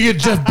 Broke nigga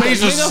Jeff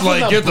Bezos is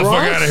like, get the fuck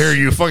Bronx? out of here,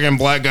 you fucking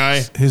black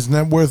guy. His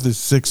net worth is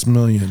 6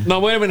 million. No,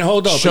 wait a minute.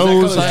 Hold up.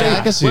 Shows,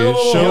 I can see it.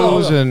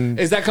 Shows and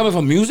Is that coming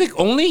from music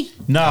only?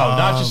 No,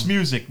 not just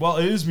music. Well,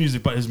 it is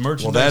music, but his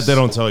merchandise. well, that they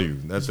don't tell you.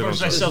 That they don't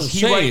merchandise tell you.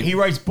 sells. He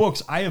writes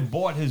books. I have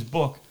bought his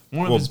book.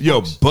 One of his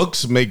books.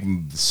 Books make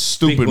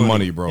stupid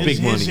money, bro. His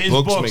Books make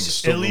books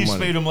stupid at least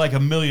money. made him like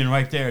 $1 million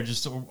right there,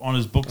 just on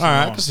his books. All right,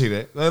 I alone. can see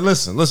that.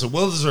 Listen,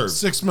 well deserved.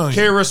 6 million.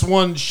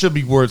 KRS-One should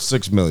be worth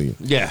 6 million.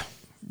 Yeah.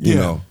 You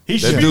know, He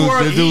should be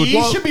worth.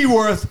 He should be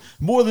worth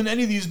more than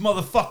any of these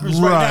motherfuckers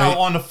right now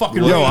on the fucking.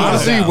 Yo, radio.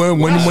 honestly, when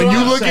That's you what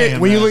I'm look saying,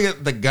 at when you man. look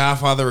at the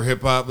Godfather of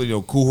hip hop,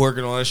 Kool Herc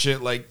and all that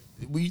shit, like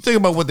when you think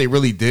about what they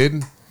really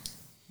did.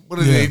 What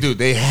did they do?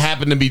 They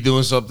happened to be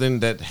doing something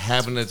that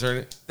happened to turn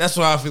it. That's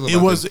what I feel about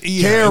it.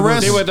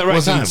 KRS they were at the right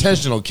was time.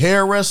 intentional.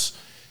 KRS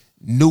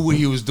knew what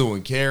he was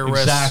doing. KRS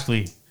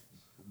exactly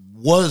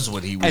was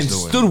what he was and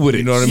doing. stood with it.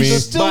 You know what I mean?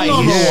 Stood by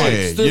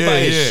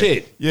his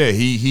shit. Yeah,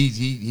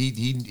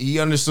 he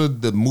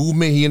understood the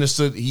movement. He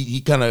understood. He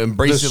kind of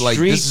embraced it like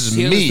this is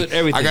he me. understood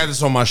everything. I got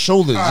this on my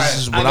shoulders. This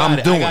is what I'm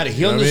doing. I got it.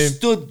 He You know what I mean?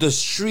 understood the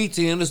streets.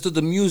 He understood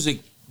the music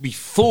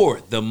before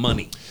the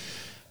money.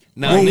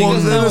 Now,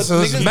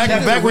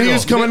 back when he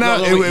was coming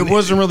out, it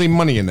wasn't really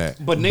money in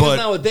that. But niggas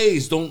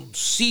nowadays don't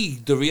see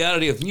the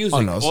reality of music.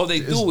 All they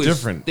do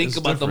is think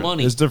about the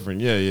money. It's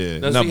different, yeah.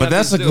 That's No, what you but have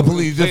that's to a do.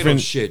 completely Play different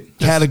those shit.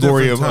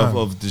 category That's a different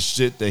of the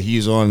shit that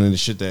he's on and the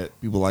shit that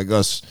people like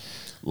us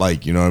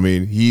like. You know what I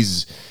mean?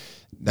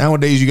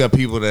 Nowadays, you got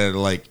people that are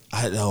like,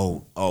 I'm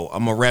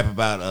gonna rap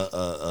about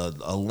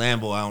a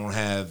Lambo I don't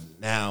have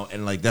now,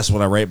 and like that's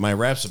what I write my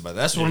raps about.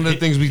 That's one of the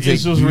things we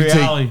take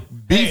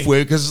beef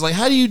with, because it's like,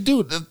 how do you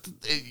do it?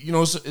 You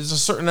know, it's a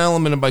certain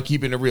element about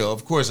keeping it real.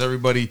 Of course,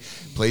 everybody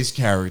plays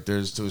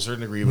characters to a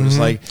certain degree, but it's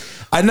like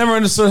I never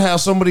understood how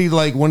somebody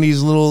like one of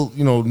these little,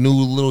 you know, new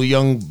little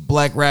young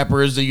black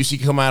rappers that you see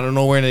come out of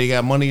nowhere and they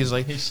got money is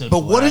like,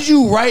 but what did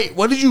you write?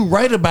 What did you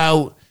write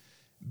about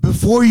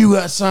before you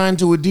got signed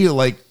to a deal?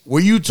 Like, were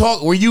you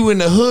in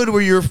the hood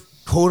where you're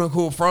quote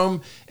unquote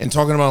from and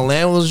talking about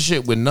Lambos and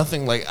shit with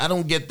nothing? Like, I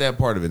don't get that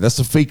part of it. That's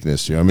the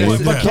fakeness, you know what I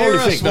mean? But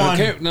totally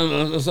fake.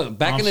 No.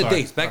 Back in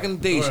the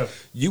days,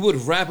 you would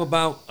rap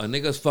about a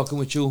nigga's fucking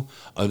with you,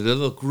 a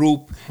little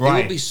group. Right.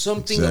 It would be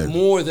something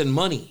more than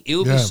money. It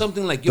would be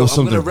something like, yo, I'm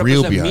going to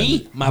represent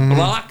me, my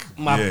block,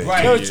 my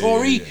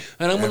territory,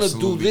 and I'm going to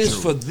do this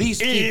for these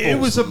people. It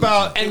was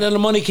about... And then the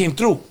money came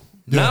through.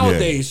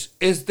 Nowadays,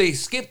 is they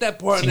skip that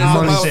part and it's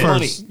about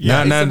money.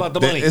 Yeah, it's about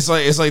the money. It's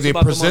like they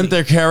present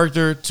their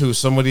character to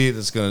somebody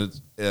that's gonna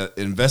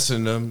invest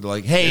in them.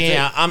 Like, hey,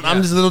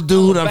 I'm this little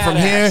dude. I'm from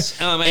here,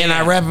 and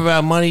I rap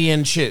about money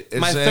and shit.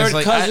 My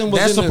third cousin was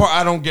that's the part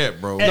I don't get,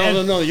 bro.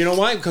 No. You know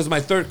why? Because my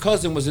third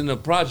cousin was in the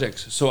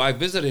projects, so I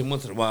visited him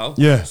once in a while.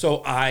 Yeah.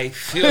 So I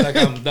feel like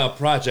I'm the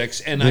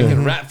projects, and I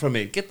can rap from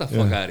it. Get the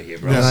fuck out of here,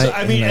 bro. Yeah,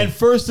 I mean, and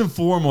first and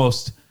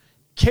foremost,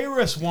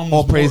 KRS-One was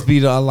all praise be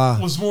to Allah.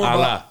 Was more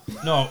about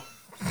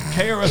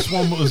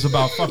KRS-One was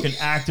about fucking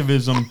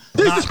activism,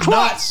 not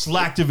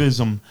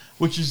slacktivism,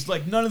 which is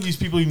like none of these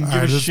people even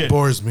give a this shit.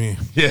 Bores me.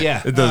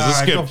 Yeah, it does. Let's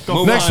skip.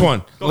 Go Next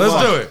one.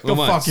 Let's do it. Go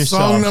fuck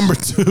yourself. Song number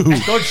 2.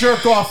 Go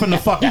jerk off in the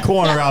fucking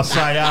corner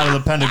outside out of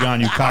the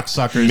Pentagon, you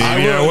cocksuckers. Maybe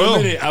I will.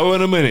 I will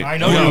in a minute. I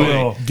know you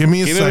will. Give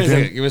me a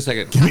second. Give me a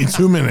second. Give me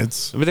 2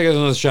 minutes. Let me take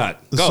another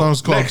shot. The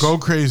song's called "Go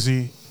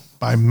Crazy"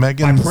 by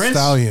Megan Thee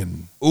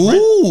Stallion.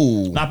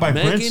 Ooh, not by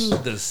Megan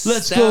Prince.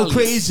 Let's go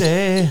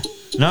crazy.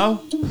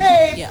 No.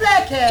 Hey,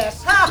 black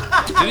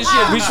ass. Didn't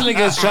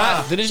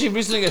she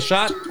recently get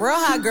shot? Real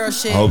hot girl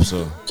shit. I hope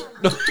so.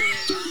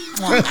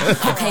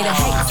 Okay, the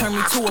hate turned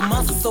me to a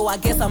monster, so I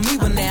guess I'm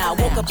evil now.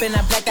 I woke up and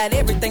I blacked out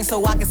everything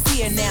so I can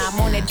see it now. I'm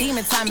on that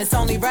demon time, it's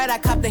only right I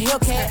cop the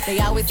Hellcat. They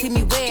always hit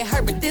me where it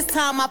hurt, but this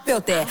time I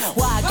felt that.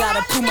 Why I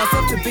gotta prove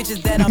myself to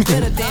bitches that I'm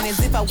better than,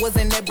 as if I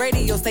wasn't at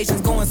radio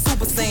stations going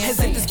super saiyan. As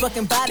if this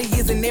fucking body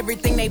isn't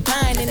everything they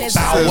buying in that.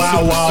 Bow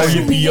wow wow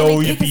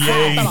yippee-yo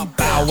yippee-yay.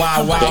 Bow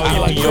wow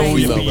wow yippee-yo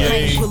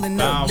yippee-yay.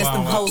 Pulling up, that's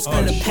them hoes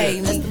finna pay.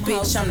 That's the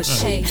bitch on the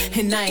shade,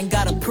 and I ain't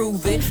gotta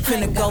prove it.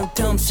 Finna go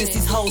dumb since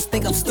these hoes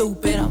think I'm stupid.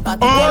 I'm about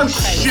to go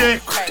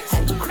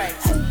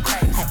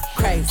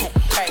crazy.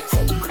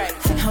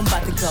 I'm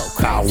about to go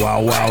crazy. Bow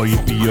wow wow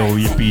yippee-yo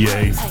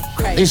yippee-yay.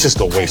 He's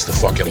just a waste of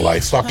fucking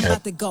life. Fuck him.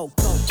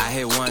 I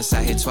hit once,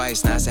 I hit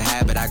twice, now it's a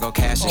habit. I go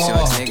cash it. Your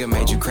ex-nigga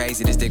made you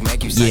crazy. This dick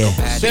make you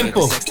psychopathic.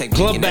 Simple.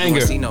 Club banger.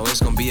 It's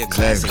gonna be a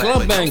classic.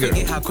 Club banger.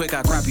 How quick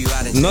I crop you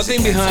out.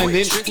 Nothing behind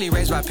it. Strictly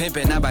raised by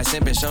pimping, not by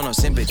simping. Show no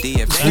sympathy.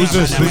 Who's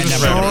this?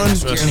 Sean and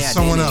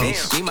someone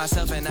else. 2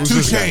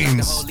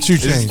 Chainz. 2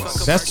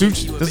 Chainz. That's 2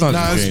 Chainz. That's not 2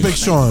 Chainz. Nah, it's Big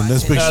Sean.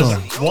 That's Big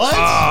Sean. What?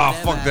 Ah,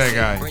 fuck that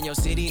guy.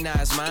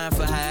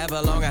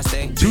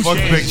 Fuck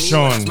Big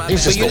Sean.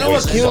 But you know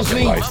what kills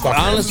me?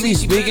 Honestly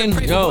speaking,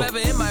 yo,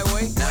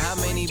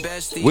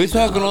 we're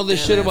talking all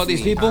this shit about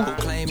these people,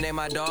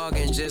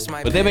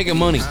 but they're making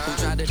money.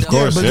 Of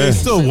course, but they're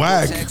still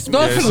whack. It's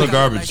still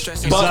garbage.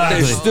 But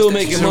they're still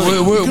making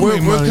money.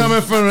 We're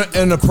coming from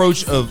an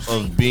approach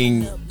of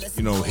being,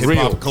 you know, hip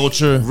hop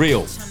culture.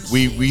 Real.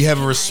 We have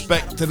a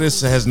respect to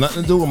this. It has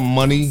nothing to do with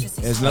money. It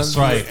has nothing to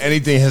do with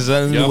anything. It has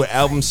nothing to do with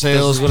album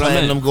sales,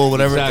 platinum gold,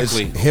 whatever.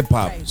 Exactly. It's hip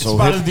hop. So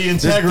about the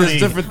integrity,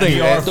 there's different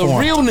things. The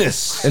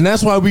realness. And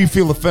that's why we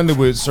feel offended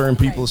with certain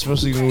people,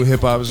 especially new hip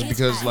hop, is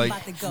because like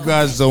you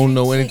guys don't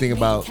know anything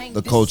about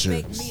the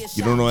culture.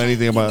 You don't know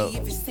anything about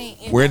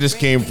where this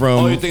came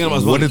from,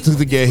 what it took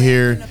to get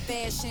here,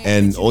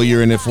 and all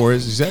you're in it for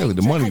is exactly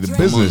the money, the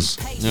business.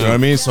 You know what I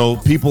mean? So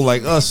people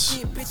like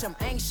us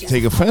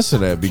take offense to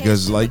that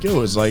because, like,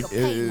 yo, it's like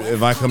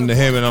if I come to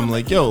him and I'm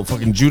like, yo,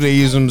 fucking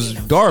Judaism's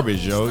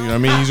garbage, yo. You know what I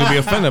mean? He's gonna be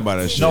offended by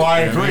that shit. No, I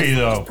agree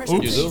though. Oops.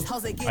 You do?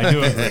 I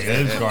do agree. It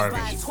is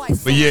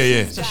garbage. But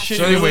yeah.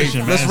 So anyway,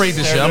 let's rate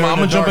this shit. I'm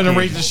gonna jump in and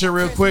rate this shit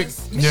real quick.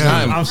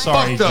 Yeah, I'm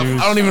sorry, fucked up.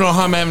 Jews. I don't even know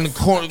how I'm having a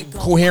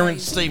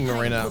coherent statement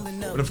right now.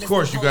 But of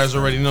course, you guys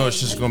already know it's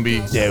just gonna be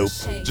dope.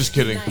 Just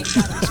kidding.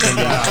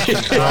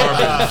 It's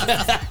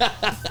garbage.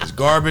 It's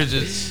garbage.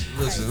 It's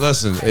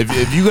listen.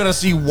 If you gotta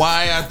see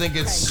why I think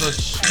it's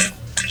such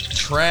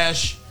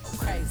trash,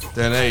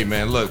 then hey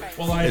man, look,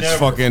 it's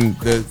fucking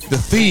the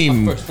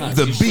theme,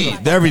 the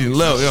beat, everything.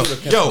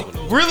 Yo,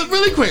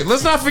 really quick.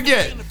 Let's not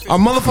forget our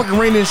motherfucking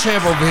reigning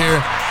champ over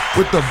here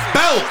with the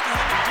belt,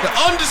 the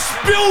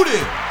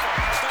undisputed.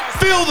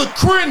 Feel the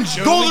Cringe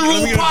Golden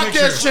Rule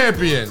Podcast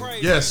champion.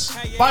 Yes.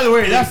 By the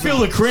way, that Feel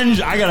the Cringe,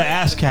 I gotta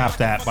ass cap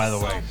that. By the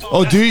way.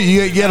 Oh, dude,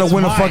 you gotta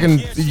win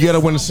you gotta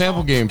win a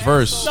sample game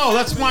first. No,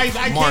 that's my.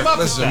 I came up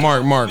listen, with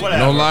that. Mark.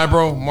 Whatever. No lie,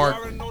 bro. Mark,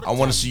 I I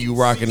want to see you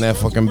rocking that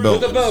fucking Put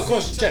belt. the belt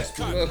across your chest.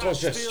 Put it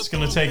across your chest. It's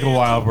gonna take a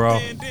while, bro.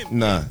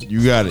 Nah,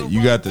 you got it.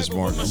 You got this,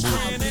 Mark.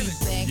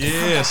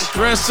 Yeah,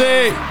 stress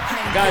it.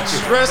 Got you.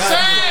 Stress it.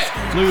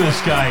 Look at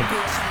this guy.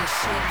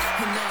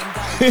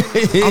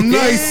 I'm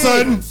nice,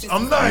 son.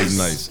 I'm That's nice.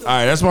 nice. All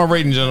right, that's my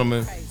rating,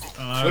 gentlemen.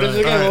 What is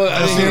it again? All right,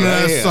 that's the end of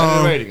that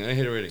song. I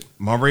hit a rating.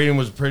 My rating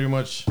was pretty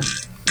much.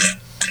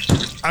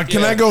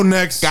 Can I go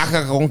next?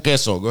 Caca con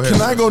queso. Go ahead.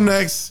 Can I go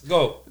next?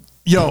 Go.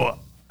 Yo,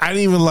 I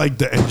didn't even like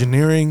the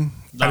engineering.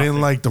 I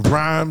didn't like the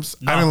rhymes.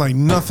 I didn't like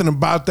nothing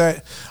about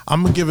that.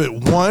 I'm gonna give it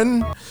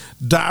 1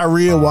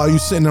 diarrhea while you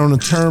sitting on the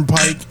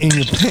turnpike in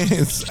your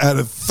pants out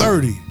of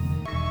 30.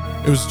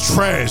 It was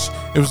trash.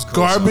 It was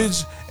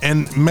garbage.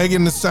 And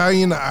Megan Thee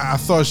Stallion, I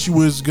thought she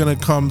was gonna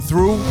come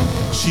through.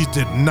 She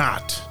did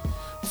not.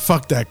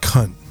 Fuck that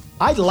cunt.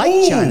 I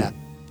like China.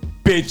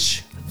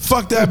 Bitch.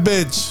 Fuck that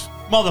bitch.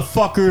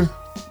 Motherfucker.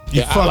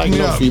 You I fucked like me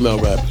no up. female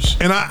rappers.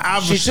 And I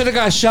She should have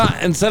got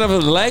shot instead of a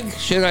leg.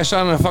 She got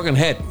shot in the fucking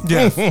head.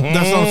 yeah, that's what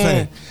I'm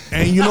saying.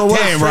 And you know what?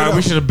 Damn, Straight Rob, up,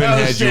 we should have been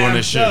had you on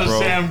this shit, That was bro.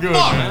 Sam good,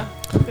 man.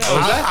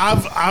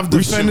 I've We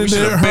defended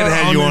should have her been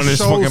had you on this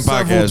show fucking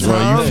podcast, several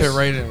bro. You times. fit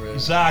right in, bro.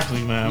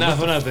 Exactly, man. Not What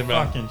for the nothing, bro.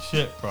 Fucking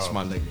shit, bro. That's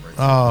my nigga right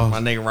there. Oh, My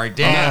nigga right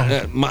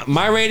there.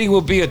 My rating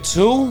will be a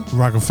 2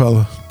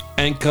 Rockefeller.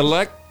 and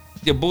collect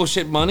your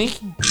bullshit money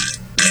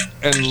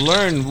and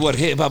learn what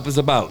hip hop is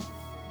about.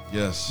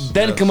 Yes.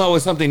 Then yes. come out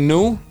with something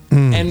new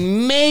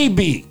and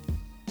maybe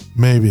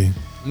Maybe.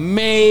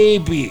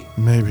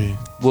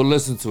 we'll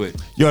listen to it.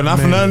 Yo, not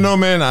for Man. nothing, no,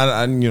 man.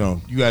 I, you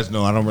know, you guys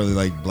know I don't really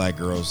like black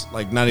girls.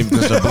 Like, not even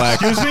because they're black.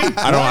 Excuse me?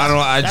 I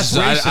That's just,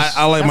 racist.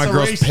 I like That's my a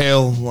girls racist.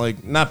 pale.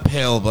 Like, not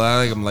pale, but I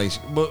like them like,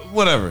 but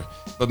whatever.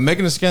 But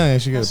Megan Thee Stallion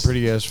actually got a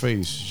pretty ass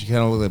face. She kind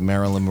of look like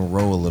Marilyn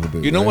Monroe a little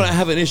bit. You know right? what I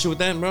have an issue with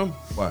that, bro?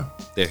 Why?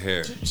 Their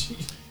hair.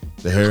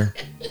 The hair?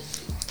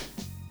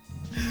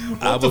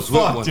 I the was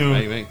fuck, with dude?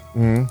 one, right?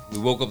 Mm-hmm. We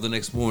woke up the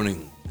next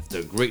morning after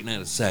a great night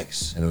of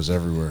sex. And it was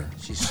everywhere.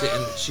 She's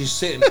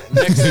sitting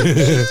next to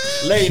me.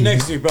 She laid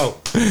next to me, bro.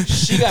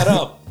 She got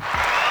up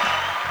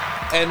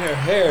and her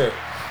hair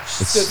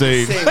stood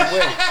stayed. the same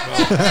way,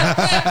 bro.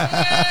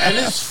 And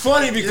it's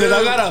funny because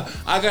I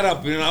got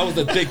up, you know, I was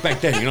a dick back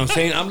then, you know what I'm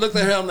saying? I'm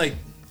looking at her, I'm like,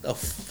 the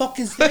fuck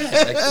is that?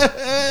 Like,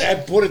 I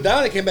put it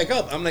down, it came back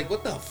up. I'm like,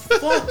 what the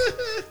fuck?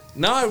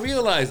 Now I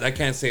realize I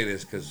can't say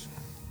this because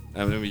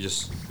let me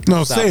just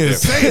No, stop say there. it.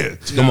 Say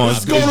it. Come on,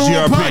 Let's it's go to a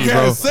GRP, podcast.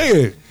 bro. Say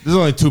it. There's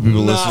only 2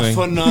 people Not listening.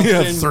 for nothing.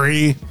 Yeah,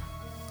 3.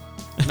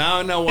 Now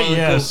I know why.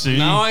 Yeah, see?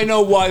 Now I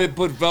know why they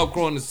put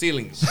Velcro on the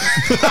ceilings.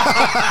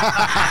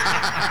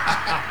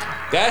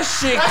 That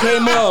shit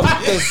came up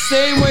the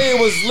same way it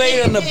was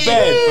laid on the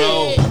bed,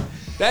 bro.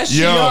 That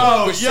shit came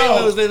up the same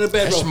way it was laid on the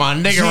bed, bro. That's my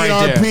nigga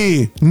right there.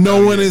 GRP.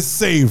 No one is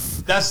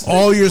safe. That's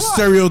All your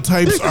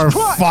stereotypes are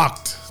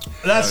fucked.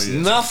 That's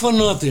Not for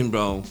nothing,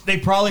 bro. They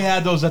probably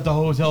had those at the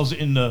hotels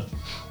in the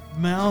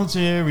Mount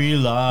Airy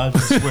Lodge.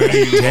 Where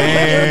you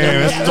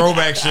Damn, that's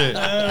throwback shit.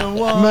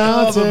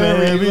 Mount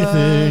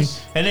everything.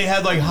 And they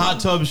had like hot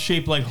tubs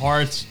shaped like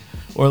hearts,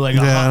 or like Or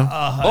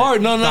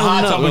no, the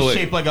hot tub was wait.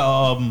 shaped like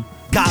a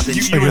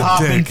Garbage. You would Like a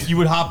hop in. dick. You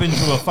would hop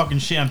into a fucking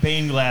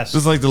champagne glass.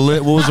 Just like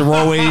what was the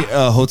Roadway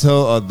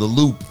hotel? The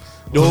Loop.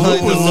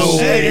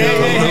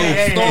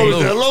 Hey,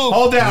 The loop.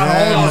 Hold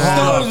down.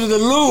 Stars with the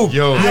loop.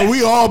 Yo, Yeah,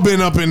 we all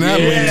been up in that.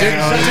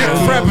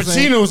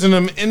 Frappuccinos in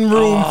them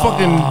in-room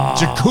fucking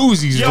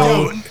jacuzzis, Yo,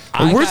 bro.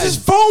 Like, where's this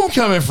foam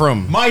coming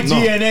from? My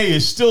DNA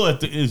is still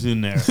is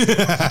in there.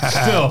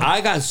 Still.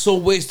 I got so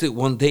wasted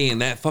one day in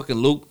that fucking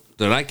loop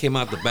that I came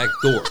out the back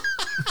door.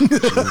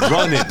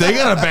 Running. They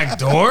got a back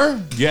door?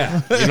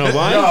 Yeah. You know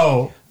why?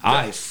 Yo.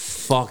 I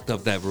fucked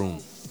up that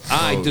room.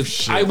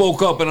 I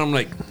woke up and I'm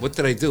like, what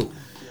did I do?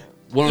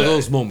 One of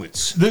those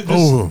moments.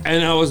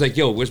 And I was like,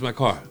 yo, where's my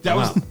car? I'm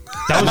out.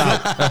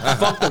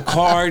 Fuck the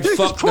card.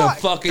 Fuck the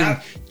fucking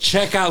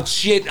checkout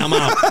shit. I'm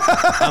out.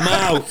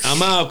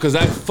 I'm out. Because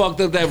I fucked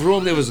up that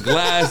room. There was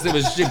glass. There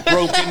was shit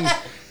broken.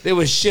 There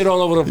was shit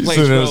all over the place,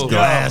 So there bro. was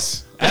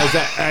glass.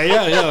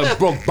 Yeah.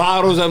 Broke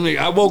bottles. I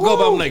woke up.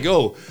 I'm like,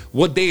 yo,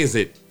 what day is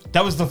it?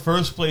 That was the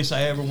first place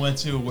I ever went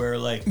to where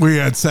like We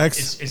had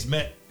sex. it's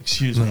met.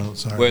 Excuse me. No,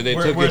 sorry. Where they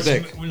took your it's,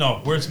 dick. No,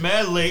 where it's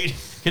mad late.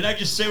 Can I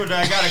just say what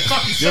I gotta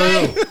fucking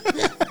say?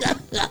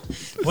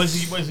 What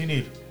does he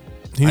need?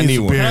 He I needs need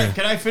a one. beer.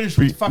 Can I finish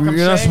what the fuck I'm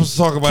You're not saying? supposed to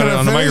talk about Can it I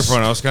on the finish?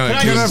 microphone. I was kind Can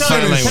of I giving just sign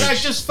tell you? language. Can I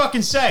just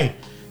fucking say?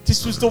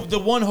 This was the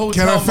one Can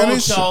I hotel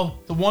finish?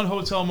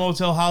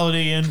 motel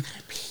Holiday Inn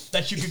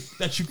that you could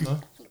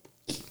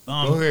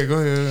Go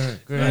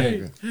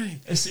ahead.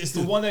 It's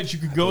the one that you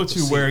could go to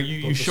where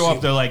you show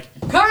up there like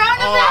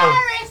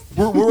Coronavirus.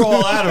 we're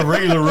all out of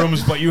regular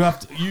rooms, but you have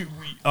to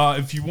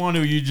if you want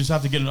to, you just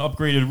have to get an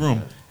upgraded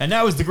room. And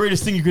that was the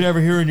greatest thing you could ever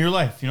hear in your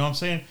life. You know what I'm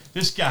saying?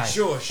 This guy.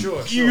 Sure.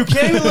 You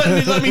can't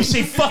even let me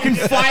say fucking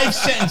 5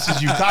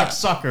 sentences, you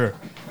cocksucker.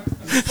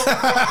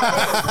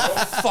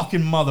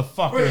 Fucking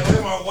motherfucker.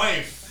 Wait, my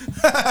wife.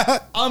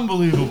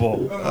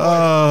 Unbelievable.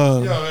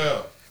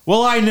 Yeah. Well,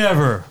 Well, I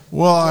never.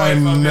 Well, I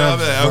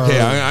never. Okay,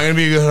 I'm gonna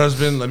be a good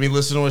husband. Let me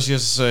listen to what she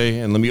has to say,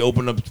 and let me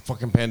open up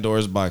fucking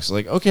Pandora's box.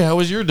 Like, okay, how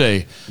was your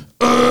day?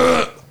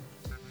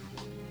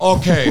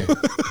 Okay.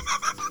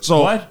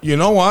 So What? you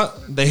know what?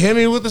 They hit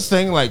me with this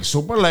thing like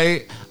super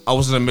late. I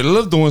was in the middle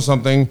of doing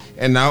something,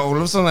 and now all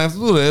of a sudden I have to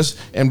do this,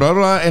 and blah,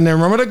 blah, blah. And then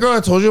remember the girl I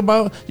told you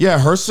about? Yeah,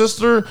 her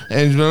sister,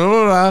 and blah,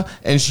 blah, blah,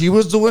 and she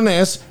was doing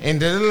this, and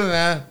da, da, da,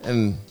 da,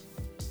 and,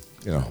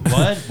 you know.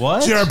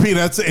 What? JRP,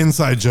 that's an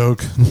inside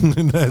joke.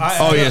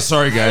 Oh, yeah,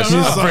 sorry, guys.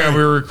 I forgot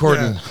we were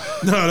recording. Yeah.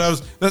 No,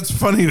 that's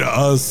funny to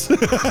us.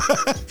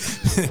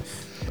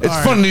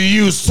 It's funny to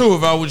use, too,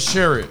 if I would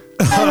share it.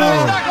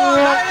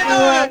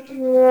 Yeah,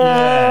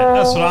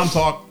 that's what I'm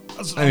talking.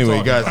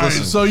 Anyway, guys,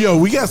 listen. So, yo,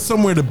 we got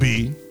somewhere to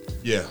be.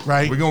 Yeah.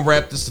 Right? We're going to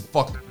wrap this the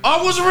fuck.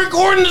 I wasn't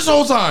recording this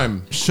whole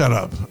time. Shut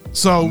up.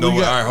 So, No,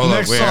 we got all right, hold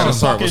next up. Wait,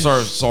 song. we'll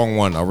start song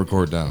 1. I'll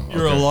record down.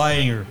 You're a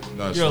liar.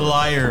 No, You're a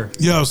liar.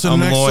 Yo, so the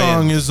next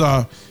song is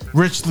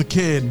Rich the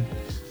Kid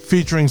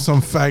featuring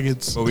some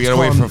faggots. But we gotta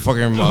wait for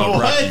fucking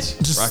Rocky.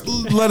 Just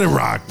let it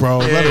rock, bro.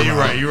 Let it you're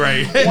rock. right. You're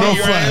right. No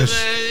You're right. flash.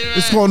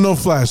 It's called No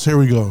Flash. Here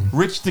we go.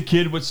 Rich the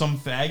Kid with some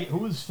faggot.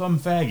 Who is some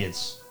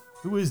faggots?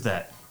 Who is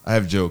that? I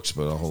have jokes,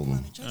 but I'll hold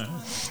them.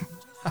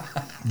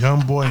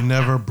 Young boy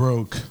never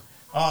broke.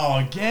 Oh,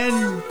 again?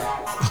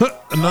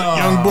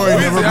 Young boy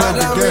never broke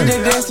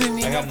again.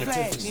 I got an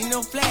epiphany.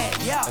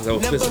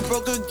 Never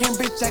broke again,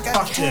 bitch. I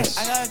got cash.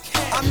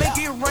 I make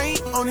it rain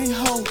on his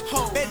hoe.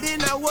 But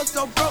then I was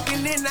so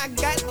broken, then I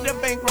got the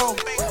bankroll.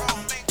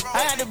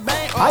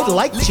 I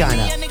like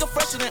China.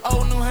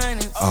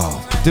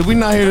 Oh, did we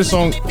not hear this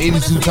song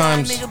 82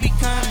 times?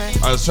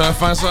 I was trying to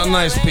find something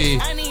nice, P.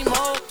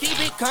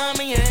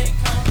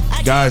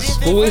 Guys,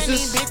 who is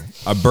this?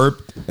 I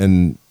burped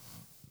and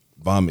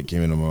vomit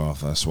came into my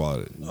mouth. I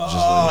swallowed it. You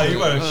got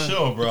a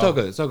show, bro. It's all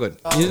good. It's all good.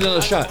 You need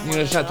another shot. You need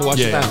another shot to wash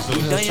it down. You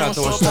need another shot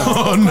to wash it down.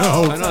 Oh,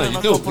 no. I know,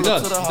 you do. He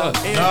does. No,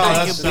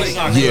 that's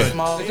not good.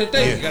 It's a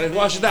thing. You gotta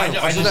wash it down.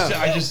 Wash it down.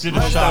 I just did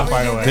a shot,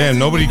 by the way. Damn,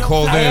 nobody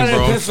called I in, had an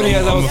bro. epiphany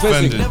as I I'm was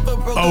offended.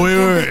 pissing. Oh,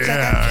 wait. Yeah,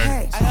 all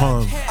right.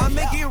 Hold on. I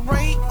make it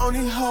rain on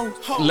his hoe.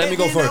 Let me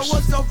go first. I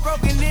was so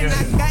broken, then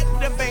I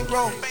got the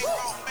bankroll.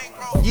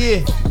 Yeah.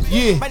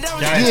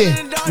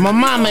 My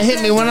mama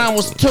hit me when I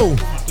was 2.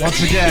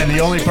 Once again, the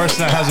only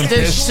person that hasn't Then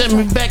she pissed, sent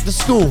me back to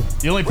school.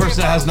 the only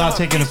person that has not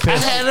taken a I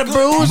piss. had a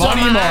bruise on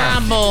Money my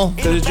Mark. eyeball.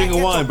 Cause it's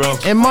drinking wine, bro.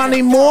 And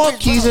Money Moore,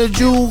 he's a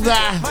Jew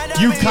guy.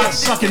 You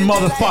cock-sucking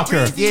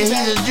motherfucker. Yeah,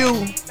 he's a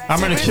Jew. I'm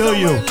gonna kill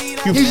you.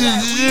 He's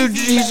a Jew.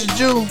 He's a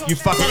Jew. You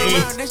fucking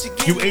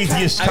you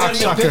atheist I got an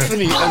cocksucker.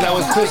 epiphany as I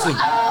was pissing.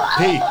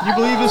 Hey, you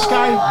believe this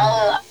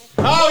guy?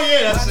 Oh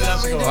yeah,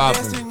 that's good.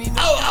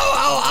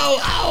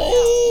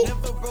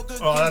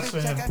 Oh, that's for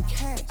him.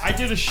 I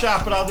did a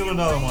shot, but I'll do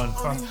another one.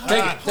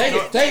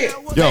 Take it.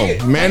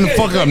 Yo, man the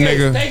fuck up,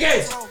 nigga. Take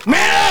it.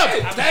 Man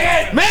up!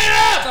 Take it. Man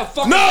up! The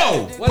fuck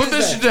No! is that? What Put is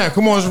this that? shit down.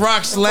 Come on, it's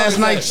Rock's last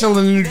night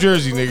chilling in New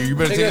Jersey, nigga. You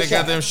better Take take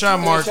that that shot. goddamn shot,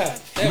 Take Mark. that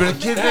shot. You better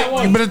take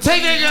that. You better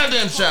take that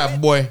goddamn shot,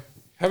 boy.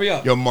 Hurry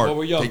up. Yo, Mark, While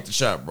we're young. take the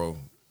shot, bro.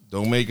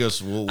 Don't make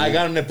us. I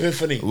got an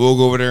epiphany. We'll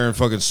go over there and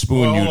fucking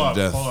spoon you to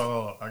death.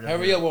 Hold on.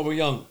 Hurry up while we're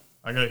young.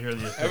 I gotta hear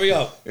the. Hurry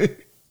up.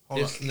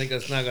 This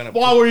nigga's not gonna.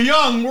 While we're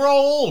young, we're all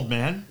old,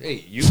 man.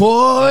 Hey, you.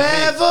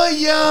 Forever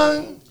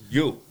young.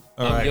 You.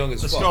 All I'm right, young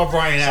as let's fuck. go,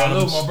 Brian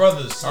Adams. Salute, my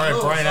brothers. All right,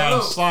 Brian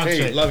Adams. Slanche.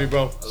 Hey, love you,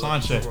 bro.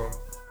 Slanche.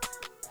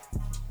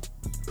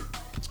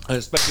 I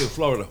expect you in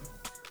Florida.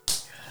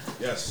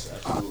 Yes,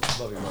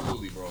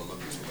 absolutely, bro.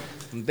 Love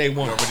you. Day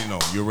one.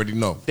 You already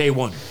know. Day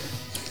one.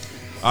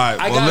 All right,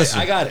 I well, got listen.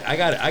 it. I got it.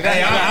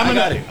 Hey,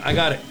 I'm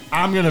gonna-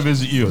 I'm gonna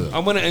visit you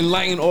I'm gonna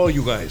enlighten all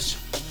you guys.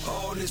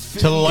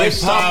 to the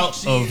lifestyle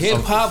of hip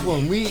hop.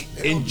 When we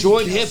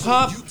enjoyed hip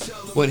hop,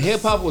 when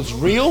hip hop was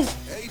real,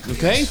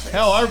 okay?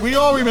 Hell, we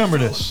all remember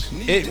this.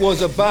 It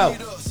was about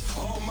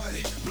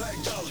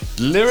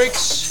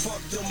lyrics.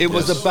 It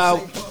was about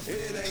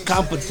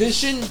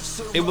competition.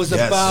 It was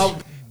Yes.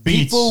 about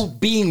Beats. people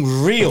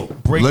being real.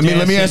 Let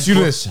me ask you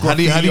this: how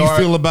do you graffiti art.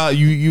 feel about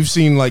you? You've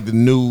seen like the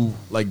new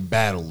like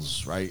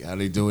battles, right? How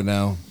they do it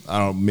now? I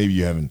don't. Maybe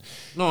you haven't.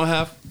 No, I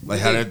have. Like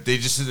how they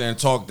just sit there and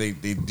talk. They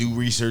do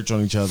research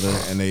on each other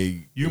and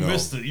they You know,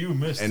 missed it. You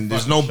missed. and the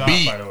there's no fucking shot,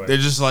 beat. by the way. They're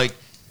just like,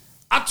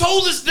 I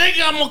told this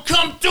nigga I'm gonna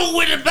come through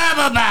with it, blah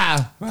blah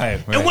blah. Right.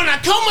 And when I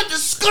come with the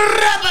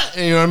scrubber,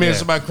 and you know what I mean? Yeah.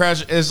 It's about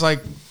crash. It's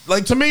like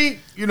to me,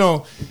 you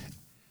know,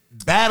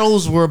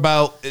 battles were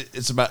about.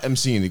 It's about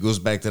MCing. It goes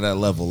back to that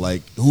level.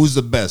 Like, who's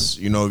the best?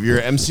 You know, if you're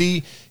an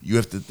MC, you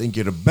have to think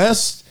you're the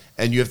best,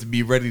 and you have to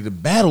be ready to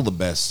battle the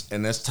best.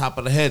 And that's top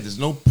of the head. There's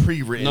no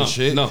pre-written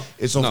shit. No,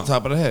 it's off the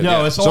top of the head.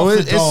 No, it's so off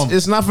the dome.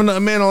 it's not for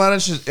nothing, man. A lot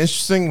of shit's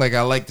interesting. Like,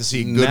 I like to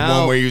see a good Now-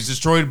 one where he was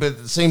destroyed, but at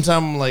the same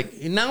time, I'm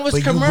like, Now it's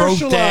but you wrote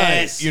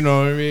commercialized. that, you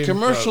know what I mean?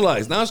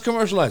 Commercialized. Now it's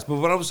commercialized. But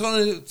what I was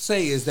going to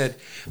say is that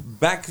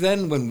back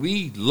then, when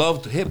we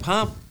loved hip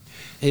hop,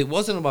 it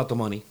wasn't about the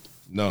money.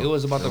 No, it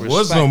was about the respect. There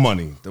was no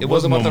money. It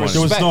was about the respect.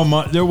 There was no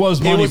money. There was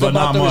money, but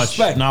not much.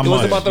 Not it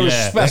was much. about the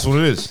respect. That's what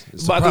it is.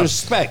 It's about the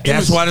respect.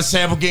 That's why the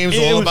sample game is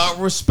all about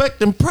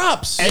respect and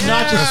props. And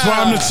not just That's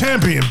why I'm the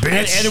champion,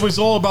 bitch. And it was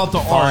all about the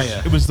art.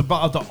 It was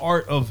about the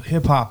art of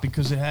hip hop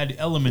because it had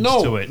elements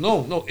to it.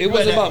 No. It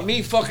was about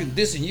me fucking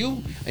dissing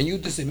you and you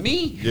dissing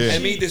me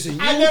and me dissing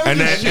you. And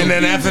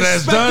then after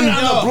that's done,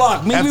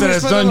 after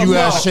that's done, you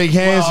guys shake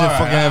hands and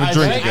fucking have a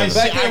drink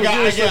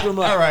together.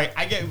 All right,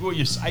 I get what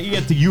I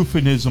get the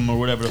euphemism or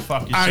whatever the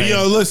fuck you're saying.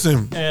 Yo,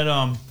 listen.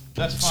 And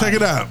that's fine. Check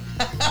it out.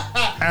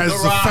 As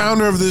the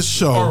founder of this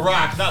show, The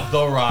Rock, not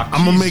The Rock.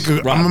 I'm gonna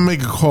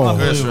make a call.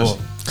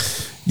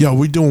 Yo,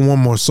 we doing one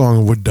more song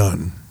and we're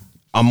done.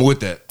 I'm with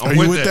that. Are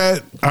you with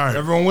that? All right.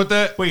 Everyone with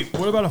that? Wait,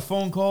 what about a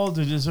phone call?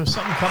 Is there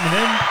something coming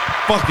in?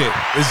 Fuck it.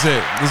 It's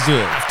it. Let's do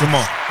it. Come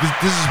on.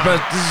 This is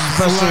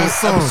special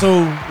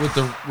episode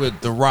with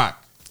the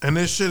Rock. And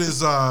this shit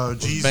is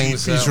Jeezy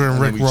featuring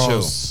Rick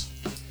Ross.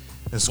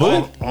 It's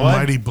called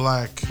Almighty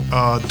Black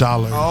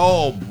Dollar.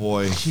 Oh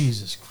boy.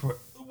 Jesus Christ.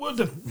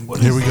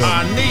 Here we go.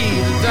 I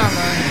need a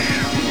dollar.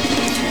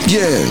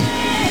 Yeah.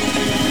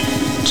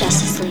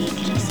 Justice League.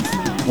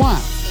 Why?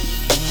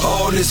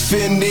 All this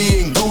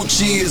Fendi and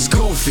Gucci is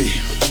goofy.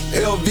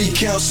 LV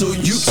Council,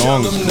 you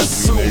tell them to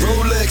sue.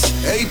 Rolex,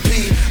 AP,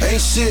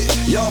 ain't shit.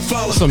 Y'all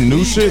follow. Some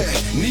new shit?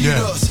 Need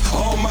us.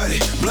 Almighty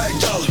Black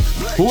Dollar.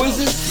 Who is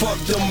this? Fuck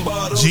them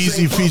bottles.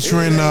 Jeezy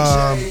featuring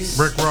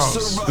Rick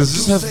Ross. Does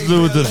this have to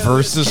do with the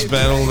versus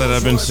battle that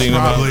I've been seeing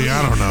about? Probably,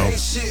 I don't know.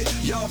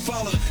 Y'all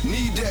follow.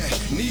 Need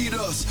that. Need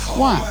us.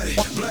 Why?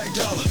 Black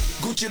Dollar.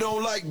 Gucci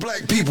don't like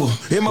black people.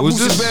 In my Who's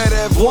boots this? bad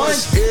ass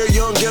voice. Air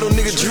young ghetto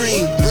nigga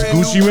dream.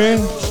 Gucci Man?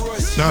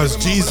 No, it's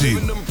Jeezy.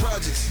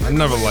 I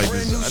never liked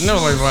this. I never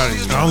liked a lot of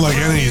these. I don't like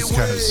any of these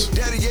guys.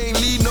 Daddy ain't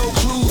leave no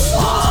clues.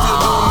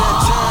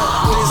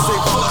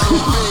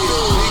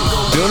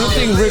 The only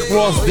thing Rick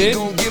Ross did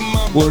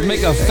was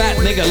make a fat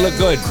nigga look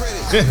good.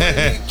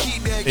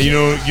 And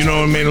you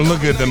know what made him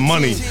look good? The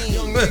money.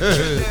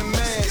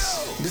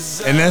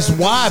 And that's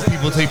why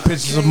people take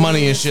pictures of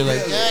money and shit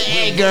like,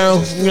 hey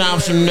girl, you know I'm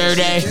some nerd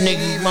ass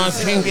nigga.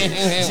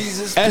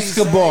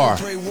 Escobar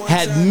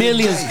had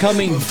millions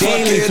coming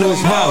daily to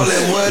his house.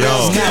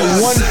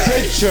 Not one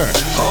picture.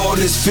 All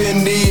this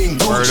Fendi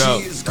and Word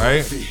up,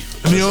 right?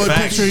 And the only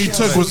picture he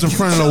took was in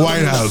front of the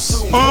White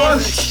House. Oh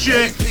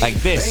shit!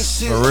 Like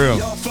this. For real.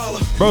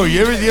 Bro,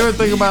 you ever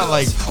think about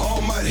like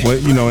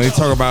what they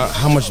talk about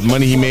how much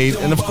money he made?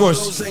 And of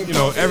course,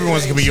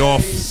 everyone's gonna be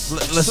off.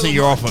 Let's say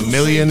you're off $1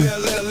 million.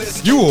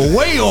 You were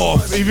way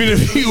off, even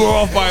if you were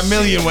off by $1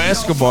 million with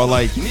Escobar.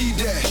 Like, made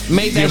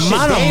that the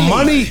amount shit of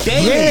money,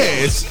 daily.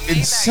 yeah, it's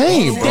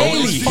insane, bro.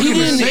 Daily. It's fucking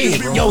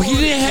insane, bro. He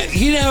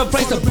didn't have a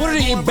place to put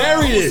it. He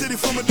buried it.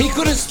 He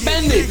couldn't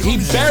spend it. He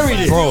buried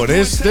it. Bro,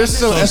 there's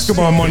still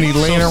Escobar money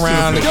laying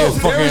around. Yo,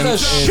 there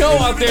was a show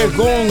out there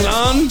going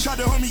on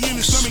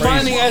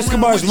finding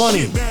Escobar's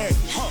money.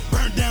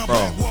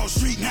 Bro,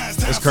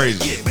 it's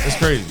crazy. It's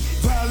crazy.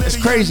 It's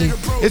crazy.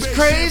 It's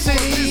crazy.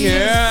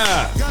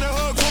 Yeah.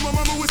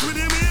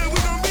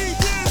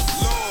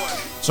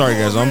 Sorry,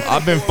 guys.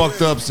 I've been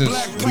fucked up since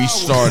we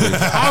started.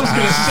 I was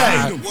gonna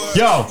say,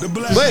 yo,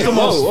 wait,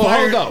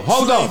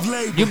 hold up.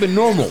 You've been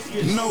normal. Of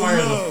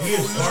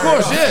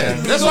course, yeah.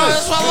 That's why I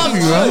love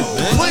you, right?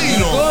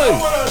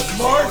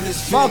 Good.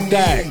 Fuck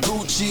that.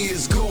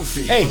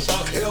 Hey,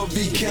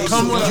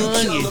 come on,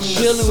 you're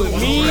chilling with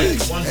me.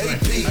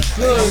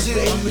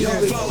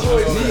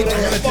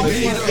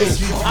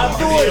 I'm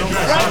doing it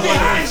right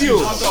behind you.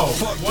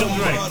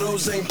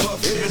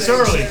 It's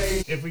early.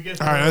 If we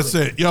get All right, that's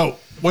it. Yo,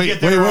 wait.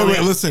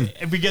 Listen.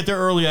 If we get there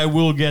early, I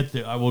will get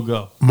there. I will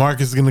go. Mark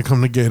is gonna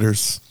come to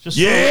Gators.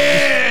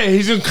 Yeah,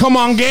 he's gonna come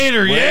on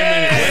Gator.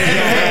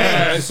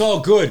 Yeah, it's all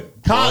good.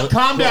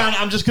 Calm down.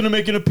 I'm just gonna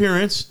make an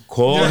appearance.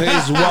 Call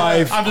his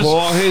wife.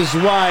 Call his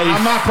wife.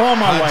 I'm not calling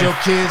my wife. Your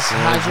kids.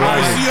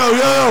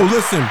 Yo,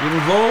 listen.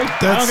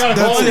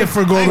 That's it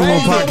for Golden Rule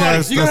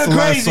Podcast. That's the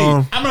last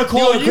song. I'm gonna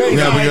call you guys.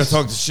 Yeah, we gotta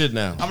talk the shit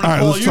now. I'm gonna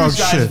call you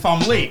guys if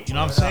I'm late. You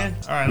know what I'm saying?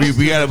 All right.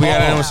 We gotta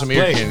end with some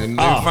ear candy.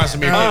 Find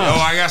some ear candy.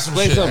 Oh, I got some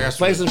shit.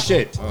 Play some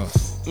shit.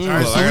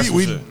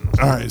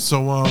 All right,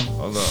 so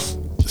hold up.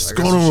 It's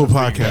Golden Rule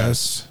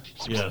Podcast.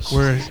 Yes.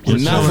 We're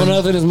not for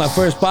nothing. It's my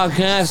first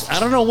podcast. I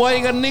don't know why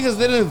you got niggas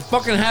that didn't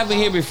fucking have me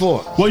here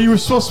before. Well, you were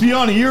supposed to be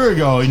on a year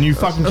ago and you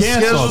fucking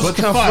canceled. What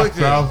the fuck,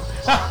 bro?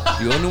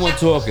 The only one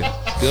talking. Here.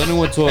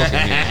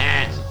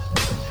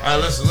 All right,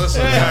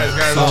 listen,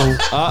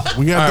 guys.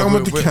 We got done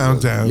with the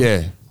countdown.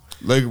 Yeah.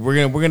 Like we're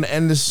gonna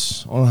end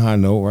this on a high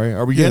note, right?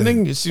 Are we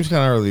ending? It seems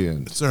kind of early.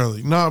 It's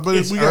early. No, but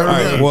we got. All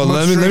right. Well,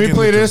 let me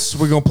play this.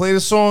 We're gonna play the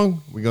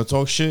song. We're gonna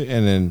talk shit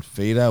and then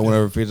fade out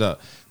whenever it fades out.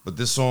 But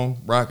this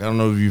song, Rock, I don't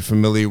know if you're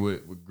familiar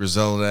with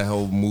Griselda, that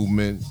whole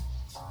movement.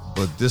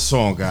 But this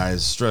song,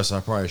 guys, Stress, I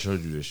probably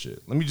showed you this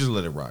shit. Let me just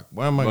let it rock.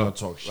 Why am I gonna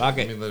talk shit? Let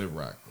me let it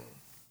rock.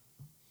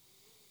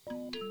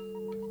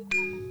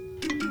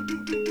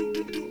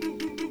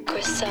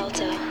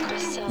 Griselda.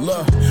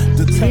 Look,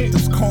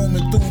 detectives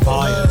combing through the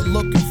hood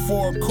looking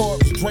for a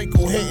corpse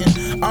Draco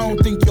hitting. I don't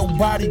think your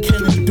body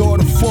can endure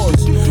the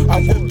force.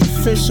 I whipped the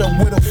fish up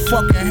with a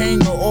fucking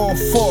hanger or a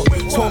fork.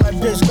 Told that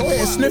bitch, go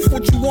ahead, sniff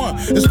what you want.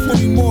 There's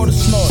plenty more to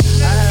snort.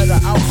 I had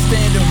an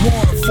outstanding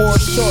warrant for a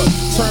short.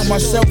 Turned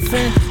myself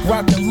in,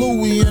 rocking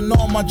Louis and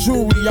all my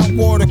jewelry. I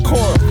wore the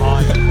court.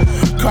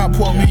 Cop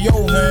pulled me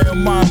over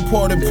in my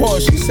imported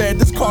Porsche. She said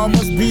this car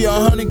must be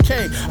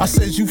 100K. I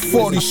said you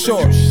 40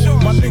 short.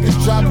 My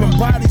niggas dropping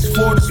bodies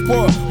for the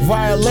sport.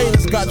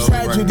 Violators got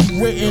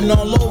tragedy written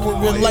all over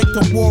it like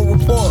the war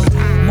report.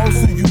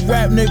 Most of you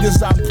rap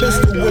niggas, I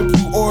pistol whip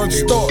you or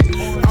extort.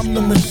 I'm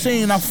the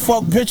machine, I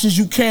fuck bitches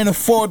you can't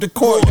afford the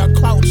court. Y'all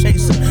clout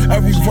chasing,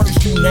 every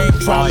verse you name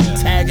dropping,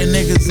 tagging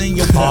niggas in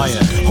your post,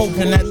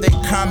 hoping that they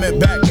comment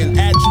back and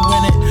add you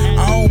in it.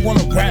 I don't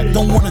wanna rap,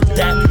 don't wanna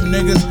dap you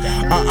niggas.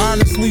 I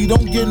honestly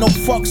don't give no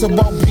fucks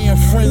about being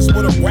friends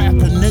with a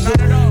rapper, nigga.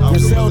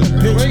 Griselda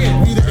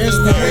bitch, we the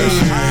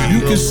inspiration. You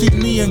can see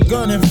me and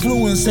Gun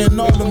influencing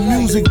all the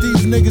music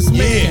these niggas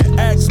making.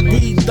 Ask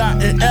B,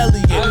 Dot, and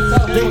Elliot,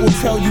 they will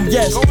tell you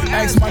yes.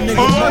 Ask my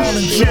nigga Marlon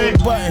and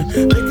Joe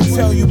Button, they can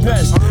tell you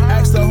best.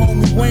 Ask the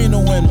homie Wayne to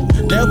win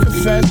them, they'll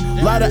confess.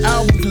 A lot of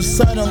albums are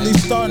suddenly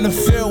starting to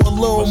feel a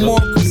little more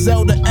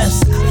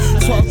Griselda-esque.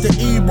 Talk to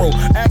Ebro,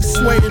 ask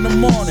Sway in the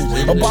morning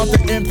about the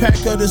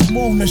impact of this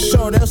movement.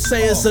 Sure, they'll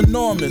say it's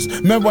enormous.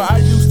 Remember, I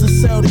used to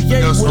sell the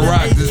Yay with an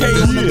AK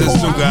on the This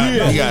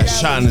dude he got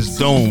shot in his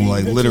dome,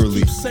 like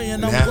literally,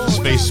 and half his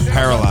face is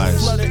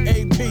paralyzed.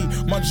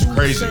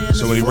 Crazy.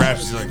 So when he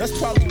raps, he's like, that's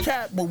probably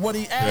cat, but what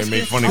he they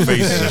make funny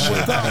faces and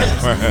shit.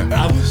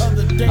 I was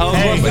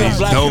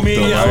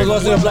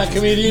watching a black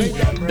comedian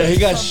that he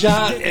got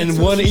shot in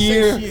one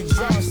ear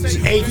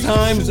 8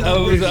 times.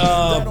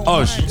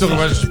 Oh, she took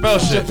about spell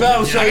shit.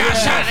 I got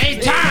shot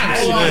 8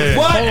 times.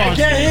 What? I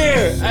can't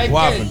hear.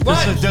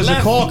 What? There's a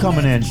call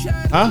coming in.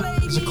 Huh?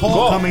 There's a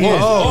call coming in.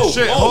 Oh,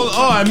 shit.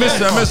 I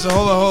missed it.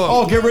 Hold on.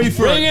 Oh, get ready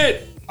for Bring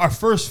it. Our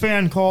first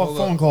phone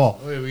call.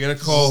 Wait, we got a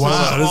call.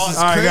 Wow, this is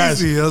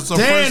crazy. That's the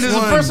Damn, this is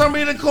the first one. time we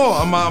get a call.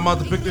 I'm about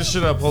to pick this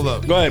shit up. Hold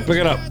up. Go ahead, pick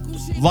it up.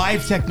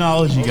 Live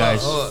technology,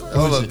 guys.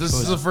 Hold up. This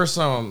is the first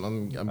time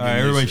I'm all right,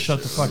 everybody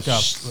shut the fuck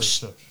up.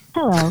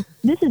 Hello,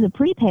 this is a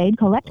prepaid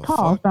collect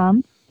call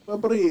from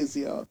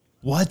Fabrizio.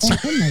 What? An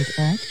inmate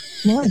at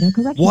Florida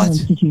Correctional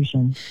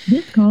Institution.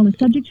 This call is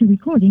subject to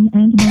recording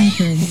and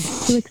monitoring.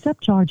 To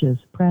accept charges,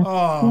 press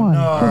 1. To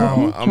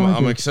repeat I'm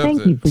charges, accepted.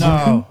 thank you for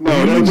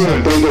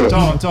your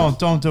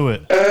Don't do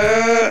it.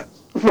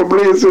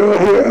 Fabrizio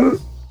here.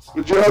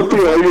 Would you help me?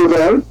 Are you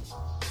there?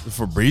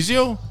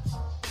 Fabrizio?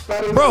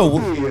 Bro,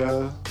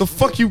 the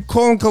fuck you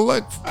call and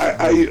collect?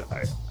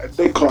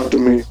 They called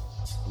me.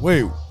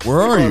 Wait,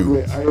 where are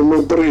you? I am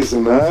in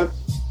prison, huh?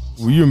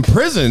 Were you in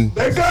prison?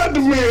 They got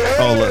me.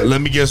 Oh, let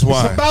me guess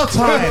why. It's about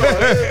time.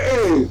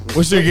 Hey.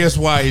 What's your guess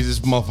why this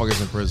motherfucker's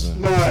in prison?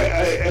 No,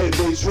 they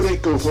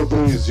shrink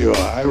Fabrizio.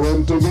 I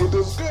went to meet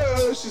this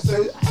girl. She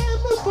said, I'm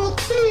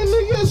 14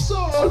 years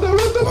old. I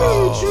want to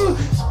meet you.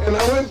 And I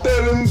went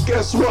there and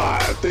guess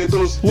what? They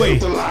just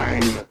did the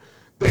line.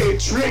 They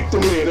tricked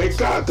me. They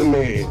got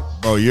me.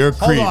 Bro, you're a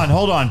creep.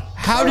 Hold on.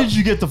 How did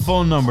you get the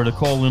phone number to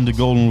call into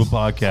Golden Rule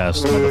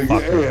Podcast,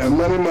 motherfucker? Yeah,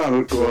 Money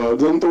Marco.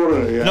 Don't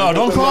worry. No,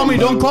 don't call me.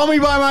 Don't call me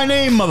by my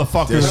name,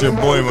 motherfucker. That's your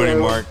boy, Money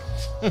Mark.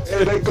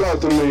 Hey, they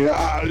got me.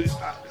 I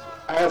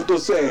have to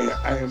say,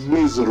 I am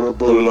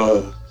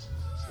miserable.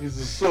 It's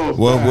so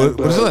What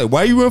is it like?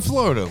 Why are you in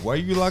Florida? Why are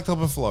you locked up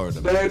in Florida?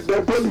 They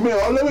put me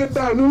all the way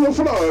down in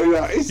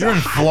Florida. You're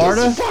in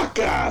Florida? Fuck.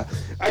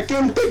 I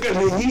can't take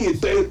the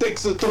heat. It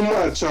takes too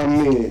much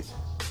on me.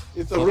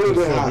 It's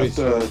really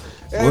hot.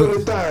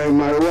 Every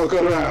time I walk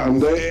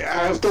around,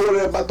 I have to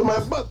worry about my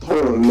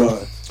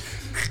butthole.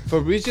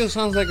 Fabrizio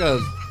sounds like a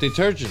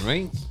detergent,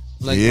 right?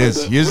 Like He is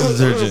a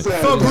detergent.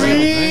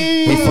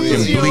 He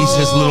fucking bleaches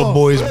his little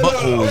boys'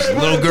 buttholes,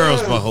 little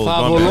girls'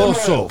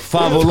 buttholes.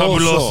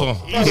 Fabuloso.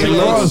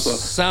 He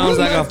sounds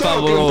like a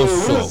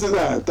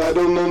fabuloso. I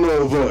don't know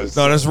no voice.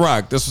 No, that's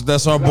Rock.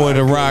 That's our boy,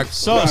 The Rock.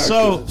 So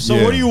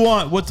what do you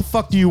want? What the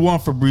fuck do you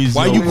want, Fabrizio?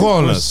 Why you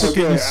calling us? Sick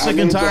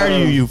and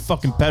tired of you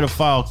fucking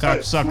pedophile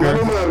cocksucker.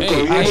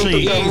 Hey,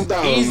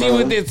 easy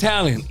with the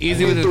Italian.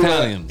 Easy with the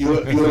Italian.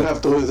 You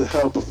have to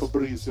help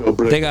Fabrizio.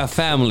 They got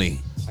family.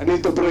 I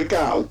need to break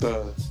out.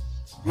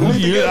 We're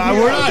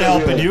not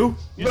helping you.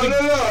 No.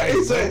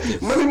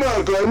 It's Money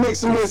Marco. It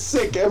makes me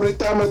sick every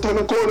time I turn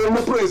a corner in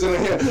the prison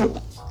here.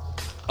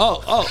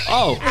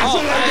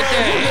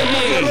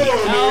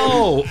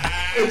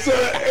 It's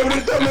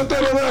every time I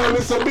turn around,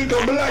 it's a big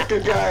black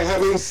guy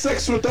having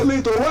sex with a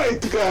little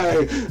white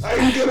guy.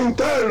 I'm getting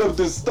tired of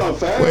this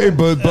stuff. Wait,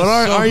 but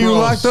are you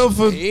locked up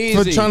for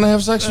trying to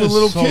have sex with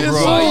little kids?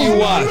 Why you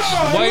watch?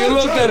 Why you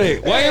looked at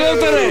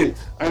it?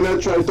 I'm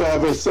not trying to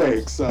have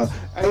sex.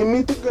 I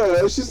meet a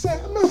girl. She said,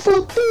 I'm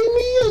 14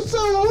 years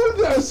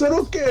old. I said,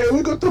 okay,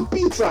 we go to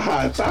Pizza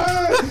Hut.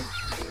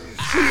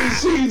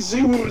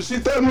 She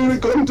told me to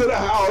come to the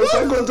house.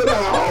 I go to the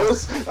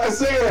house. I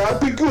say, hey, I'll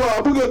pick you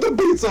up. We go to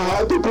Pizza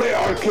Hut to play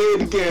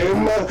arcade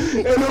game.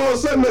 And all of a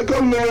sudden I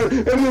come there,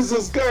 and there's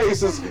this guy. He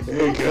says,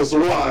 hey, guess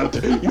what?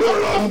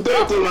 You're on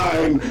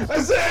deadline. I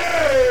say,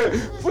 hey,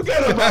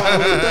 forget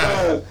about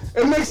it.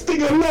 And next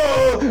thing I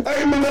know,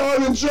 I'm in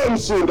an orange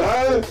jumpsuit,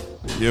 huh?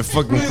 You're a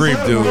fucking creep,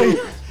 dude.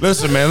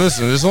 Listen, man,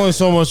 there's only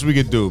so much we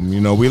could do.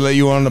 You know, we let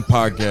you on the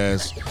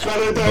podcast. But,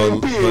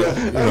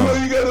 I know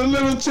you got a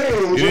little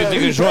change. You need to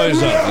control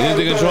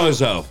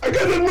yourself. I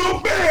got a new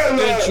band.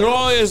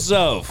 Control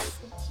yourself.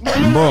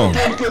 Bro.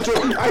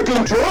 I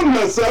control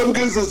myself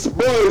because it's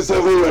boys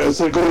everywhere. It's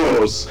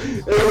gross.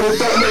 Every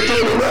time I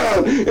turn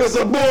around, it's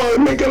a boy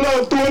making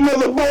love to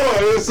another boy.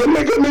 It's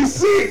making me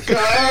sick,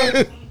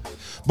 huh?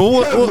 But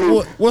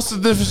what's the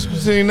difference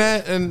between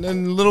that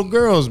and little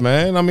girls,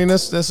 man? I mean,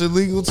 that's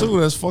illegal too.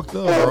 That's fucked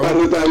up,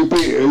 bro.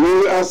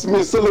 You asked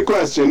me a silly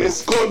question.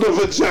 It's called a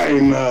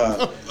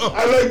vagina.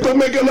 I like to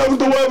make love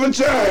to a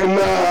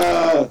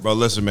vagina. Bro,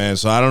 listen, man.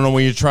 So I don't know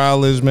when your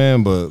trial is,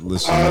 man, but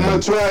listen. My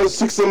trial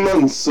 6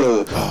 months.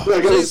 I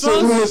gotta sit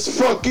in this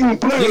fucking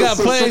place. You got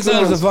plenty of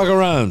time to fuck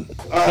around.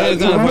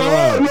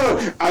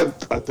 No. I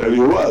tell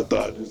you what,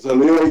 he's a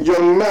little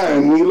young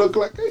man. He look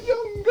like a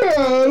young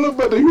girl,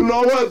 but you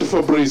know what,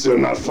 Fabrizio,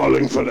 not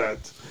falling for that.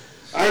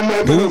 I'm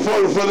not gonna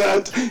fall for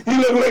that. He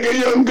looked like a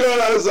young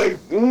girl. I was like,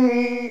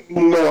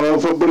 no,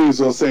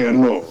 Fabrizio saying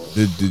no.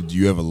 Did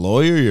you have a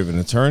lawyer? You have an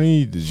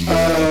attorney? Did you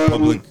get a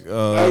public?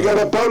 I got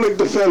a public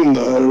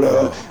defender.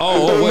 Wait,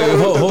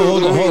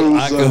 hold on.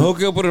 I can hook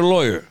you up with a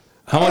lawyer.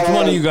 How much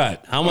money you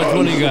got?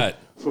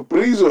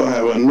 Fabrizio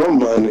have no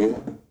money.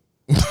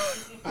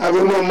 I have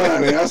no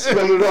money. I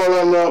spend it all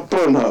on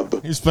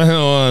Pornhub. You spend it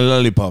all on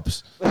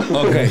lollipops.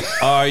 Okay.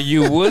 Are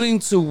you willing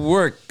to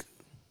work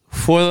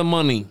for the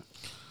money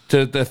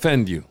to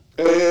defend you?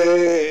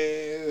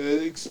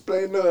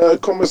 Explain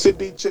como se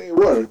dice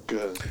work.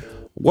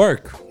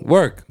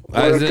 Work.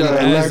 As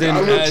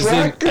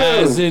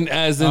in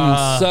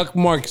suck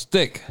Mark's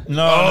dick.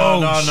 No.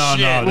 I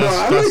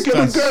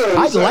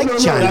like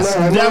China.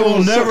 That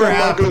will never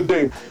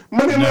happen.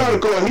 Money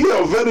Marco, he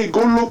a very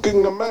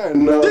good-looking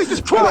man. But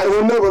I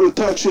will never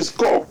touch his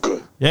cock.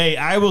 Hey,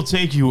 I will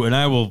take you and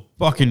I will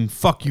fucking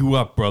fuck you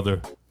up,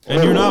 brother.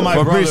 And you're not my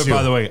brother,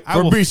 by the way. I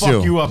will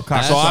fuck you up,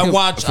 cock. So I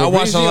watch a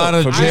lot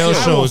of jail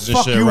shows and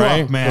shit,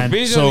 right? Man.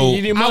 So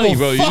you need money,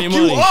 bro. Fuck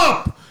you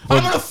up.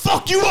 I'm gonna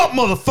fuck you up,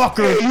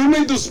 motherfucker. Hey, you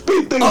need to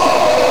speed things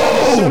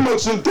so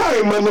much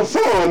time on the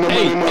phone.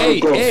 Hey,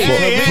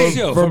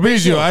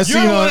 Fabrizio, I see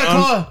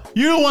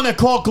you don't want to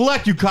call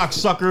collect, you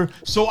cocksucker.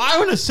 So I'm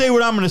gonna say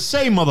what I'm gonna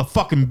say,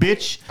 motherfucking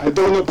bitch. I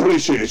don't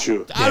appreciate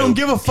you. I don't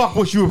give a fuck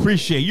what you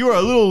appreciate. You're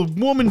a little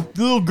woman,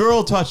 little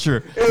girl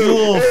toucher.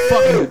 You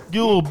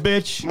little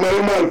bitch.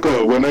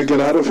 Marco, when I get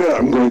out of here,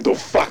 I'm going to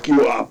fuck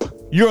you up.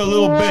 You're a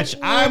little bitch.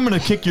 I'm gonna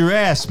kick your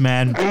ass,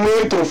 man. I'm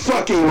going to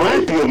fucking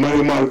rape you,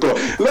 Marco.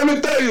 Let me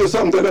tell you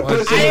something. I'm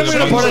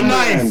gonna put a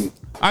knife.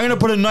 I'm gonna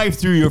put a knife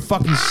through your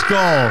fucking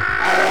skull.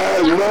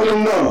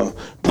 No.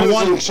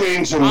 Prison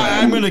changing,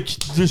 man. I'm gonna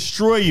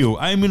destroy you.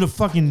 I'm gonna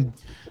fucking.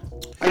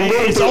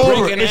 It's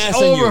over.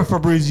 It's over,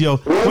 Fabrizio.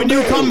 When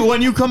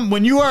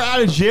you are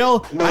out of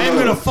jail, I am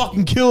gonna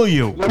fucking kill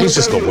you. It's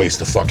just a waste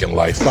of fucking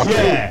life.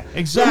 Yeah,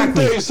 exactly. Let me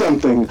tell you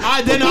something.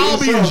 Then I'll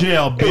be in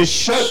jail, bitch.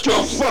 Shut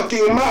your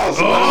fucking mouth.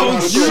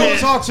 You don't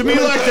talk to me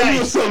like that,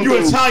 you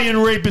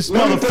Italian rapist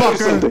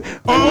motherfucker.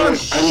 I'm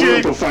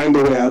going to find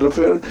a way out of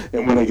here,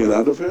 and when I get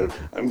out of here,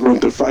 I'm going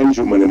to find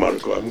you, Money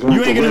Marco.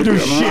 You ain't gonna do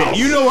shit.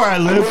 You know where I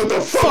live.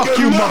 Fuck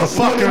you,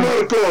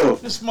 motherfucker.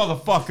 This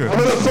motherfucker. I'm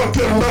gonna fuck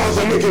your mouth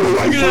and make it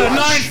right. You got a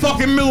 9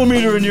 fucking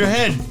millimeter in your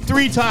head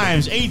 3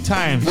 times, 8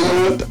 times. You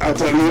know what? I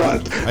tell you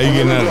what. How you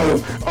getting out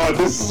of it? Oh,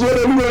 this is what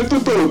I'm going to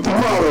do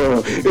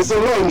tomorrow. It's a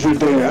laundry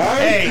day, alright?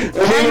 Hey, and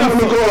then I'm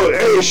gonna go.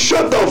 Hey,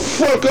 shut the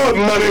fuck up,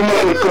 Money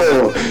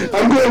Marco.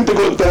 I'm going to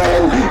go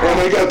down, and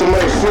I got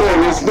my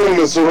friend. His name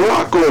is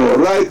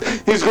Rocco, right?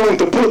 He's going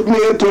to put me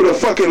into the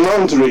fucking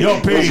laundry. Yo,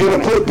 P. He's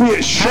gonna put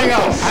me. Hang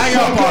up,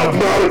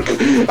 Mark.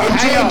 I'm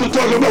trying to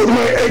talk about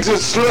my exit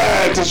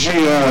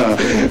strategy.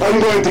 I'm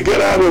going to get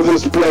out of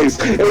this place.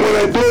 And when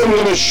I do, I'm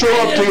going to show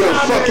up to your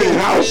fucking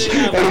house,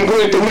 and I'm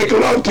going to make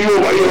love to you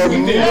while you're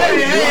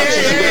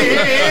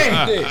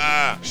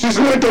She's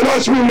going to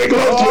watch me make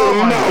love to your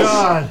mouth.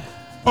 God.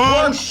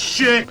 Oh,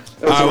 shit.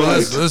 All right, well,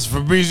 listen,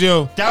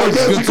 Fabrizio. That was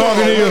good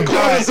talking to you.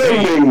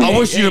 I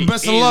wish you the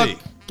best of luck.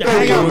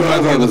 Hang up,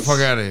 get the fuck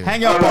out of here.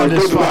 Hang up on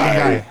this fucking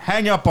guy.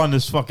 Hang up on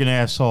this fucking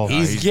asshole.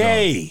 He's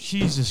gay.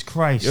 Jesus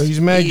Christ. Yo,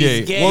 he's mad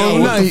gay.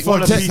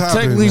 Well,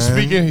 technically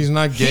speaking, he's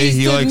not gay.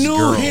 He likes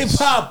girls. Hip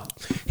hop.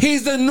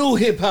 He's the new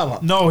hip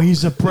hop. No,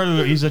 he's a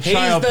predator. He's a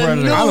child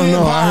predator. I don't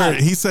know. I heard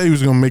he said he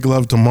was gonna make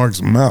love to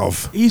Mark's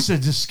mouth. He's a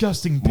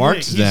disgusting bitch.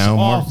 Mark's down.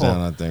 Mark's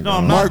down, I think. No,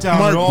 I'm not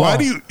down at all. Why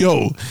do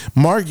you,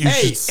 Mark? You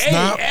should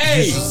stop.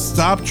 You should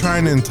stop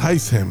trying to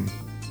entice him.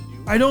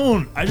 I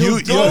don't. You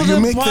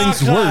make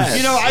things worse.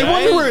 You know, I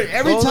wonder where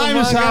every time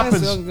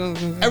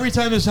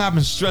this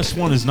happens, Stress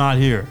One is not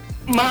here.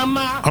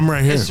 Mama, I'm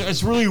right here.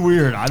 It's really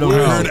weird. I don't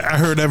know. I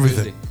heard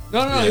everything.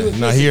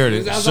 No, he heard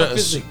it.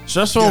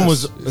 Stressful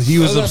was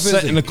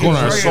upset in the corner.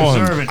 I saw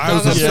him. I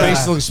was his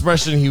facial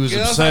expression. He was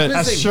upset.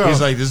 That's true.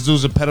 He's like, this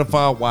dude's a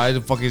pedophile. Why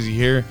the fuck is he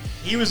here?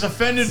 He was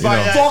offended by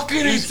that.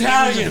 Fucking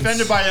Italians. He was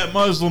offended by that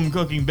Muslim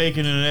cooking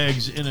bacon and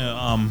eggs in a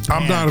I'm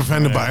not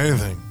offended by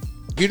anything.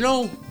 You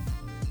know,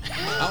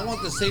 I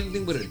want the same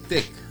thing with a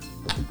dick.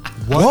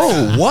 What?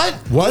 Whoa,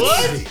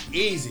 what?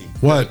 Easy.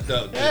 What?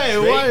 Hey,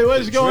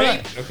 what's going on?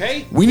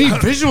 Okay. We need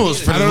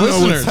visuals for I the don't know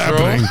listeners, what's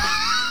bro. happening.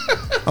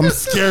 I'm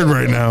scared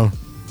right now.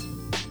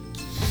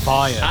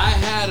 Fire. I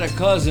had a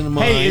cousin of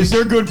mine. Hey, is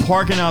there good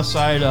parking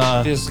outside?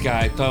 This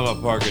guy talking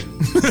about parking.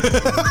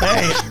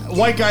 Hey,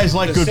 white guys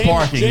like good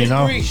parking, you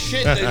know.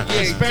 Shit that,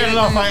 It's bad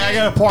enough. I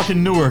got to park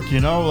in Newark, you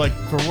know, like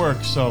for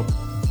work. So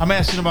I'm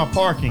asking about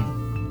parking.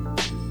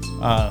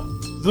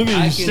 Look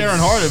at you staring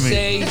hard at me.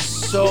 Say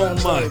so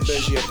much.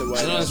 You know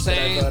what I'm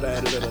saying?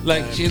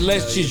 Like she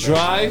lets you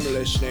drive.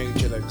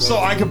 So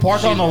I can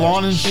park on the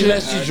lawn and shit. She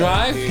lets you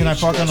drive. Can I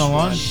park on the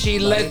lawn? She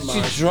lets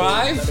you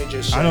drive.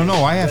 I don't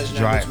know. I have to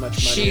drive.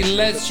 She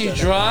lets you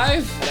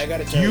drive.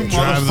 You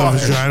Drive the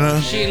motherfucker.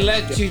 vagina. She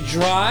lets you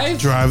drive.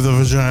 Drive the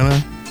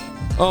vagina.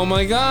 Oh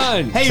my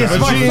God. Hey, it's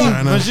my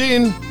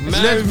Vagine.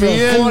 Married for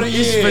 40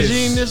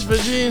 years. This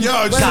vagine.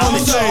 Yo, just want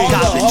to say.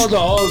 Hold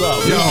on.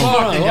 Yo,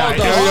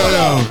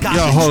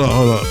 hold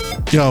up.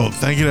 Yo,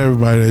 thank you to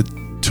everybody that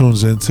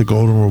tunes in to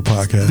Golden Rule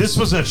Podcast. This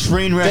was a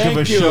train wreck of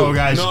a show,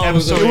 guys. No,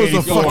 Episode it was a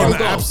 84. fucking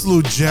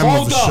absolute gem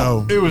of a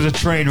show. It was a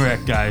train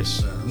wreck,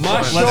 guys.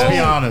 Let's be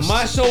honest.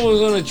 My show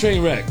was on a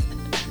train wreck.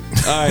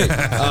 All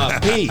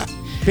right, P.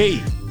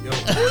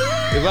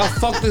 If I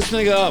fuck this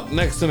nigga up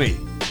next to me,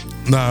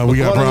 Nah, we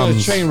got on a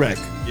problems. train wreck.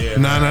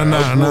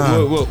 Nah.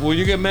 Will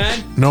you get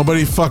mad?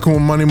 Nobody fucking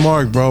with Money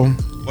Mark, bro.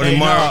 Money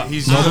Mark.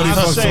 He's Nobody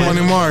fucks with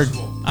Money Mark.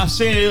 I'm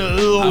saying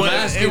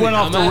it went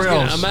off the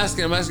rails. I'm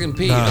asking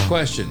Pete a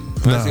question.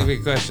 I'm asking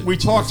Pete a question. We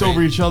talked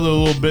over each other a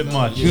little bit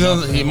much.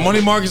 Money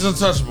Mark is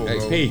untouchable,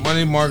 bro. Hey,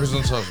 Money Mark is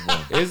untouchable.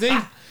 Is he?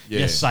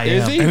 Yes, I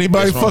Is am. he?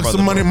 Anybody That's my fucks with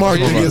brother, Money bro. Mark,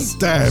 they Brother. get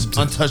stabbed.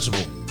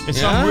 Untouchable.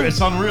 It's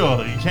unreal.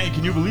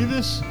 Can you believe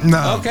this?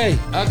 Nah. Okay.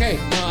 No,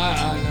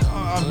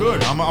 I'm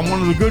good. I'm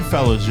one of the good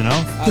fellas, you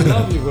know. I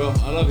love you, bro.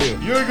 I love you.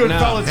 You're a good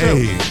fella too.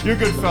 Hey. You're a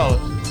good fella.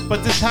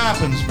 But this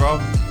happens, bro.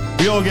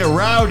 We all get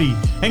rowdy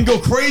and go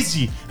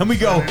crazy, and we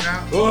go.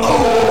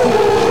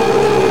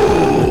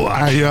 All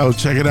right, yo,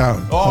 check it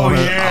out. Oh, I want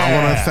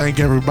yeah. to thank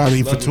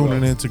everybody for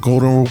tuning in to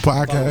Golden Rule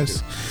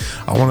Podcast.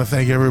 I want to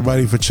thank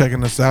everybody for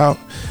checking us out.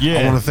 Yeah.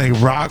 I want to thank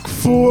Rock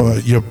for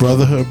your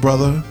brotherhood,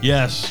 brother.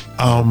 Yes.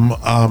 Not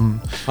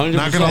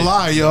gonna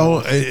lie,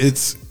 yo,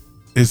 it's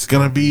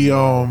gonna be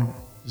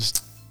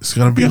it's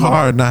gonna be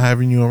hard not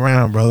having you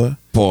around, brother.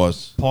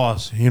 Pause.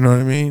 You know what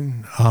I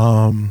mean?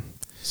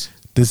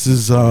 This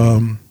is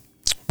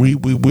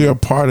we are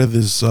part of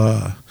this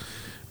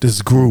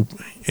this group.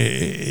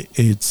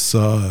 It's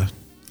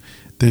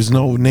there's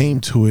no name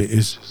to it.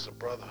 It's just a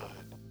brotherhood,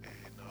 and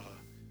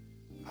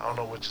I don't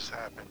know what just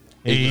happened.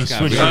 Hey,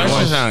 switch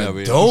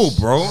That dope,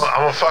 bro. I'm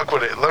gonna fuck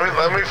with it.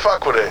 Let me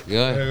fuck with it.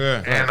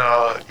 Yeah. And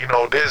you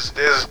know, there's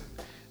this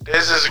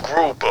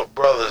group of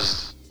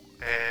brothers,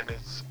 and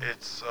it's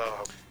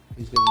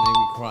He's gonna make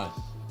me cry.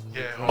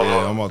 yeah. Hold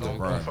on. I'm about to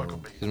cry. He's gonna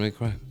make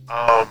me cry.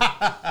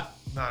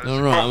 No,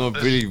 No. I'm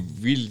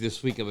really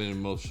this week. I've been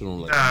emotional.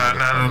 Like,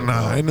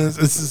 Nah. And it's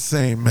the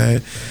same,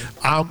 man.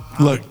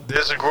 Look,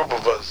 there's a group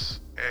of us,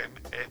 and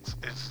it's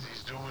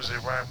these dudes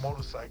that ride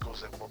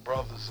motorcycles, and we're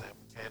brothers, and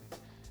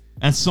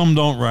And some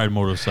don't ride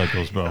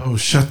motorcycles, bro. oh,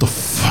 shut the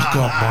fuck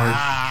up, Mark.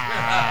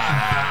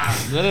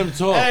 Let him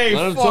talk. Hey,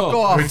 Let him fuck talk.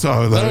 off. We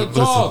talk. Let him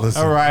talk.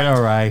 Listen. All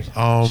right.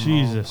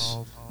 Jesus.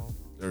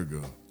 There we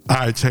go. All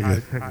right, check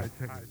it.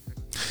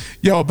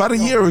 Yo, about a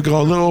year ago,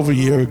 a little over a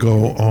year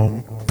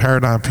ago,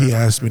 Paradigm P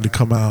asked me to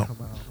come out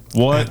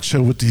and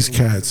chill with these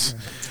cats,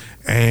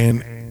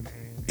 and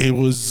it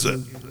was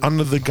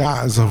under the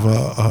guise of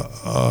a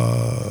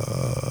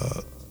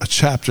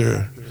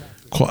chapter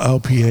called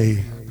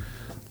LPA,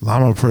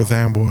 Llama Perth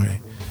Amboy.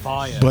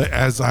 But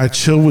as I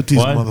chill with these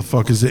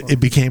motherfuckers, it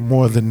became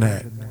more than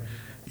that.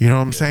 You know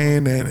what I'm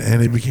saying?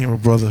 And it became a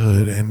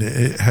brotherhood, and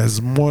it has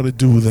more to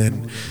do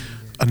than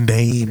a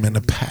name and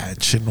a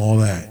patch and all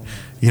that.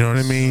 You know what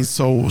I mean?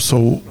 So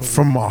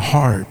from my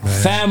heart,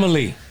 man.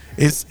 Family.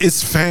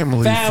 It's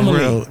family for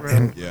real.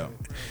 And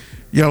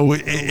yo,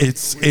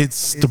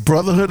 it's the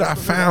brotherhood I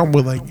found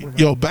with, like,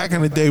 yo, back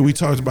in the day, we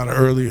talked about it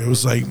earlier. It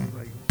was like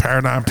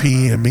Paradigm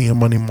P and me and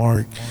Money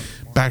Mark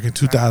back in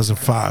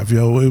 2005.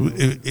 Yo,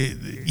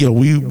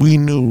 we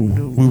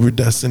knew we were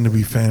destined to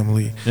be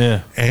family.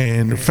 Yeah.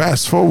 And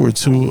fast forward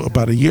to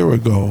about a year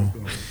ago,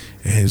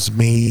 it's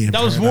me and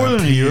That was more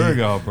than a year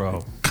ago,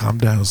 bro. Calm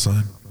down,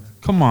 son.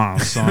 Come on,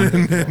 son.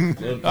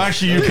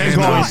 Actually, you can't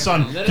call me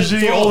son because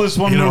you're the oldest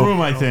one in the room,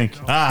 I think.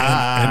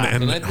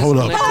 And hold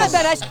up. Can I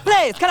finish?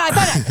 Please, can I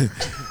finish?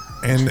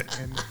 And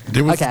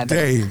there was a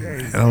day,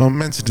 and I'm gonna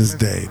mention this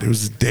day. There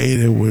was a day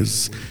that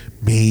was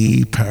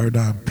me,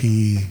 Paradigm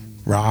P,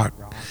 Rock,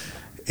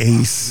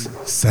 Ace,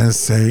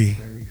 Sensei.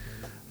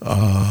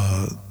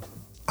 I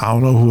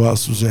don't know who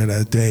else was there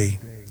that day.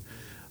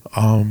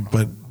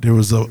 but there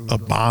was a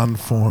bond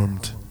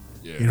formed.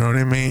 You know what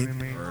I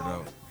mean?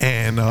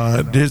 And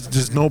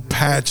there's no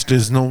patch,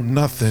 there's no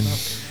nothing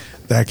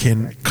that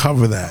can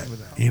cover that.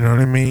 You know what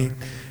I mean?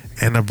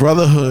 And the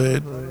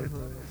brotherhood,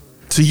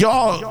 to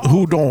y'all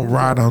who don't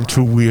ride on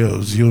two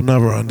wheels, you'll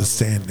never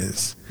understand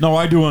this. No,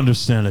 I do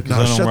understand it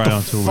because I don't ride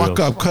on two wheels. Shut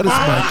the fuck up. Cut his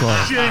mic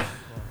off.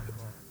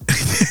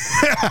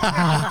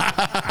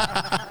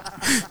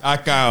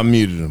 I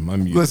muted him. I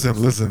muted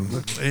Listen.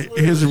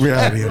 Here's the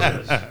reality of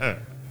it.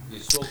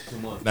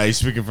 Nah, he's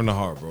speaking from the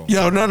heart, bro.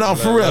 Yo, no,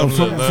 for real.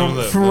 For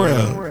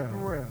real.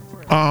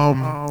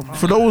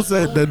 For those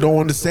that don't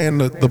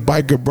understand the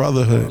biker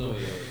brotherhood,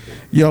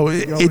 yo,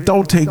 it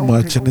don't take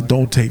much and it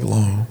don't take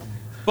long.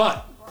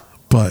 But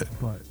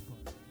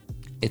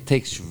it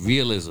takes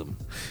realism.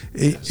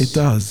 It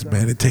does,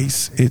 man. It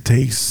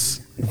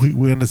takes.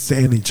 We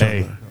understand each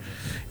other.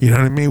 You know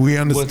what I mean? We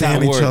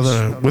understand each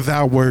other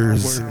without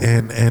words,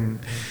 and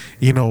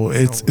you know,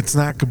 it's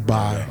not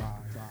goodbye.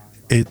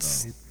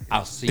 It's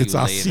I'll see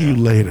you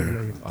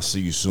later. I'll see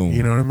you soon.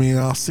 You know what I mean?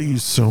 I'll see you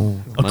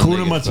soon.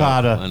 Hakuna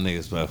Matata. My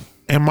niggas, bro.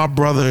 And my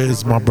brother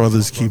is my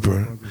brother's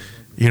keeper.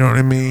 You know what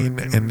I mean?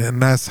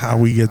 And that's how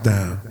we get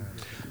down.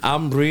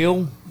 I'm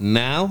real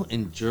now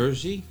in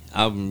Jersey.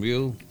 I'm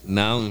real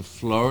now in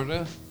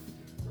Florida.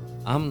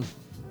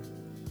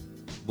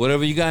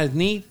 Whatever you guys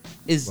need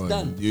is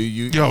done.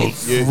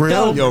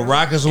 Yo,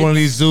 Rock is one of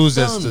these dudes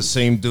that's the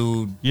same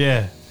dude.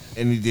 Yeah.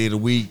 Any day of the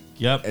week.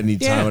 Yep. Any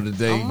time of the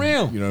day. I'm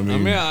real. You know what I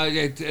mean?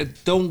 I'm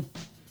real.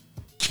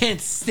 Can't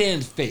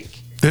stand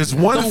fake. There's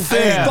one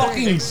thing. Hold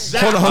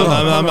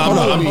on.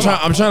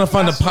 I'm trying to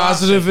find the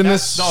positive in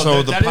this.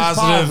 So the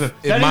positive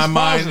in my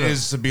mind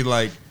is to be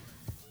like,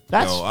 yo,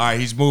 all right,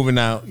 he's moving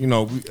out. You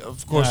know,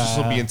 of course, we'll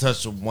still be in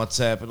touch with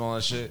WhatsApp and all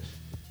that shit.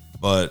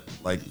 But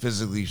like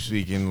physically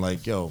speaking,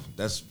 like, yo,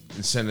 that's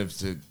incentive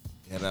to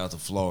head out to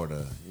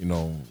Florida. You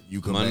know,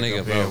 you come back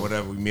up here,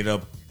 whatever. We meet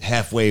up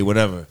halfway,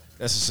 whatever.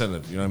 That's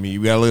incentive. You know what I mean?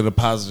 You gotta look at the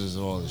positives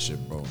of all this shit,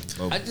 bro.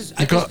 So I just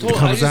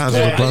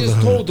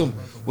told them,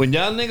 when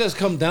y'all niggas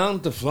come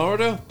down to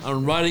Florida,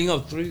 I'm riding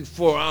up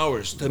 3-4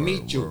 hours to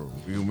meet you.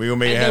 We gonna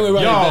make it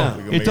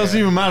happen. It doesn't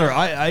even matter.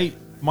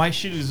 My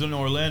shit is in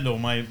Orlando.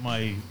 My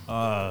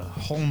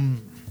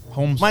home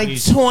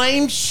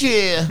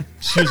timeshare.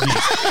 Excuse me.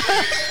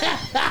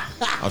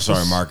 I'm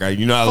sorry, Mark. I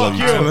love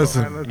you.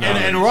 Listen,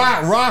 and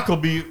Rock will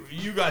be.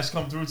 You guys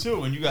come through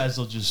too, and you guys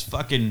will just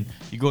fucking.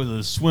 You go to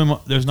the swim.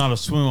 There's not a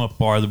swim up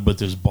bar, but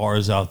there's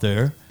bars out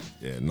there.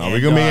 Yeah, no,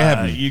 we're gonna make it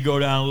happen. You go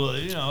down a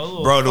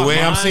little, bro. The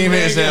way I'm seeing it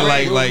is that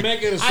like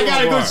I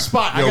got a good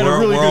spot. I got a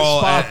really good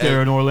spot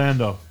there in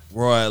Orlando.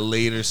 We're all at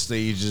later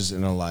stages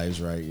in our lives,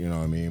 right? You know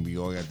what I mean? We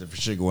all got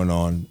different shit going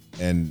on,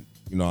 and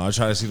you know, I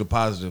try to see the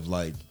positive.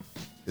 Like,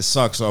 it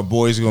sucks. Our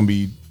boys are gonna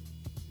be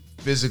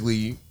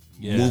physically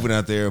moving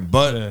out there,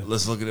 but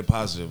let's look at it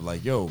positive.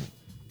 Like, yo,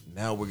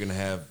 now we're gonna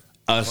have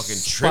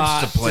fucking trips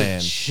to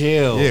plan.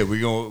 Chill. Yeah,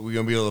 we're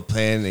gonna be able to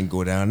plan and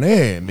go down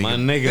there and make my a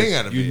niggas, thing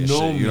out of you it.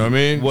 know, You know what I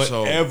mean?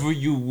 Whatever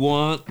you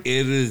want,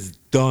 it is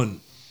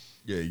done.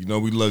 Yeah, you know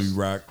we love you,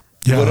 Rock.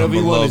 Yeah, whatever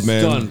you want is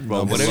man. done,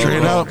 bro.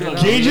 Straight up.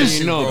 Gauges,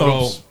 you know,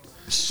 bro.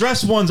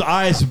 Stress one's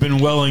eyes have been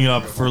welling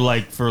up for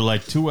like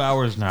 2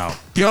 hours now.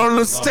 You don't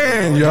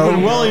understand, They've yo.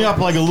 been welling up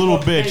like a little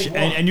bitch,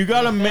 and you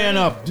gotta man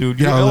up, dude.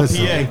 You're Yo,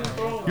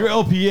 LPA. You're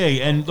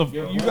LPA, and look,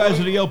 you guys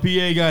are the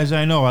LPA guys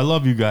I know. I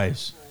love you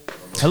guys.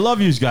 I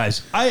love you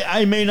guys.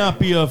 I may not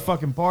be a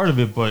fucking part of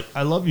it, but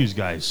I love you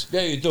guys.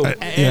 Yeah, you do.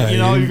 And, you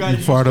know, you guys.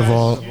 You're part of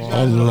all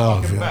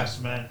love. Fucking Yeah.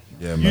 best, man.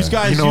 Yeah, man. You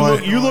guys, You know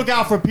you look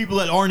out for people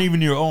that aren't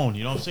even your own.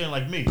 You know what I'm saying?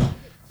 Like me.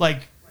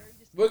 Like,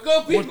 we're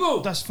good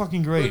people. That's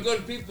fucking great. We're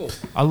good people.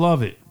 I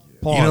love it.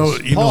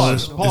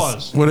 Pause.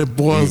 Pause. What it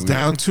boils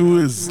down to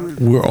is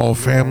we're all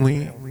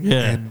family.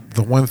 Yeah. And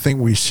the one thing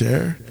we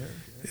share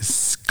is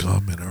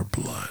scum in our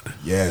blood.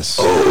 Yes.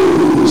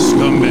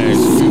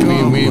 Scumbags.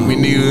 We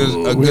need a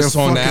We're good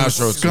song to fucking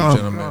outro scum. to,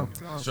 gentlemen.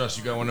 Stress,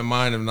 you got one in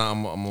mind? If not,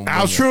 I'm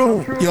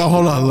Outro? Yo,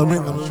 hold on. Let me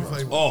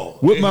play. Oh.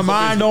 With my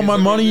mind on my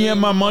money and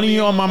my money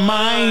on my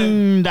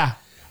mind.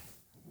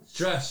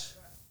 Stress.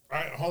 All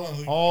right, hold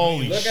on.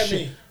 Holy Look shit. at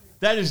me.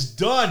 That is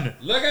done.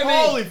 Look at me.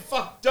 Holy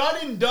fuck. Done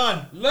and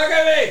done. Look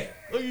at me.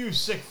 Look at you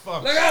sick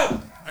fuck. Look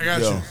up. I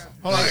got you.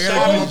 Hold on. I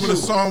gotta come up with a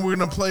song we're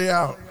gonna play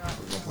out.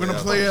 We're gonna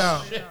play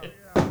out.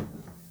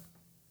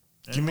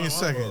 Give me a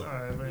second.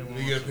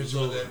 We get a picture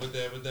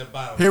with that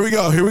bottle. Here we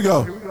go.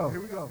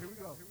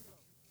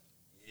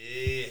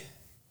 Yeah.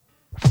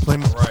 Play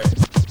me. Right.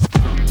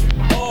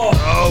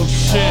 Oh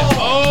shit.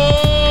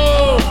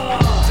 Oh.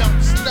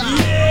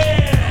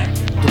 Yeah.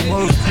 The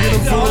most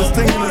beautifulest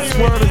thing in this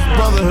world is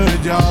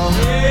brotherhood, y'all.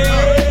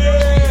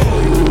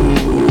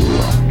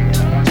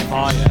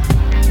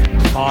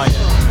 Fire.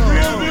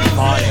 Real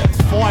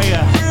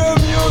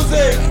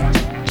music.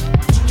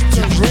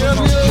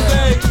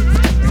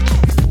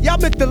 Y'all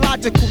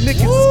mythological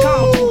niggas is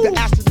comical. The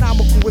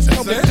astronomical is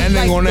coming.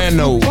 Ending on that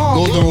note,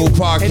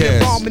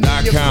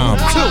 GoldenRulePodcast.com.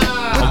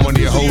 I'm one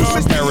of your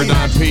hosts,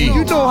 Paradigm P.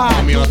 You know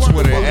how Find me on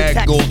Twitter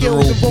at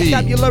GoldenRuleP.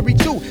 Check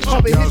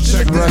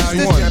this out.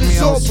 You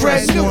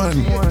want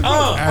me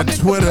on at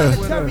Twitter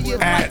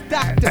at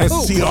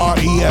STRESSWON.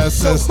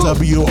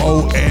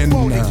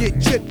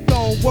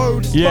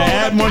 Yeah,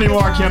 at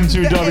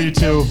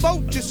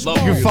MoneyMarkM2W2.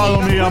 You can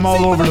follow me. I'm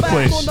all over the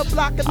place.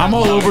 I'm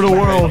all over the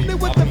world.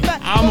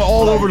 I'm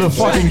all over the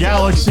fucking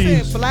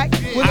galaxy.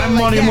 I'm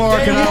Money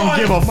Mark and I don't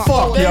give a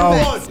fuck, yo.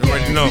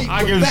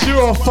 I give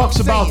zero fucks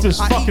about this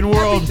fucking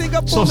world.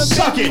 So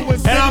suck it.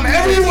 And I'm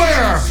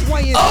everywhere.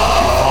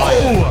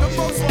 Oh!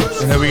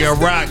 And then we got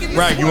Rock.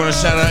 Rock, you want to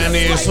shout out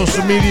any of your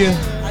social media?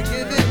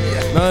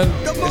 None?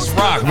 It's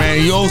Rock, man.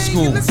 He old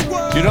school.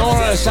 You know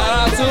what I shout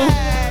out to?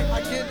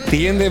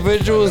 The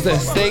individuals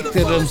that stake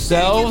to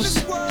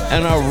themselves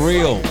and are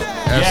real.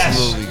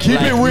 Absolutely. Yes.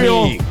 Keep it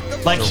real. Me.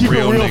 Like, keep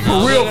it real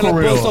for real, for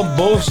real. Put some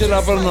bullshit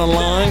up on the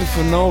line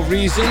for no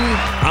reason.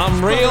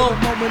 I'm real.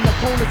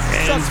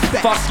 And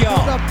fuck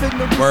y'all.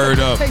 Word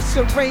up.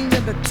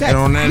 And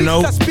on that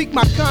note, we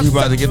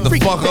about to get the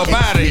fuck up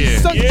out of here.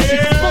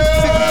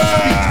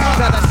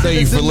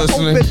 Thank you for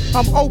listening.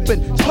 I'm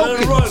open,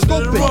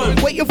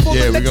 scoping, waiting for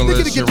the next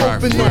nigga to get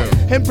open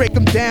and break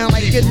them down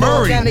like getting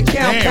organic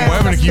compound. Damn, we're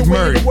having to keep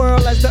Murray. The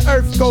world as the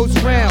earth goes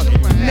round.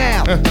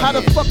 Now, how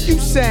the fuck you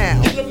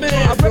sound?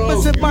 I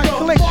represent my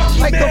clique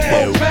like a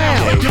full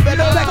round. You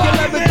better back your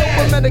leather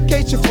dope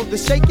medication from the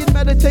shaking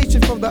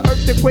meditation from the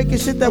earthquake and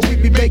shit that we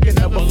be making.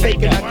 Never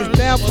faking. I get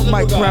down from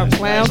my ground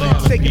clown,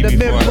 taking the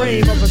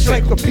membrane of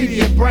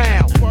Encyclopedia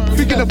Brown.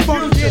 Freaking the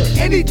funk in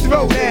any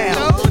throwdown.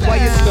 Why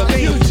it's the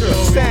future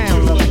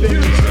sound of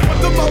it.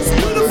 The most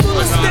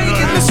beautifulest thing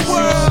in this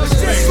world is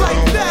just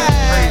like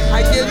that.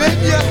 I give it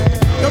ya.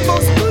 The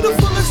most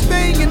beautifulest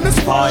thing in this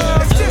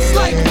world is just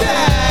like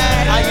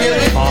that. I give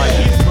it ya.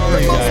 The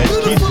most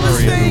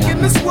beautifulest thing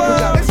in this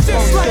world is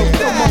just like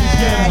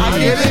that. I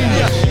give it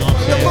ya.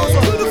 The most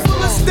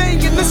beautifulest thing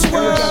in this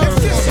world is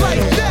just like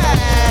that.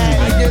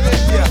 I give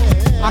it ya.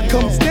 I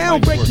comes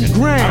down breaking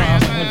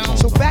ground.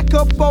 So back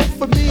up both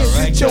for me and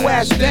sit your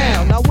ass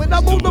down. Now when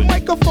I'm on the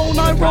microphone,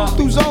 I roll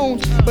through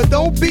zones. But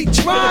don't be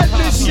trying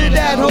this shit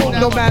at home.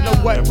 No matter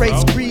what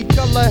race, creed,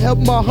 color, help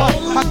my heart.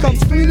 I come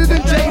cleaner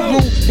than J.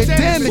 Rule and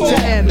damage your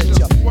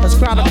amateur. That's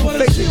chronicle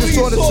facial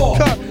disorder to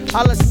cut.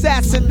 I'll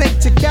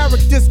assassinate your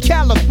character's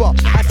caliber.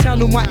 I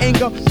channel my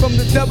anger from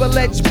the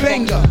double-edged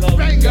banger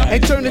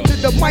and turn it to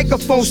the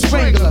microphone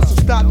strangler. So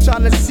stop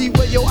trying to see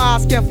where your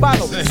eyes can't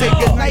follow. Say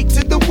goodnight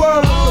to the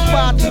world,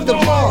 goodbye to the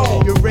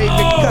ball. You're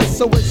raving cuss,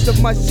 so it's so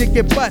much you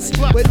can bust.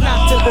 But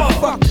not to the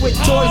fuck with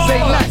toys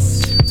ain't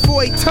nuts.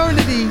 For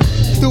eternity,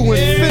 through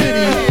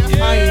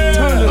infinity, I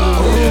eternally.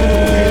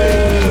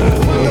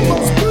 The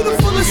most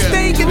beautifulest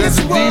thing in this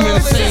world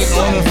is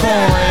on the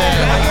phone right